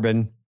Patrick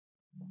Corbin.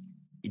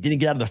 He didn't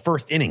get out of the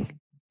first inning.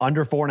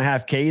 Under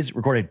 4.5 Ks,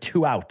 recorded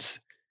 2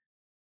 outs.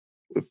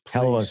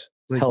 Hell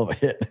of a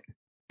hit.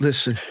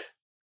 Listen,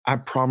 I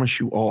promise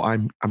you all,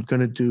 I'm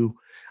going to do.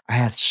 I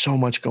had so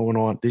much going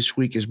on. This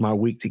week is my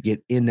week to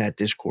get in that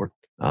Discord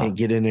and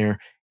get in there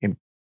and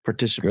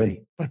participate.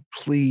 Good. But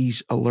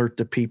please alert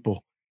the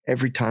people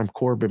every time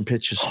Corbin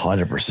pitches.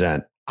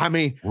 100%. I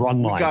mean,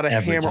 run line. We got to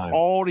hammer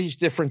all these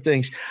different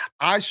things.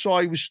 I saw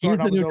he was starting.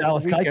 He's the new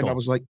Dallas Keuchel. I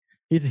was like,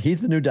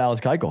 he's the new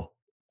Dallas Keuchel.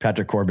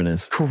 Patrick Corbin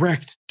is.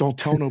 Correct. Don't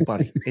tell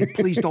nobody. And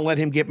please don't let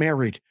him get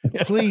married.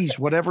 Please,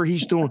 whatever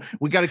he's doing,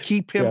 we got to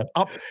keep him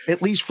up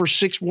at least for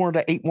 6 more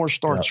to 8 more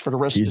starts for the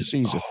rest of the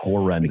season.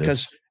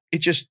 Horrendous.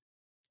 Because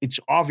it's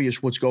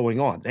obvious what's going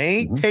on. They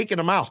ain't taking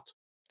him out.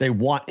 They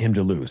want him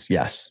to lose.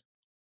 Yes.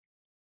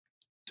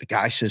 The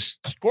guy says,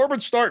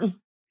 Corbin's starting.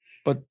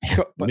 But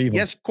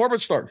yes,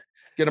 Corbin's starting.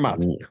 Get him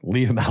out.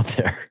 Leave him out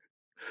there.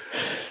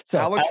 So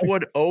Alex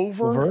Wood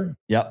over.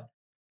 Yep.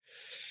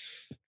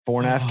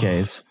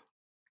 4.5 Ks.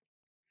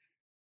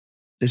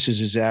 This is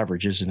his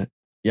average, isn't it?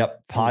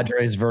 Yep.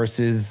 Padres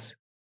versus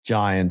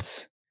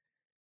Giants.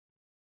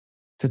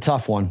 It's a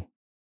tough one.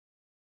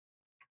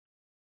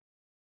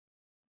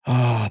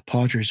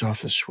 Padres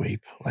off the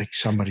sweep. Like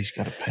somebody's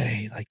got to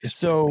pay. Like this.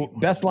 So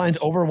best lines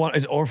over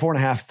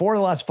 4.5. 4 of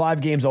the last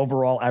 5 games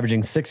overall,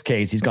 averaging 6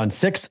 Ks. He's gone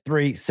 6,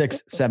 3,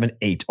 6, 7,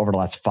 8 over the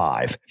last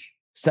 5.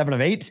 7 of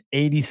 8,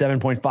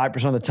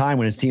 87.5% of the time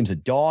when his team's a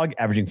dog,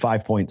 averaging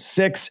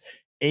 5.6.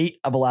 8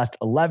 of the last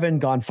 11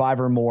 gone 5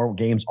 or more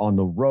games on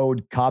the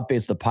road. Cobb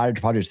faced the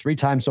Padres 3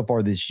 times so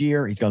far this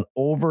year. He's gone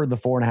over the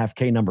 4.5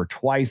 K number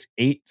twice,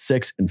 8,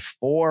 6, and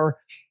 4.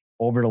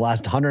 Over the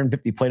last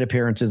 150 plate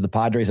appearances, the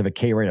Padres have a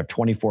K rate of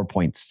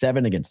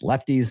 24.7 against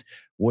lefties.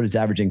 Wood is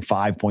averaging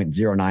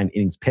 5.09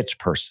 innings pitched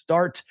per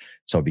start.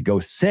 So if you go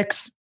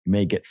 6, you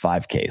may get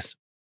 5 Ks.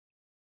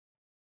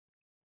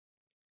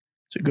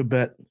 It's a good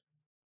bet.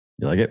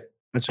 You like it?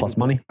 That's plus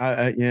money.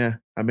 Yeah.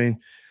 I mean,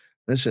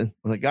 listen,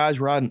 when the guy's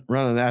running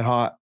that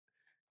hot,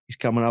 he's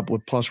coming up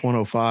with plus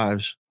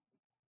 105s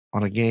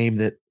on a game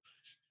that,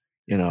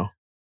 I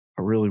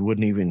really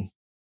wouldn't even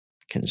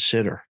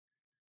consider.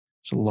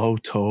 It's a low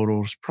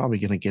total. It's probably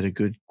going to get a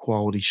good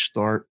quality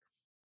start.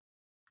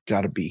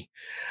 Got to be.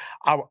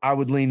 I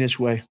would lean this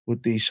way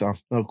with these,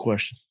 no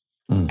question.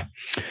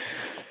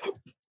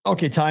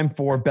 Okay, time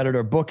for Better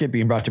to Book It,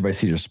 being brought to you by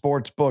Caesars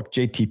Sportsbook.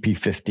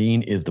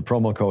 JTP15 is the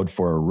promo code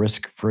for a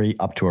risk-free,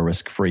 up to a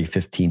risk-free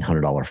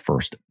 $1,500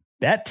 first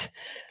bet.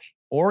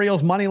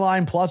 Orioles money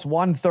line plus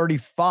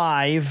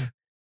 135.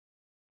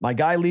 My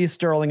guy Lee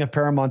Sterling of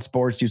Paramount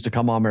Sports used to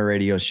come on my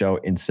radio show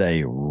and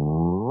say,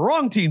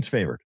 wrong team's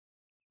favored.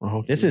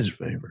 This is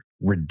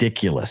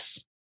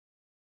ridiculous.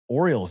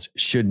 Orioles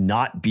should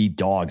not be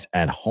dogs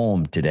at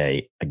home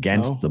today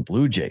against the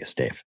Blue Jays,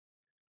 Dave.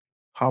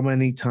 How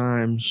many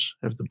times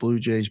have the Blue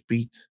Jays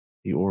beat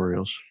the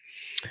Orioles?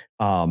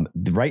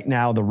 Right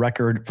now, the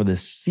record for the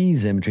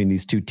season between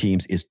these two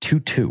teams is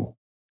 2-2.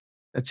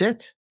 That's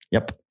it?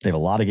 Yep. They have a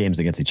lot of games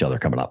against each other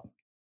coming up.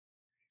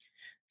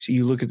 So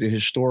you look at the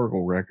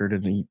historical record,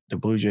 and the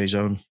Blue Jays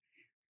own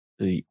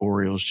the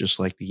Orioles just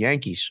like the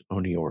Yankees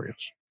own the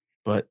Orioles.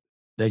 But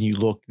then you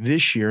look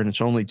this year, and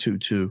it's only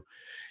 2-2,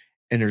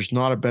 and there's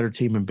not a better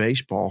team in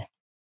baseball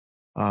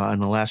in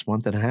the last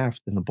month and a half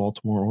than the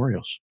Baltimore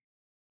Orioles.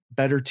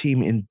 Better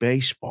team in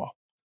baseball.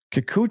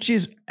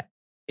 Kikuchi's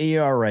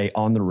ERA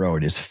on the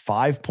road is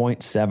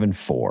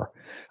 5.74.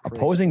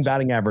 Opposing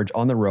batting average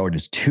on the road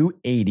is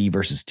 280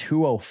 versus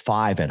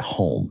 205 at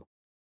home.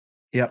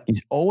 Yep.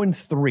 He's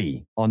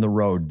 0-3 on the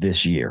road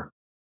this year.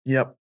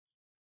 Yep.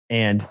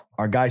 And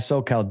our guy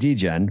SoCal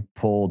DGen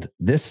pulled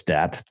this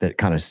stat that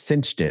kind of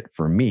cinched it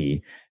for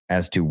me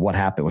as to what's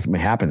going to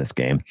happen in this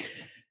game.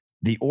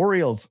 The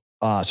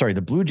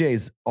the Blue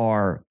Jays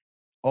are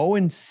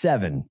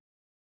 0-7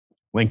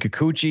 when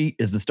Kikuchi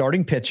is the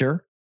starting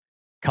pitcher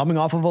coming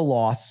off of a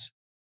loss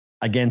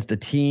against a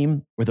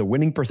team with a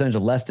winning percentage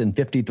of less than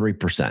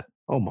 53%.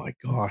 Oh my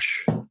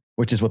gosh.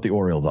 Which is what the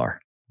Orioles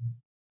are.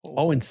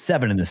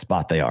 0-7 in this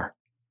spot they are.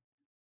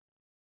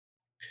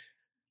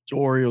 So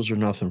Orioles are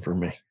nothing for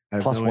me.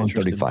 Plus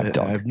 135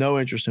 dog. I have no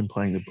interest in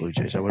playing the Blue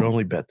Jays. I would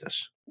only bet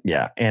this.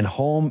 Yeah. And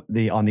on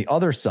the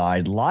other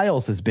side,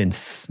 Lyles has been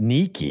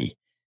sneaky.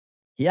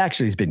 He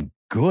actually has been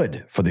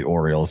good for the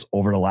Orioles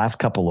over the last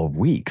couple of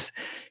weeks.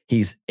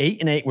 He's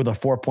 8-8 with a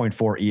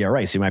 4.4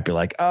 ERA. So you might be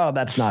like, oh,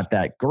 that's not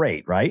that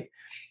great, right?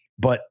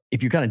 But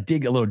if you kind of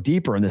dig a little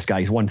deeper in this guy,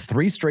 he's won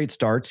 3 straight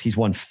starts. He's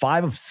won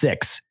 5 of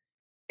 6,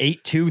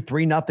 8-2,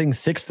 3-0,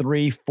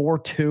 6-3,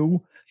 4-2,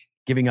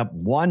 giving up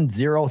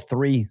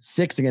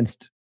 1-0-3-6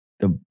 against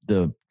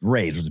the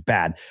Rays, which is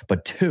bad,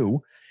 but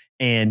 2.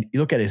 And you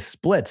look at his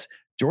splits,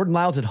 Jordan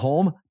Lyles at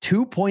home,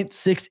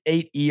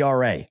 2.68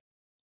 ERA.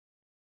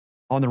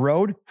 On the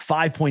road,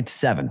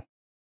 5.7.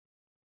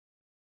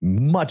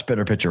 Much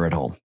better pitcher at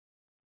home.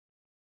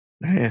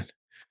 Man,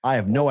 I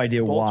have no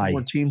idea Baltimore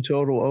why. Team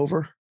total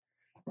over.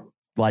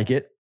 Like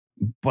it,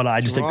 but I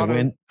just think the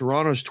win.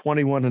 Toronto's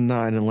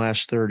 21-9 in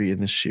last 30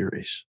 in this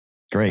series.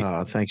 Great.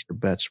 Thanks to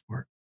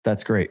BetSmart.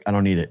 That's great. I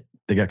don't need it.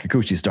 They got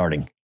Kikuchi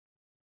starting.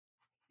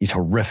 He's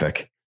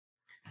horrific.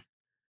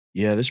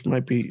 Yeah, this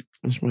might be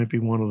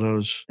one of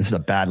those. This is a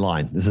bad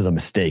line. This is a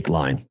mistake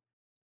line.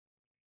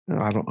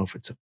 No, I don't know if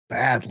it's a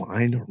bad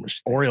line or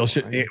mistake. Orioles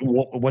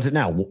what's it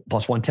now?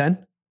 Plus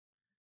 110?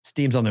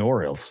 Steam's on the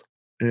Orioles.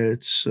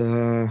 It's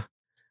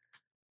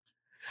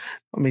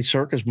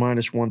Circa's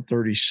minus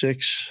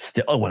 136.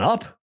 Still, it went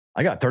up.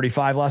 I got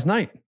 35 last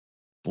night.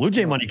 Blue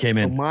Jay money came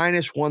in. So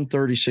minus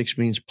 136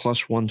 means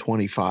plus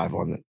 125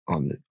 on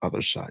the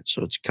other side.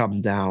 So it's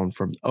come down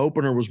from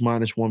opener was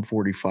minus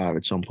 145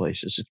 at some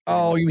places.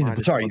 You mean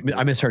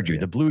I misheard you.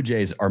 The Blue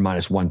Jays are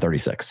minus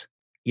 136.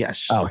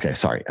 Yes. Oh, okay,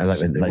 sorry. They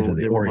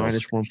were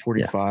minus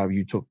 145. Yeah.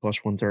 You took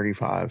plus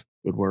 135.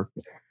 Good work.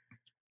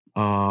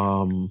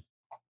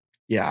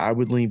 Yeah, I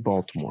would lean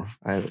Baltimore.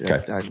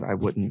 I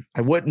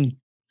wouldn't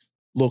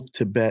look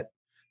to bet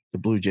the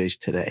Blue Jays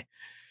today.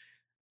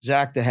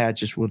 Zach the Hat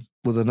just with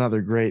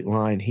another great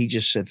line. He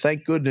just said,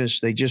 "Thank goodness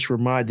they just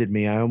reminded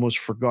me. I almost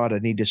forgot I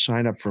need to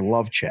sign up for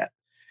Love Chat."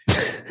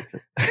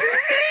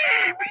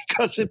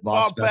 Because it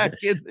popped back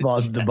in.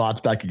 The bot's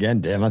back again.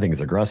 Damn, I think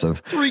it's aggressive.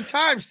 3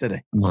 times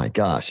today. My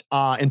gosh.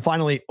 And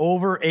finally,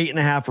 over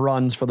 8.5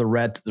 runs for the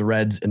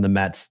Reds and the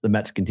Mets. The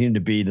Mets continue to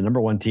be the number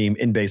 1 team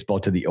in baseball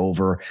to the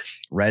over.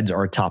 Reds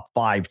are a top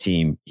 5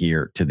 team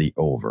here to the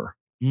over.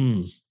 How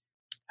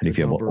do you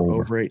feel about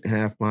over? Over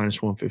 8.5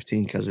 minus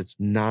 115 because it's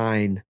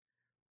 9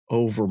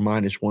 over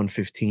minus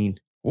 115.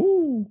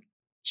 Ooh.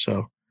 So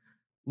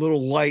a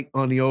little light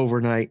on the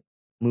overnight.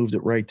 Moved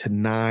it right to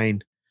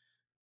 9.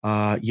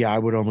 I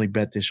would only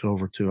bet this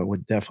over 2. I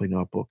would definitely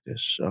not book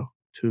this. So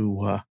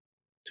 2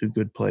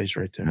 good plays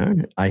right there. All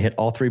right. I hit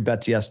all 3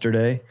 bets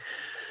yesterday.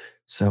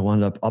 So I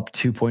wound up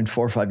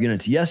 2.45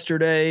 units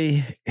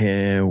yesterday.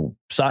 And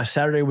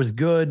Saturday was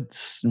good.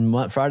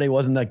 Friday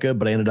wasn't that good,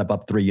 but I ended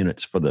up 3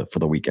 units for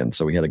the weekend.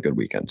 So we had a good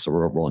weekend. So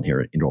we're rolling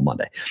here into a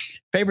Monday.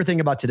 Favorite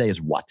thing about today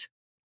is what?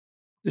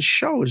 the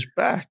show is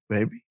back,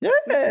 baby.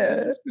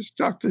 Yeah.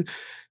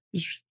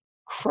 It's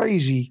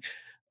crazy.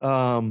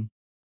 Had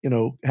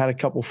a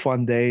couple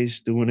fun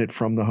days doing it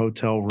from the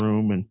hotel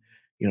room and,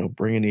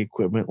 bringing the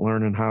equipment,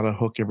 learning how to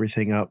hook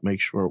everything up,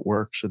 make sure it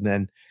works. And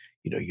then,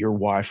 your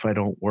Wi-Fi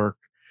don't work.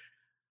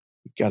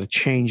 We got to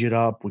change it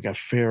up. We got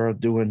Farrah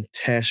doing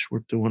tests.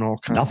 We're doing all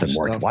kinds of stuff. Nothing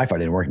worked. Wi-Fi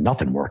didn't work.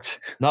 Nothing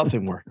worked.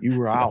 Nothing worked. You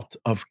were out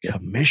of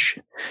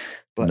commission.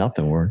 But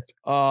nothing worked.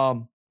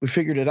 We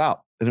figured it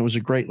out. And it was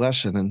a great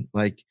lesson. And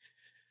we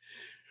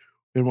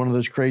had one of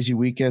those crazy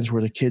weekends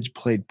where the kids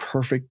played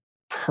perfect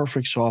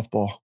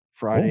softball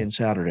Friday and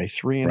Saturday,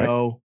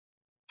 3-0,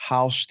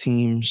 house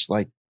teams,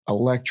 like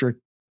electric,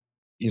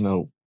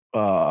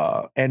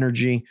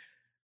 energy.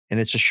 And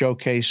it's a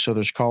showcase. So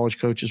there's college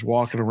coaches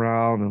walking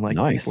around and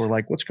people are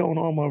like, what's going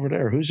on over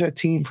there? Who's that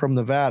team from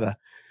Nevada?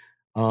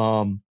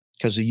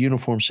 Because the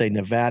uniforms say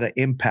Nevada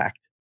Impact.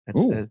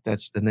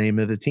 That's the name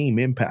of the team,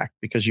 Impact,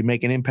 because you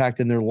make an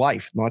impact in their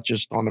life, not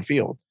just on the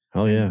field.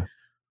 Oh, yeah.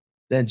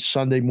 Then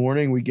Sunday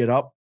morning, we get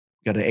up,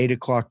 got an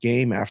 8:00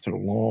 game after a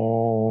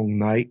long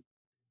night,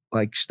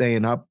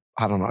 staying up.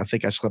 I don't know. I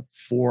think I slept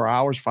 4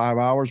 hours, 5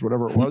 hours,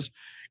 whatever it was,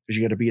 because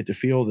you got to be at the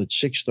field at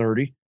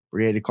 6:30 for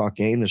the 8:00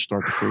 game to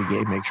start the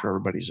pregame, make sure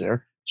everybody's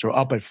there. So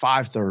up at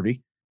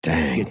 5:30,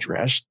 get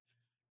dressed.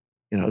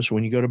 So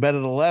when you go to bed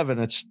at 11,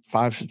 it's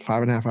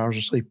 5.5 hours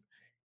of sleep.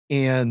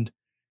 And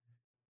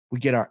we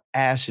get our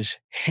asses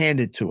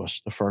handed to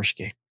us the first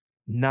game.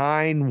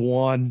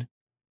 9-1,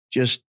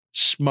 just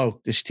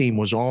smoked. This team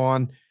was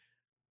on.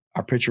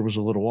 Our pitcher was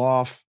a little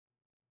off.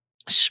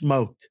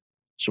 Smoked.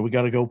 So we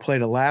got to go play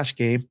the last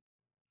game.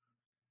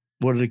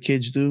 What did the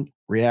kids do?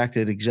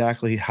 Reacted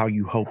exactly how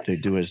you hope they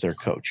do as their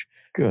coach.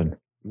 Good.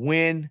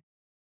 Win,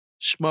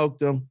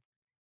 smoked them.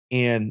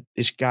 And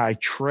this guy,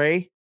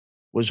 Trey,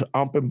 was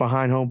umping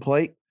behind home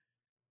plate.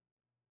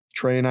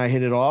 Trey and I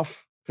hit it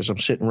off because I'm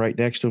sitting right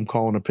next to him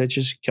calling the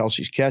pitches.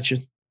 Kelsey's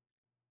catching.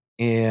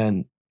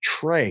 And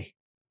Trey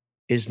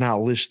is now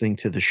listening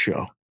to the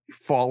show,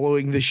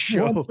 following the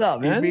show. What's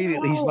up, man?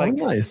 Immediately.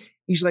 Nice.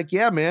 He's like,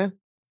 yeah, man.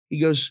 He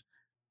goes,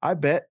 I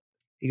bet.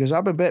 He goes,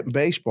 I've been betting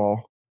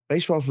baseball.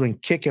 Baseball's been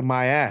kicking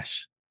my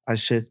ass. I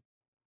said,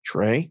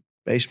 Trey,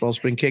 baseball's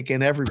been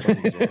kicking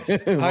everybody's ass.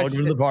 Welcome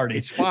to the party.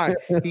 It's fine.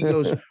 He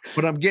goes,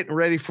 but I'm getting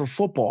ready for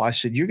football. I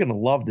said, you're going to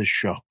love this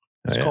show.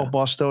 It's called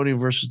Bostonian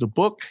versus the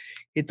Book.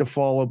 Hit the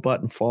follow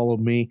button. Follow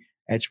me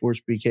at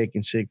Sports BK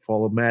and Sig.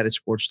 Follow Matt at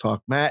Sports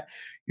Talk Matt.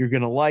 You're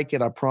going to like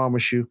it. I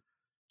promise you.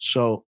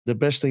 So the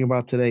best thing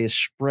about today is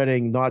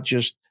spreading not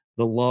just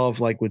the love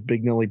like with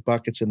Big Nelly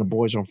Buckets and the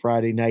boys on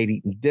Friday night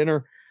eating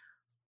dinner,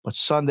 but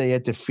Sunday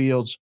at the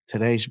Fields.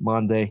 Today's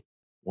Monday.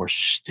 We're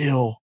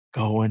still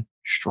going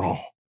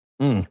strong.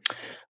 My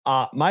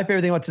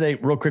favorite thing about today,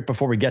 real quick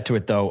before we get to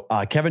it, though,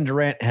 Kevin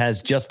Durant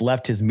has just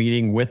left his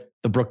meeting with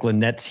the Brooklyn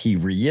Nets. He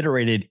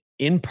reiterated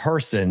in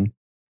person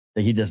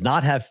that he does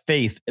not have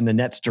faith in the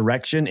Nets'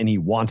 direction and he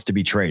wants to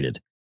be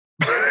traded.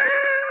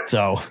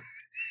 So,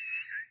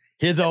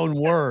 his own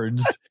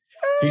words,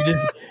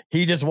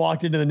 he just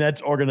walked into the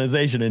Nets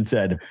organization and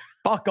said,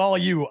 "Fuck all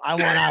you, I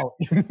want out."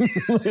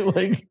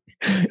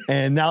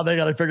 And now they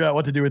got to figure out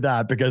what to do with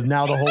that because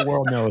now the whole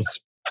world knows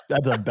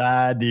that's a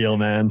bad deal,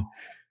 man.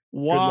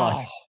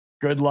 Wow.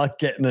 Good luck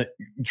getting a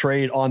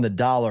trade on the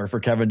dollar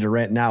for Kevin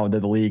Durant now that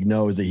the league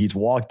knows that he's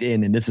walked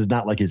in, and this is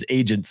not like his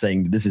agent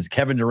saying, this is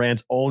Kevin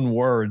Durant's own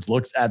words,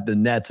 looks at the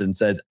Nets and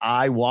says,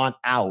 I want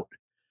out.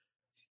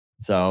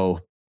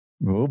 So,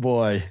 oh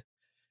boy,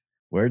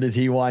 where does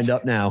he wind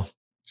up now?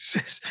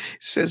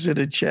 Says in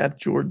the chat,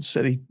 Jordan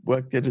said he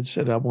walked in and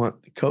said, I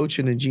want the coach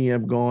and the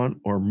GM gone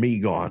or me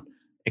gone.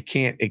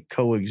 It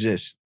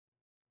coexist.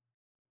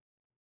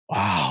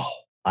 Wow.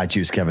 I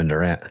choose Kevin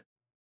Durant.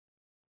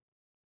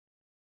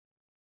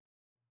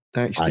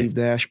 Thanks, Steve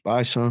Dash.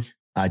 Bye, son.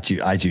 I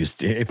choose.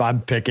 If I'm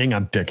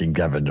picking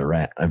Kevin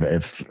Durant.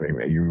 If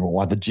you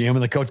want the GM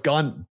and the coach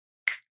gone,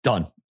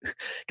 done.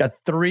 Got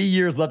 3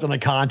 years left on the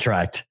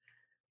contract.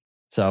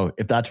 So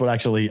if that's what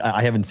actually,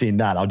 I haven't seen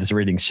that. I'm just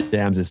reading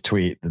Shams'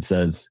 tweet that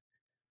says,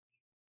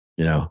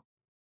 that's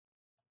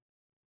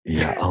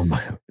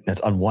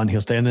on one.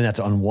 He'll stay in the Nets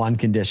on one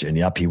condition.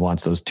 Yep, he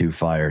wants those two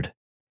fired.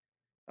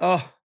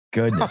 Oh,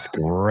 goodness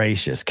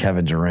gracious,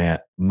 Kevin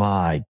Durant.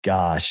 My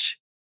gosh.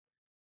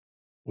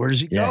 Where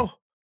does he go?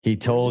 He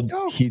told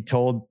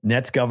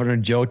Nets Governor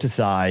Joe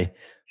Tsai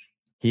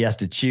he has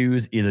to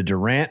choose either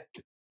Durant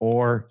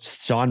or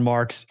Sean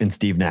Marks and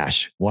Steve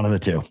Nash. One of the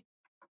two.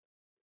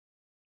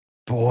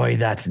 Boy,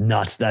 that's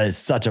nuts. That is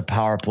such a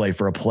power play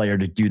for a player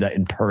to do that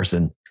in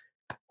person.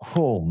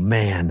 Oh,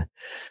 man.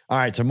 All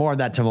right. So more on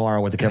that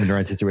tomorrow with the Kevin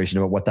Durant situation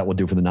about what that will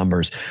do for the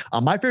numbers.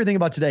 My favorite thing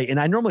about today, and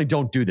I normally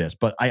don't do this,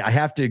 but I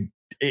have to,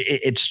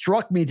 it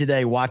struck me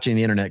today watching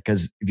the internet,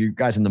 because if you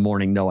guys in the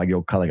morning know I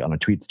go kind of on a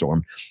tweet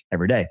storm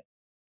every day.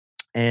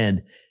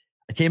 And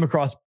I came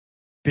across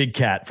Big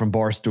Cat from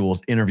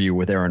Barstool's interview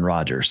with Aaron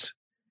Rodgers.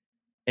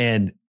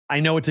 And I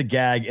know it's a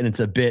gag and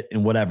it's a bit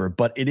and whatever,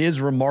 but it is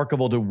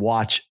remarkable to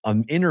watch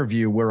an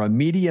interview where a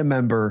media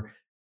member,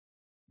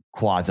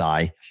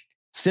 quasi,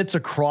 sits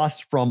across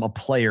from a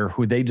player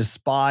who they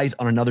despise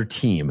on another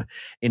team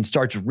and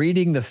starts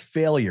reading the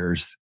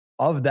failures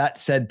of that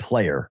said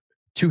player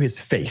to his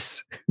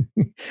face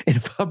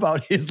and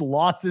about his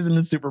losses in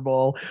the Super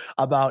Bowl,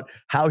 about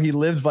how he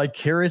lives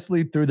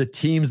vicariously through the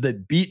teams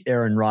that beat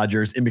Aaron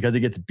Rodgers. And because he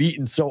gets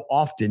beaten so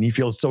often, he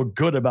feels so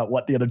good about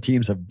what the other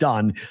teams have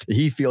done that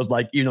he feels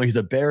like, even though he's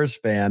a Bears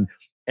fan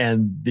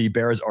and the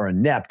Bears are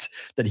inept,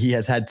 that he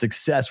has had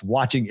success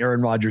watching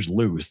Aaron Rodgers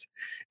lose.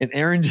 And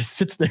Aaron just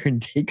sits there and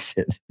takes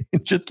it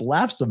and just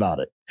laughs about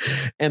it.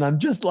 And I'm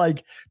just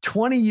like,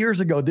 20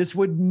 years ago, this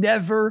would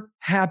never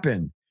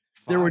happen.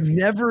 There would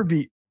never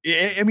be.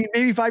 I mean,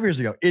 maybe 5 years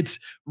ago. It's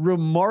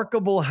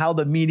remarkable how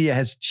the media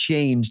has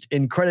changed,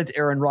 and credit to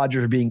Aaron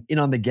Rodgers for being in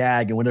on the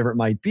gag and whatever it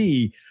might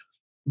be.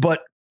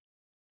 But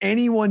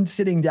anyone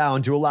sitting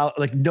down to allow,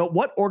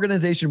 what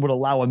organization would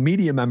allow a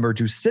media member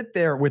to sit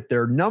there with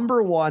their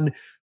number one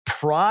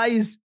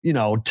prize,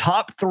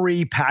 top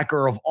 3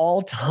 Packer of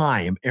all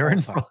time,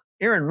 Aaron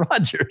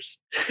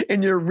Rodgers,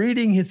 and you're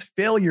reading his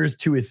failures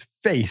to his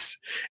face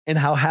and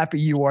how happy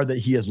you are that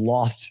he has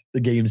lost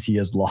the games he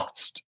has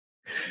lost.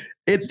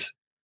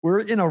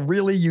 We're in a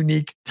really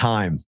unique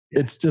time.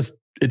 It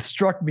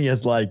struck me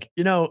as there's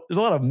a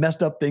lot of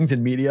messed up things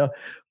in media,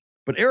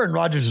 but Aaron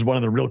Rodgers is one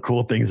of the real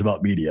cool things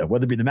about media,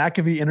 whether it be the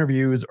McAfee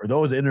interviews or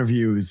those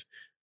interviews.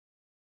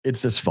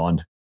 It's just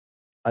fun.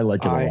 I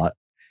like it a lot.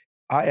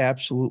 I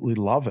absolutely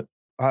love it.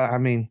 I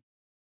mean,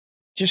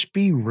 just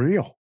be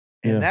real.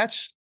 And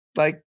that's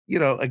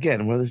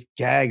again, whether it's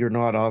gag or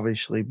not,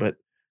 obviously, but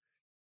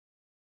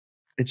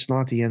it's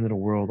not the end of the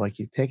world. Like,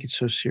 you take it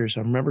so serious. I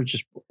remember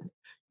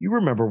you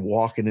remember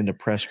walking into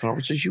press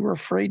conferences, you were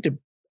afraid to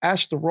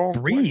ask the wrong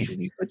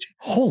question.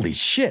 Holy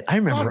shit. I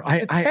remember.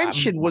 The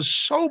tension was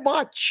so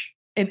much.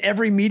 And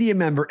every media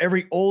member,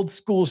 every old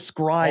school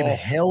scribe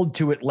held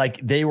to it like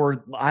they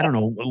were, I don't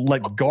know,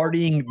 like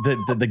guarding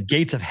the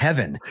gates of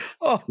heaven.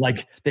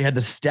 Like they had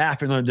the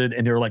staff and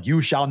they were like,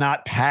 you shall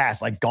not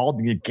pass, like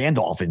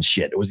Gandalf and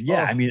shit. It was,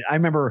 I mean, I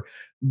remember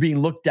being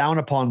looked down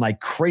upon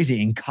like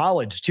crazy in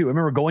college too. I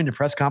remember going to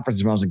press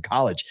conferences when I was in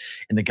college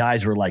and the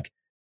guys were like,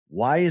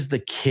 why is the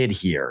kid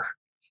here?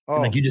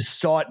 And like you just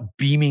saw it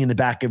beaming in the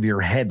back of your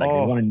head. Like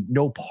they wanted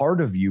no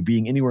part of you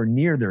being anywhere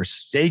near their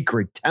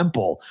sacred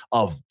temple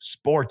of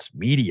sports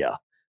media.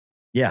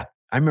 Yeah,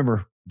 I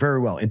remember very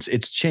well.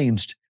 It's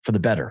changed for the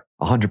better,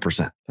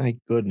 100%.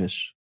 Thank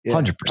goodness.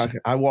 100%.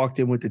 I walked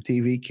in with the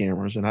TV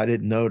cameras and I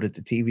didn't know that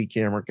the TV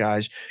camera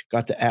guys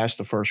got to ask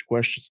the first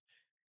questions.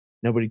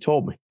 Nobody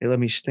told me. They let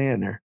me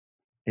stand there.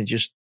 And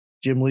just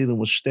Jim Leland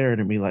was staring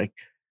at me like,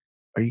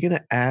 are you going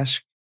to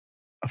ask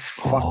a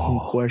fucking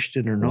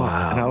question or not?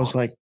 Wow. And I was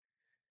like,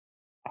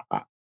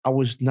 I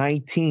was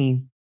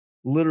 19,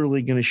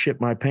 literally going to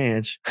shit my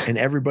pants, and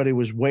everybody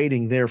was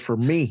waiting there for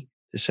me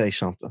to say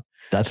something.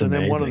 That's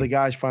amazing. Then one of the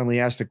guys finally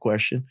asked a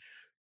question.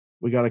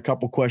 We got a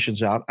couple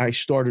questions out. I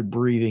started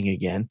breathing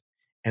again,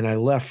 and I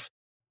left.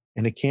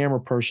 And the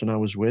camera person I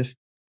was with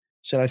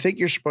said, I think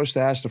you're supposed to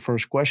ask the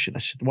first question. I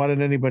said, why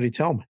didn't anybody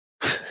tell me?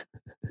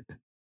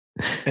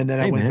 And then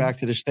I went back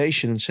to the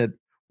station and said,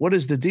 what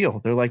is the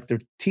deal? They're like,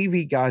 the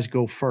TV guys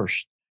go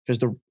first because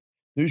the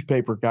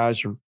newspaper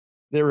guys are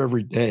there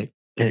every day.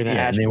 They're going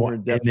to ask more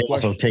in-depth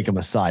questions. Also take them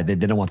aside. They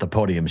didn't want the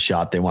podium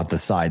shot. They want the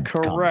side.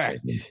 Correct.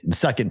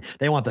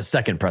 They want the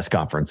second press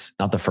conference,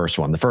 not the first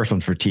one. The first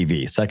one's for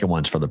TV. Second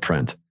one's for the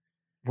print.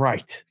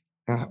 Right.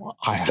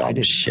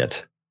 Dumb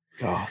shit.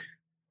 God.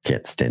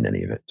 Can't stand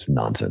any of it. It's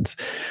nonsense.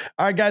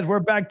 All right, guys, we're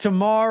back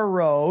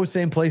tomorrow.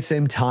 Same place,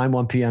 same time,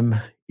 1 p.m.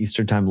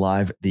 Eastern time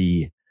live.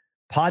 The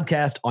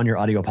podcast on your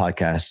audio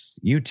podcasts,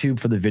 YouTube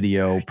for the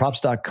video,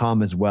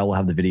 props.com as well. We'll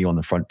have the video on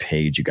the front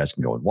page. You guys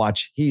can go and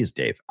watch. He is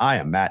Dave. I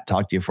am Matt.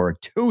 Talk to you for a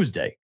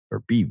Tuesday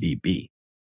for BVB.